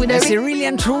tormented with I see really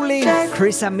and truly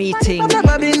Chris a meeting. I've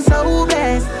never been so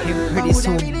blessed. Him pretty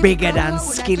soon bigger than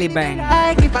Skilly Bang.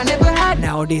 Like if I never had,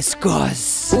 now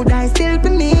discuss. Would I still be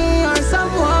me or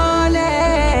someone else?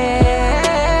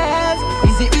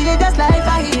 Is it really just like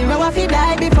a hero if he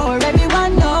died before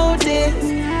everyone noticed?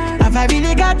 Have I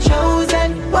really got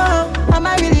chosen? Whoa, am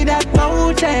I really that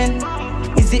potent?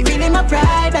 Is it really my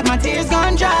pride that my tears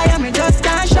gone dry and I just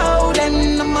can't show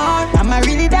them no more? Am I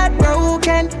really that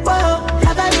broken? Whoa,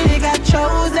 have I really got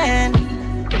chosen?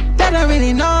 They don't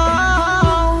really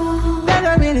know. They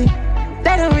don't really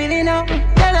know.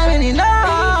 They don't really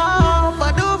know.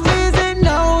 But who feels it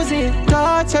knows it.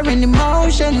 Torturing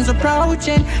emotions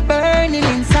approaching, burning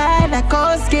inside like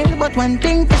cold skin. But one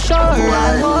thing for sure,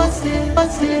 I lost it.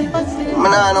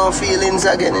 Man, I no feelings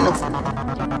again, you know.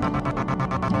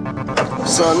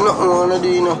 So nothing I wanna do,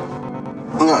 you know.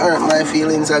 I'm gonna hurt my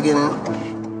feelings again, you know.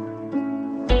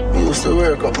 I used to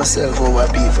work up myself over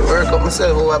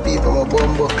people, my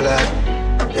bumbo clad.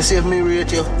 You see if me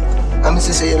rate you, and me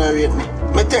say you don't rate me.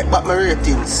 Me take back my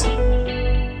ratings.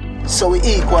 So we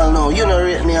equal now. You don't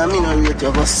rate me and me don't rate you.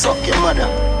 I go suck your mother.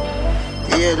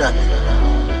 You hear that?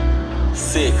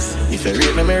 6. If you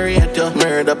rate me, me rate you.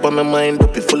 Murder up on my mind,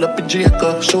 up you full up with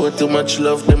Draco. Show too much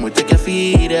love, then we take your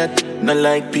feed it. Not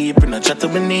like people, not chat to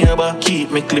my neighbor.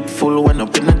 Keep me clip full when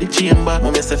up in the chamber.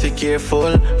 Mama say be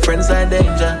careful, friends are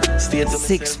danger. Stay to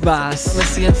 6 bars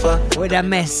with a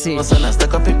message. So I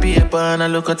stack up a paper and I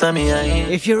look at me.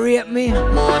 If you rate me,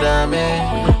 more than me,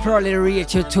 I'll probably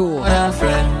rate you too.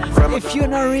 If you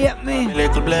not rate me,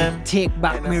 take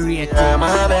back me rating.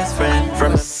 My best friend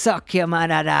from suck your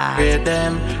mother da. Rate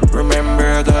them. Remember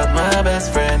I got my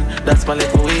best friend. That's my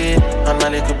little way and my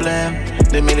little blame.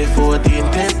 The milli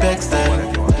 14 clip extend.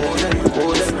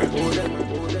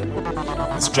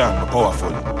 Strong,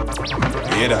 powerful.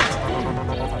 You hear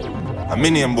that? A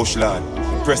minion bush lad,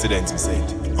 president say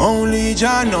it. Only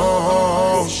Jah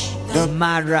knows the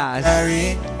Madras.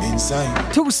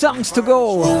 Inside. 2 songs to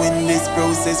go. In this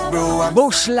process, bro.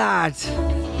 Bush lad.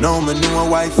 Now me know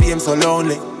why fame so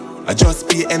lonely. I just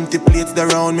be empty plates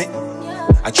around me.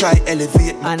 I try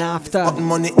elevate me. And after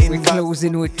money in we're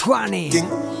closing with 20.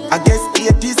 I guess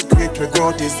 8 is great where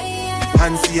growth is.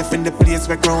 Hands safe in the place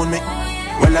where ground me.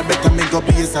 Well I better me go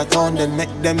blaze a town then make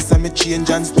them say me change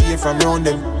and stay from round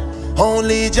them.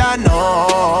 Only Jah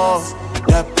knows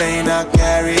the pain I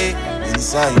carry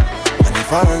inside. And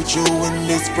if I hurt you in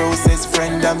this process,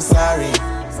 friend, I'm sorry.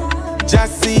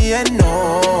 Just see and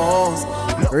knows.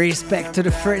 Respect to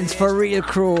the Friends for Real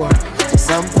crew.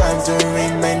 Sometimes to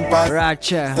remain past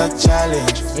the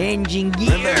challenge. Engine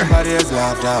gear. Remember there's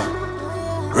laughter.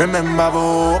 Remember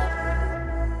hope.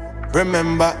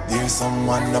 Remember there's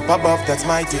someone up above that's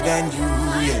mightier than you.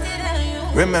 Yeah.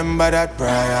 Remember that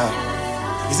prayer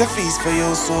is a feast for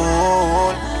your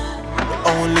soul. The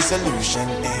only solution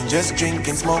ain't just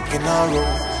drinking, smoking, or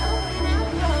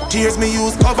roll. Tears me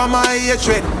use cover my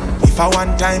hatred. If I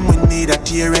one time we need a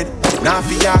tear it. Now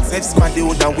fi ask if my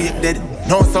dude a wait dead.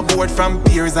 No support from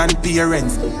peers and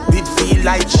parents. Did feel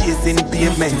like chasing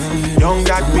pavements. Young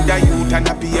dad with a youth and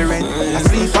a parent. I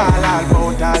sleep all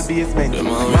about all basement.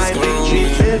 My big dream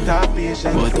built up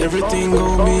patience. But everything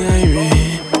gon' be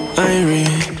Irie.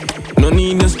 No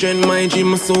need the strength, my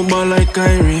dream is sober like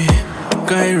Kyrie.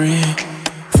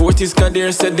 40s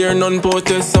Kadir said they're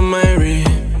non-potes, so Myrie.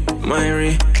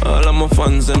 All of my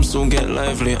fans, them soon get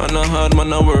lively. And I hard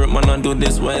man, I work, man, I do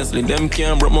this wisely. Them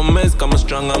can't break my mess, cause I'm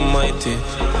strong and mighty.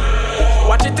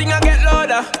 Watch the thing I get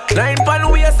louder. 9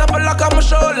 pound waist up a lock on my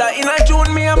shoulder. In a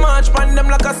June, me a march, pan them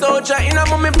like a soldier. In a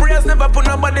mommy prayers, never put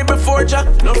nobody before ya.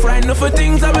 No fright, no for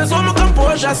things, I was on my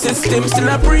composure. System still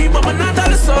a pre, but I'm not all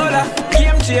the solar.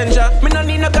 Game changer, me no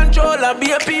need no controller.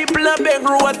 Be a people, a beg,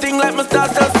 roll a thing like my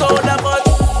start to soda. But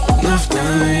enough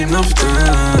time.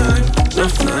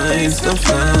 Enough nights,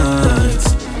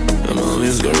 I'm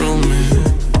always around me.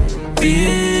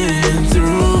 Been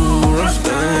through rough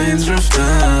times.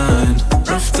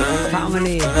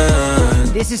 Family,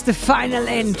 this is the final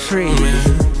entry.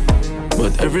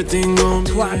 But everything gon'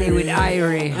 be 20 with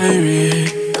Irie.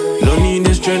 No need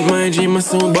the strength, my G, my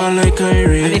soul ball like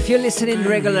Irie. And if you're listening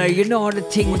regular, you know how the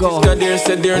thing goes. You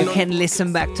can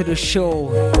listen back to the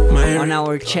show on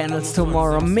our channels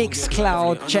tomorrow.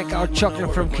 Mixcloud, check out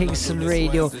Chocolate from Kingston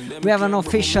Radio. We have an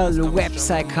official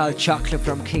website called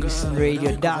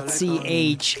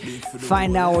chocolateFromKingstonRadio.ch.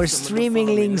 Find our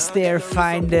streaming links there.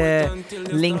 Find the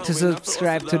link to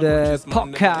subscribe to the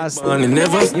podcast.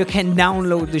 You can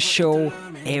download the show.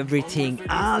 Everything,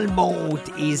 all mode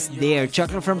is there.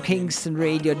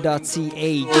 ChocolateFromKingstonRadio.ch.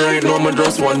 You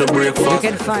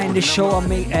can find the show on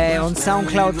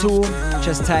SoundCloud too.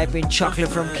 Just type in Chocolate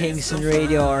from Kingston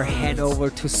Radio or head over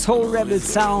to Soul Rebel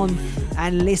Sound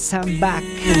and listen back.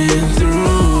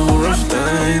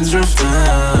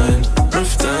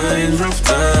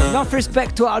 Enough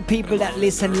respect to all people that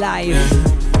listen live.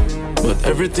 But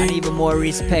everything, and even more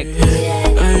respect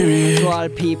to all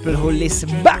people who listen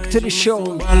back to the show.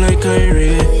 Like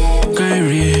Kyrie.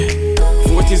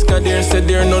 40s Kadir said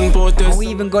they're non-potes. And we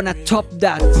even gonna top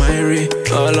that.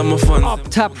 All of my fun. Up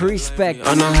top respect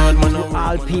to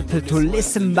all people to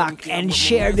listen back and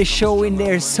share the show in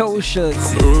their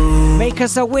socials. Make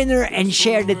us a winner and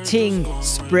share the thing.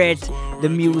 Spread the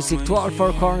music to all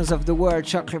four corners of the world.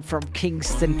 Chocolate from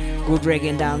Kingston, good reggae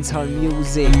and dancehall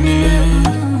music.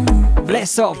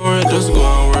 Bless up. Just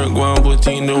go and work, put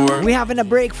in the work. We're having a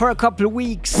break for a couple of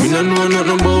weeks. Me don't know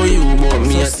nothing about you, but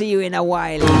me. So see you in a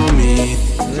while.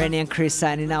 Rennie and Chris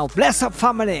signing out. Bless up,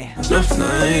 family. Tough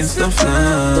nights.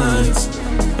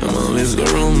 I'm always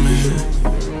around me.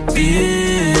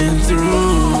 Been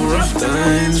through rough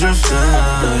times.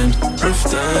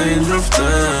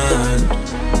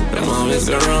 I'm always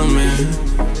around me.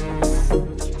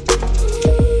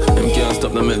 Them can't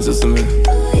stop the meds, to me.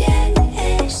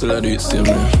 Still I do it still,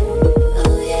 man.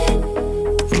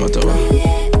 No matter what.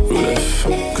 Real life,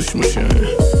 kush machine.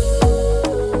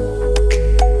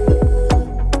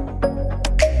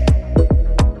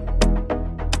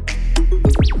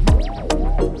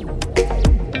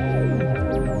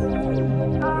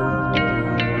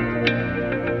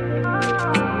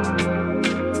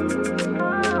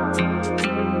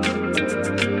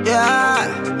 Yeah,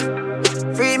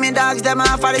 free me dogs, them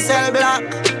off for the cell block.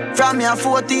 From me a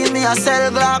 14, me a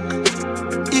sell Glock.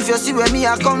 If you see where me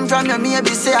a come from, you maybe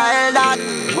say I held that.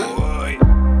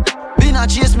 Been a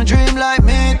chase my dream like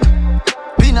me.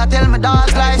 Been a tell my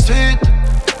dogs like sweet.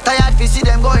 Tired to see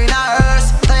them going a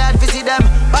hearse. Tired to see them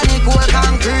panic whole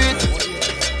concrete.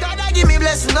 Gotta give me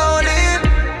blessing only.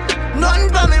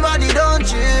 Nothing for me body don't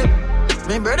cheap.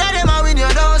 Me brother them a win you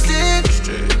don't see.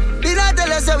 Did I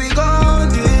tell us how we gon'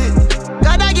 do it?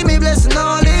 Gotta give me blessing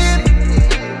only.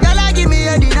 Give me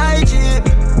a deny chip.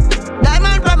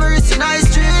 Diamond from Marissa Nice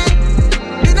Street.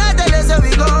 Did not tell us how we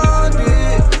gon' do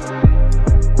it.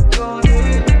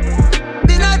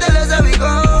 Did not tell us how we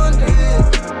gon' do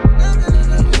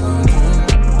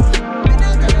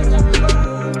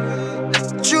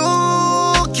it.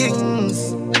 True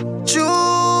kings,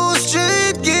 true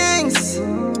street kings.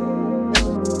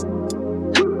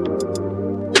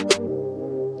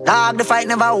 Dog, the fight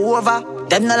never over.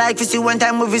 Them no like to see one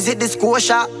time we visit the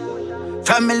Scotia.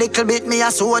 From a little bit, me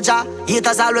a soldier.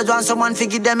 Haters always want someone to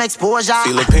give them exposure.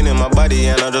 Feel a pain in my body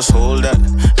and I just hold that.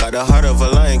 Got the heart of a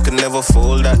lion, could never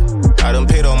fold that. I done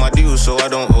paid all my dues, so I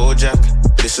don't owe jack.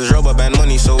 This is rubber band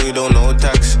money, so we don't know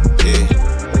tax. Yeah.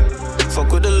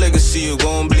 Fuck with the legacy, you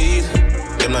gon' bleed.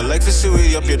 Them not like to see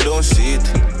way up, you don't see it.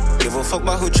 Give a fuck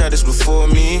about who tried this before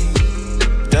me.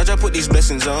 Judge, I put these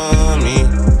blessings on me.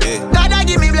 Yeah. God, I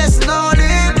give me blessings.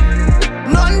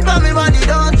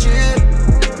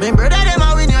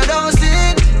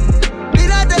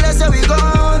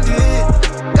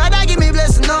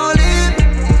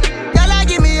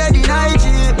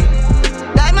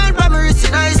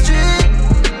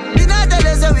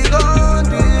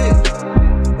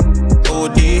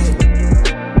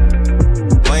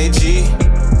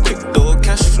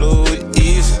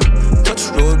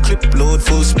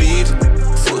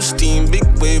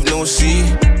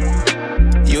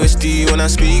 empty when I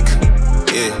speak.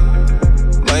 Yeah,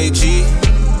 my G,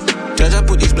 Jaja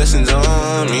put these blessings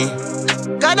on me.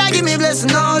 Gotta give me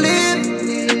blessing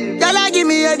only. Gotta give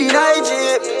me a deny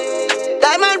jeep.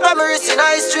 Diamond from a wrist in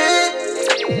high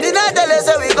street. Did not tell us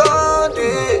how we gon' do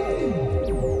it.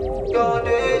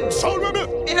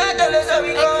 Did not tell us how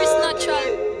we gon' do it.